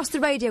 across the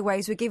radio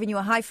waves, we're giving you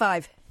a high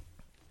five?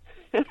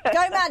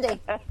 Go, Mandy.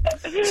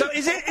 So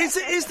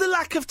is the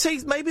lack of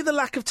teeth? Maybe the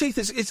lack of teeth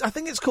is I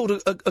think it's called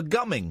a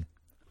gumming.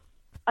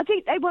 I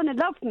think they want to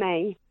love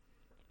me.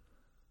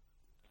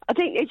 I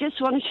think they just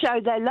want to show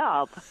their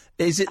love.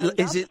 Is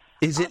it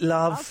Is it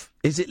love?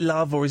 Is it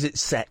love or is it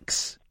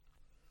sex?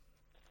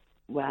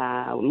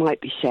 Wow, it might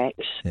be sex.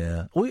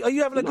 Yeah. Are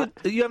you having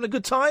a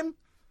good time?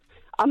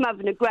 I'm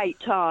having a great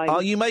time.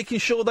 Are you making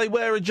sure they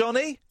wear a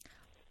Johnny?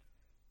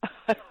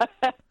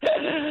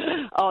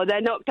 Oh,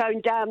 they're not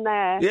going down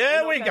there.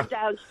 Yeah, we go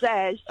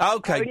downstairs.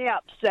 Okay. Only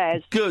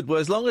upstairs. Good. Well,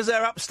 as long as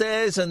they're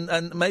upstairs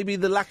and maybe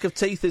the lack of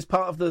teeth is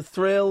part of the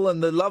thrill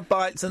and the love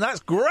bites, and that's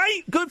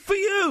great. Good for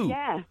you.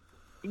 Yeah.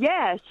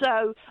 Yeah,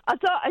 so I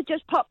thought I'd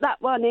just pop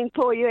that one in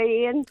for you,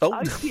 Ian. Oh,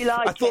 I hope you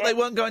like I thought it. they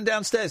weren't going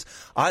downstairs.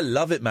 I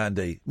love it,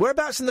 Mandy.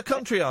 Whereabouts in the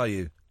country are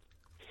you?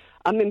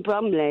 I'm in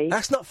Bromley.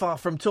 That's not far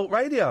from Talk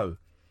Radio.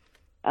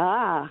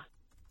 Ah.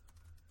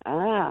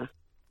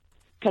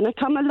 Can I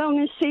come along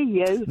and see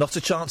you? Not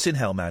a chance in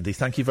hell, Mandy.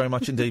 Thank you very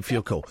much indeed for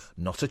your call.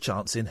 Not a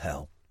chance in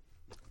hell.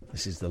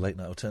 This is the Late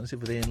Night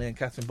Alternative with Iain Lee and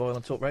Catherine Boyle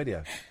on Talk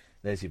Radio.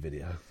 There's your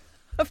video.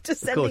 I'm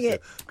just sending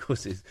it. Of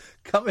course it is.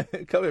 Come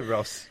in,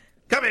 Ross.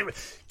 Come in.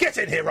 Get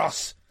in here,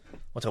 Ross.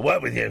 Want to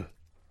work with you.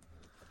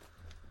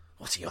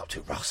 What are you up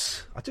to,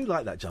 Ross? I do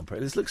like that jumper.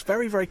 This looks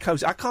very, very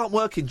cosy. I can't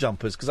work in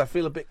jumpers because I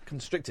feel a bit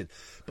constricted.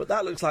 But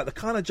that looks like the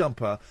kind of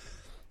jumper...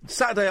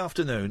 Saturday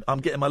afternoon, I'm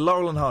getting my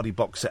Laurel and Hardy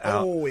box set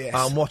out. Oh, yes.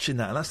 I'm watching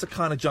that, and that's the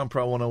kind of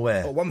jumper I want to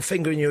wear. Got one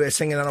finger in your ear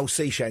singing an old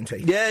sea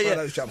shanty. Yeah. One of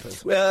those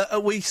jumpers.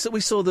 We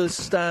saw the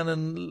Stan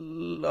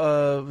and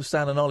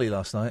Ollie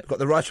last night. Got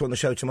the writer on the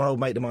show tomorrow, old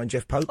mate of mine,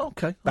 Jeff Pope.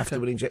 Okay.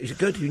 Is it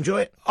good? You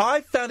enjoy it?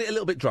 I found it a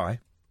little bit dry.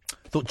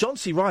 Thought John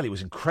C. Reilly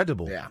was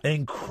incredible. Yeah.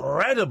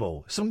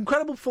 Incredible. Some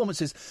incredible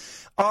performances.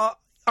 I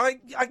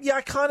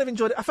kind of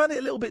enjoyed it. I found it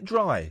a little bit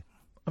dry.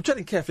 I'm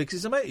treading carefully because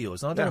he's a mate of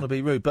yours, and I don't want to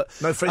be rude, but...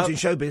 No friends in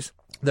showbiz?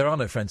 There are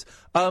no friends.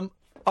 There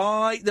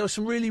were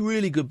some really,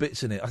 really good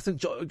bits in it. I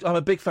think I'm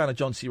a big fan of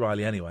John C.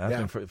 Reilly anyway.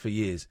 I've been for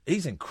years.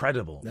 He's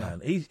incredible, man.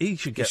 He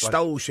should get... He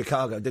stole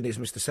Chicago, didn't he, as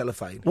Mr.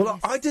 Cellophane? Well,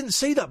 I didn't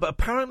see that, but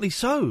apparently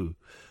so.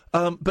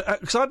 But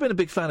because I've been a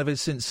big fan of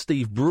his since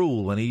Steve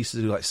Brule, when he used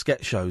to do like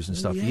sketch shows and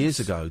stuff years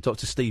ago,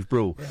 Dr. Steve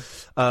Brule.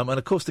 Yeah. And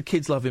of course the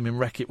kids love him in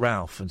Wreck-It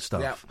Ralph and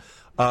stuff. Yeah.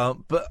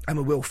 And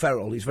with Will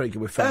Ferrell, he's very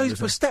good with Ferrell.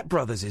 But Step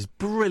Brothers is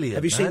brilliant.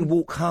 Have you seen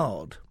Walk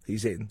Hard?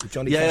 He's in with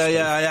Johnny.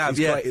 Yeah, I have.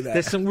 He's great in that.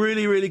 There's some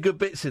really, really good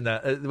bits in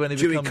that. When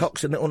Dewey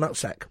Cox and Little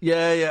Nutsack.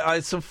 Yeah.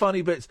 Some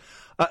funny bits.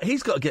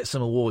 He's got to get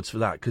some awards for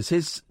that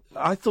because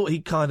I thought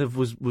he kind of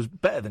was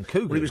better than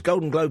Coogan. Well, he was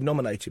Golden Globe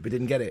nominated, but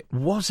didn't get it.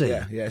 Was he?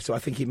 Yeah. So I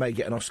think he may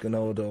get an Oscar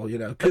nod, or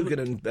Coogan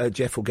and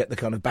Jeff will get the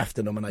kind of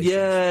BAFTA nominations.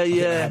 Yeah. They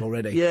have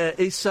already. Yeah,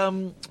 it's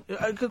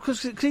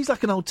because he's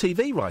like an old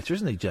TV writer,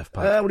 isn't he, Jeff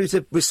Pope? Well, he was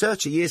a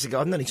researcher years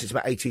ago. I've known him since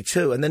about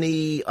 '82, and then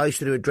I used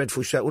to do a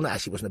dreadful show. Well, no,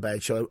 actually, it wasn't a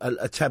bad show.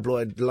 A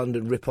tabloid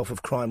London rip-off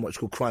of Crime Watch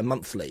called Crime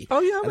Monthly.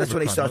 Oh yeah, and that's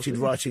when he started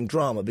writing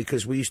drama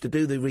because we used to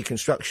do the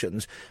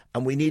reconstructions,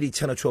 and we needed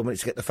 10 or 12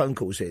 minutes to get the phone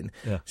calls in.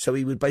 Yeah. So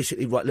he would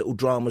basically write little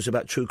dramas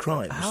about true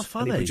crimes. How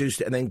funny. And he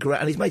produced it, and then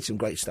and he's made some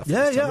great stuff.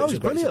 Yeah, it was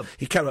brilliant.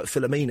 He co-wrote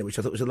Philomena, which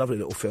I thought was a lovely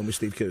little film with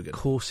Steve Coogan. Of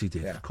course he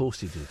did.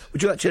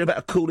 Would you like to hear about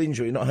a cool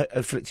injury, not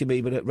afflicting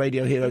me, but a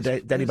radio hero,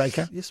 Danny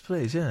Baker? Yes,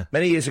 please, yeah.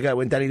 Many years ago,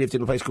 when Danny lived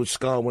in a place called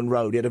Scarwen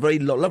Road, he had a very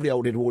lovely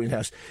old Edwardian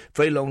house,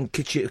 very long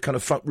kitchen, kind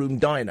of front room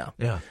diner.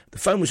 Yeah. The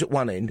phone was at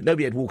one end.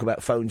 Nobody had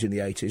walkabout phones in the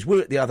 80s.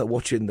 We're at the other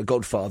watching The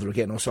Godfather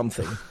again or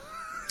something.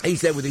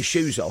 He's there with his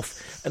shoes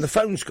off, and the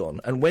phone's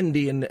gone, and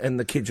Wendy and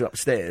the kids are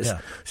upstairs. Yeah.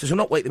 So we'll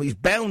not wait them. He's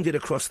bounded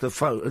across the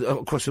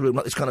room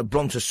like this kind of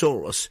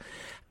brontosaurus,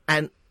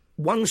 and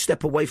one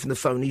step away from the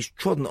phone, he's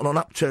trodden on an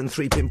upturned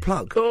 3-pin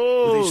plug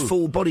with his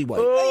full body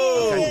weight.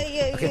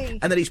 Okay.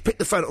 And then he's picked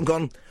the phone up and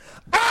gone,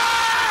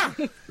 ah!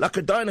 like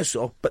a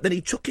dinosaur, but then he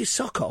took his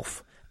sock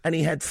off. And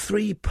he had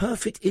 3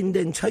 perfect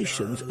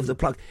indentations of the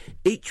plug,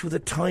 each with a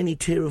tiny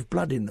tear of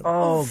blood in them.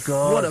 Oh,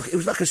 God. It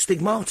was like a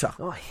stigmata.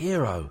 Oh, a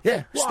hero.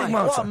 Yeah,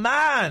 stigmata. What a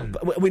man.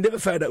 But we never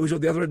found out it was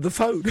on the other end of the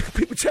phone.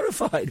 People were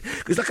terrified.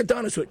 Because like a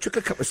dinosaur, it took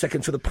a couple of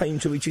seconds for the pain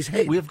to reach his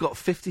head. We have got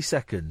 50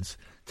 seconds.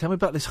 Tell me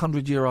about this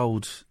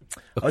 100-year-old...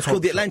 it's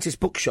called the Atlantis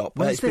Bookshop.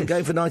 It's been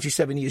going for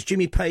 97 years.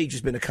 Jimmy Page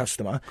has been a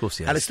customer. Of course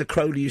he has. Alistair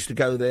Crowley used to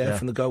go there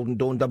from the Golden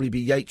Dawn. W.B.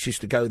 Yeats used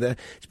to go there.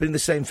 It's been in the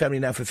same family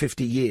now for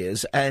 50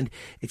 years. And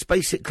it's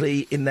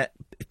basically in that...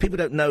 If people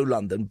don't know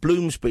London,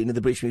 Bloomsbury in the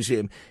British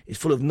Museum is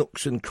full of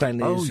nooks and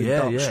crannies and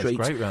dark streets.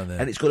 It's great round there.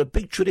 And it's got a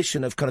big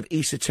tradition of kind of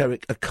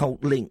esoteric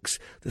occult links.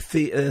 The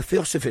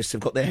Theosophists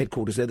have got their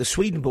headquarters there. The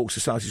Swedenborg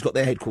Society's got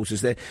their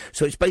headquarters there.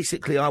 So it's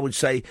basically, I would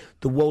say,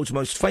 the world's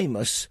most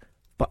famous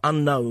but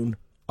unknown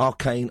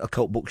arcane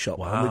occult bookshop.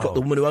 Wow. And we've got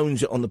the woman who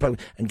owns it on the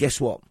programme. And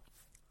guess what?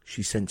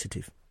 She's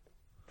sensitive.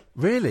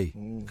 Really?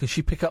 Can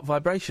she pick up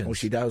vibrations? Well,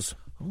 she does.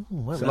 Ooh,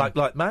 well,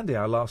 like Mandy,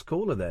 our last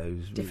caller there,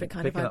 who's different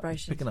kind of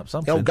vibration, picking up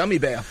something. Oh, gummy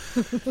bear.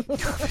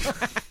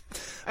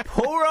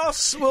 Paul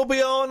Ross will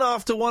be on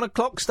after 1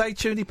 o'clock. Stay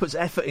tuned. He puts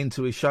effort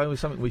into his show.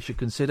 It's something we should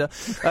consider.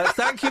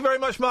 Thank you very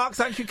much, Mark.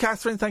 Thank you,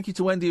 Catherine. Thank you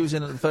to Wendy, who was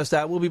in at the first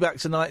hour. We'll be back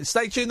tonight.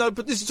 Stay tuned, though.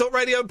 But this is Talk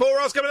Radio. Paul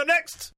Ross coming up next.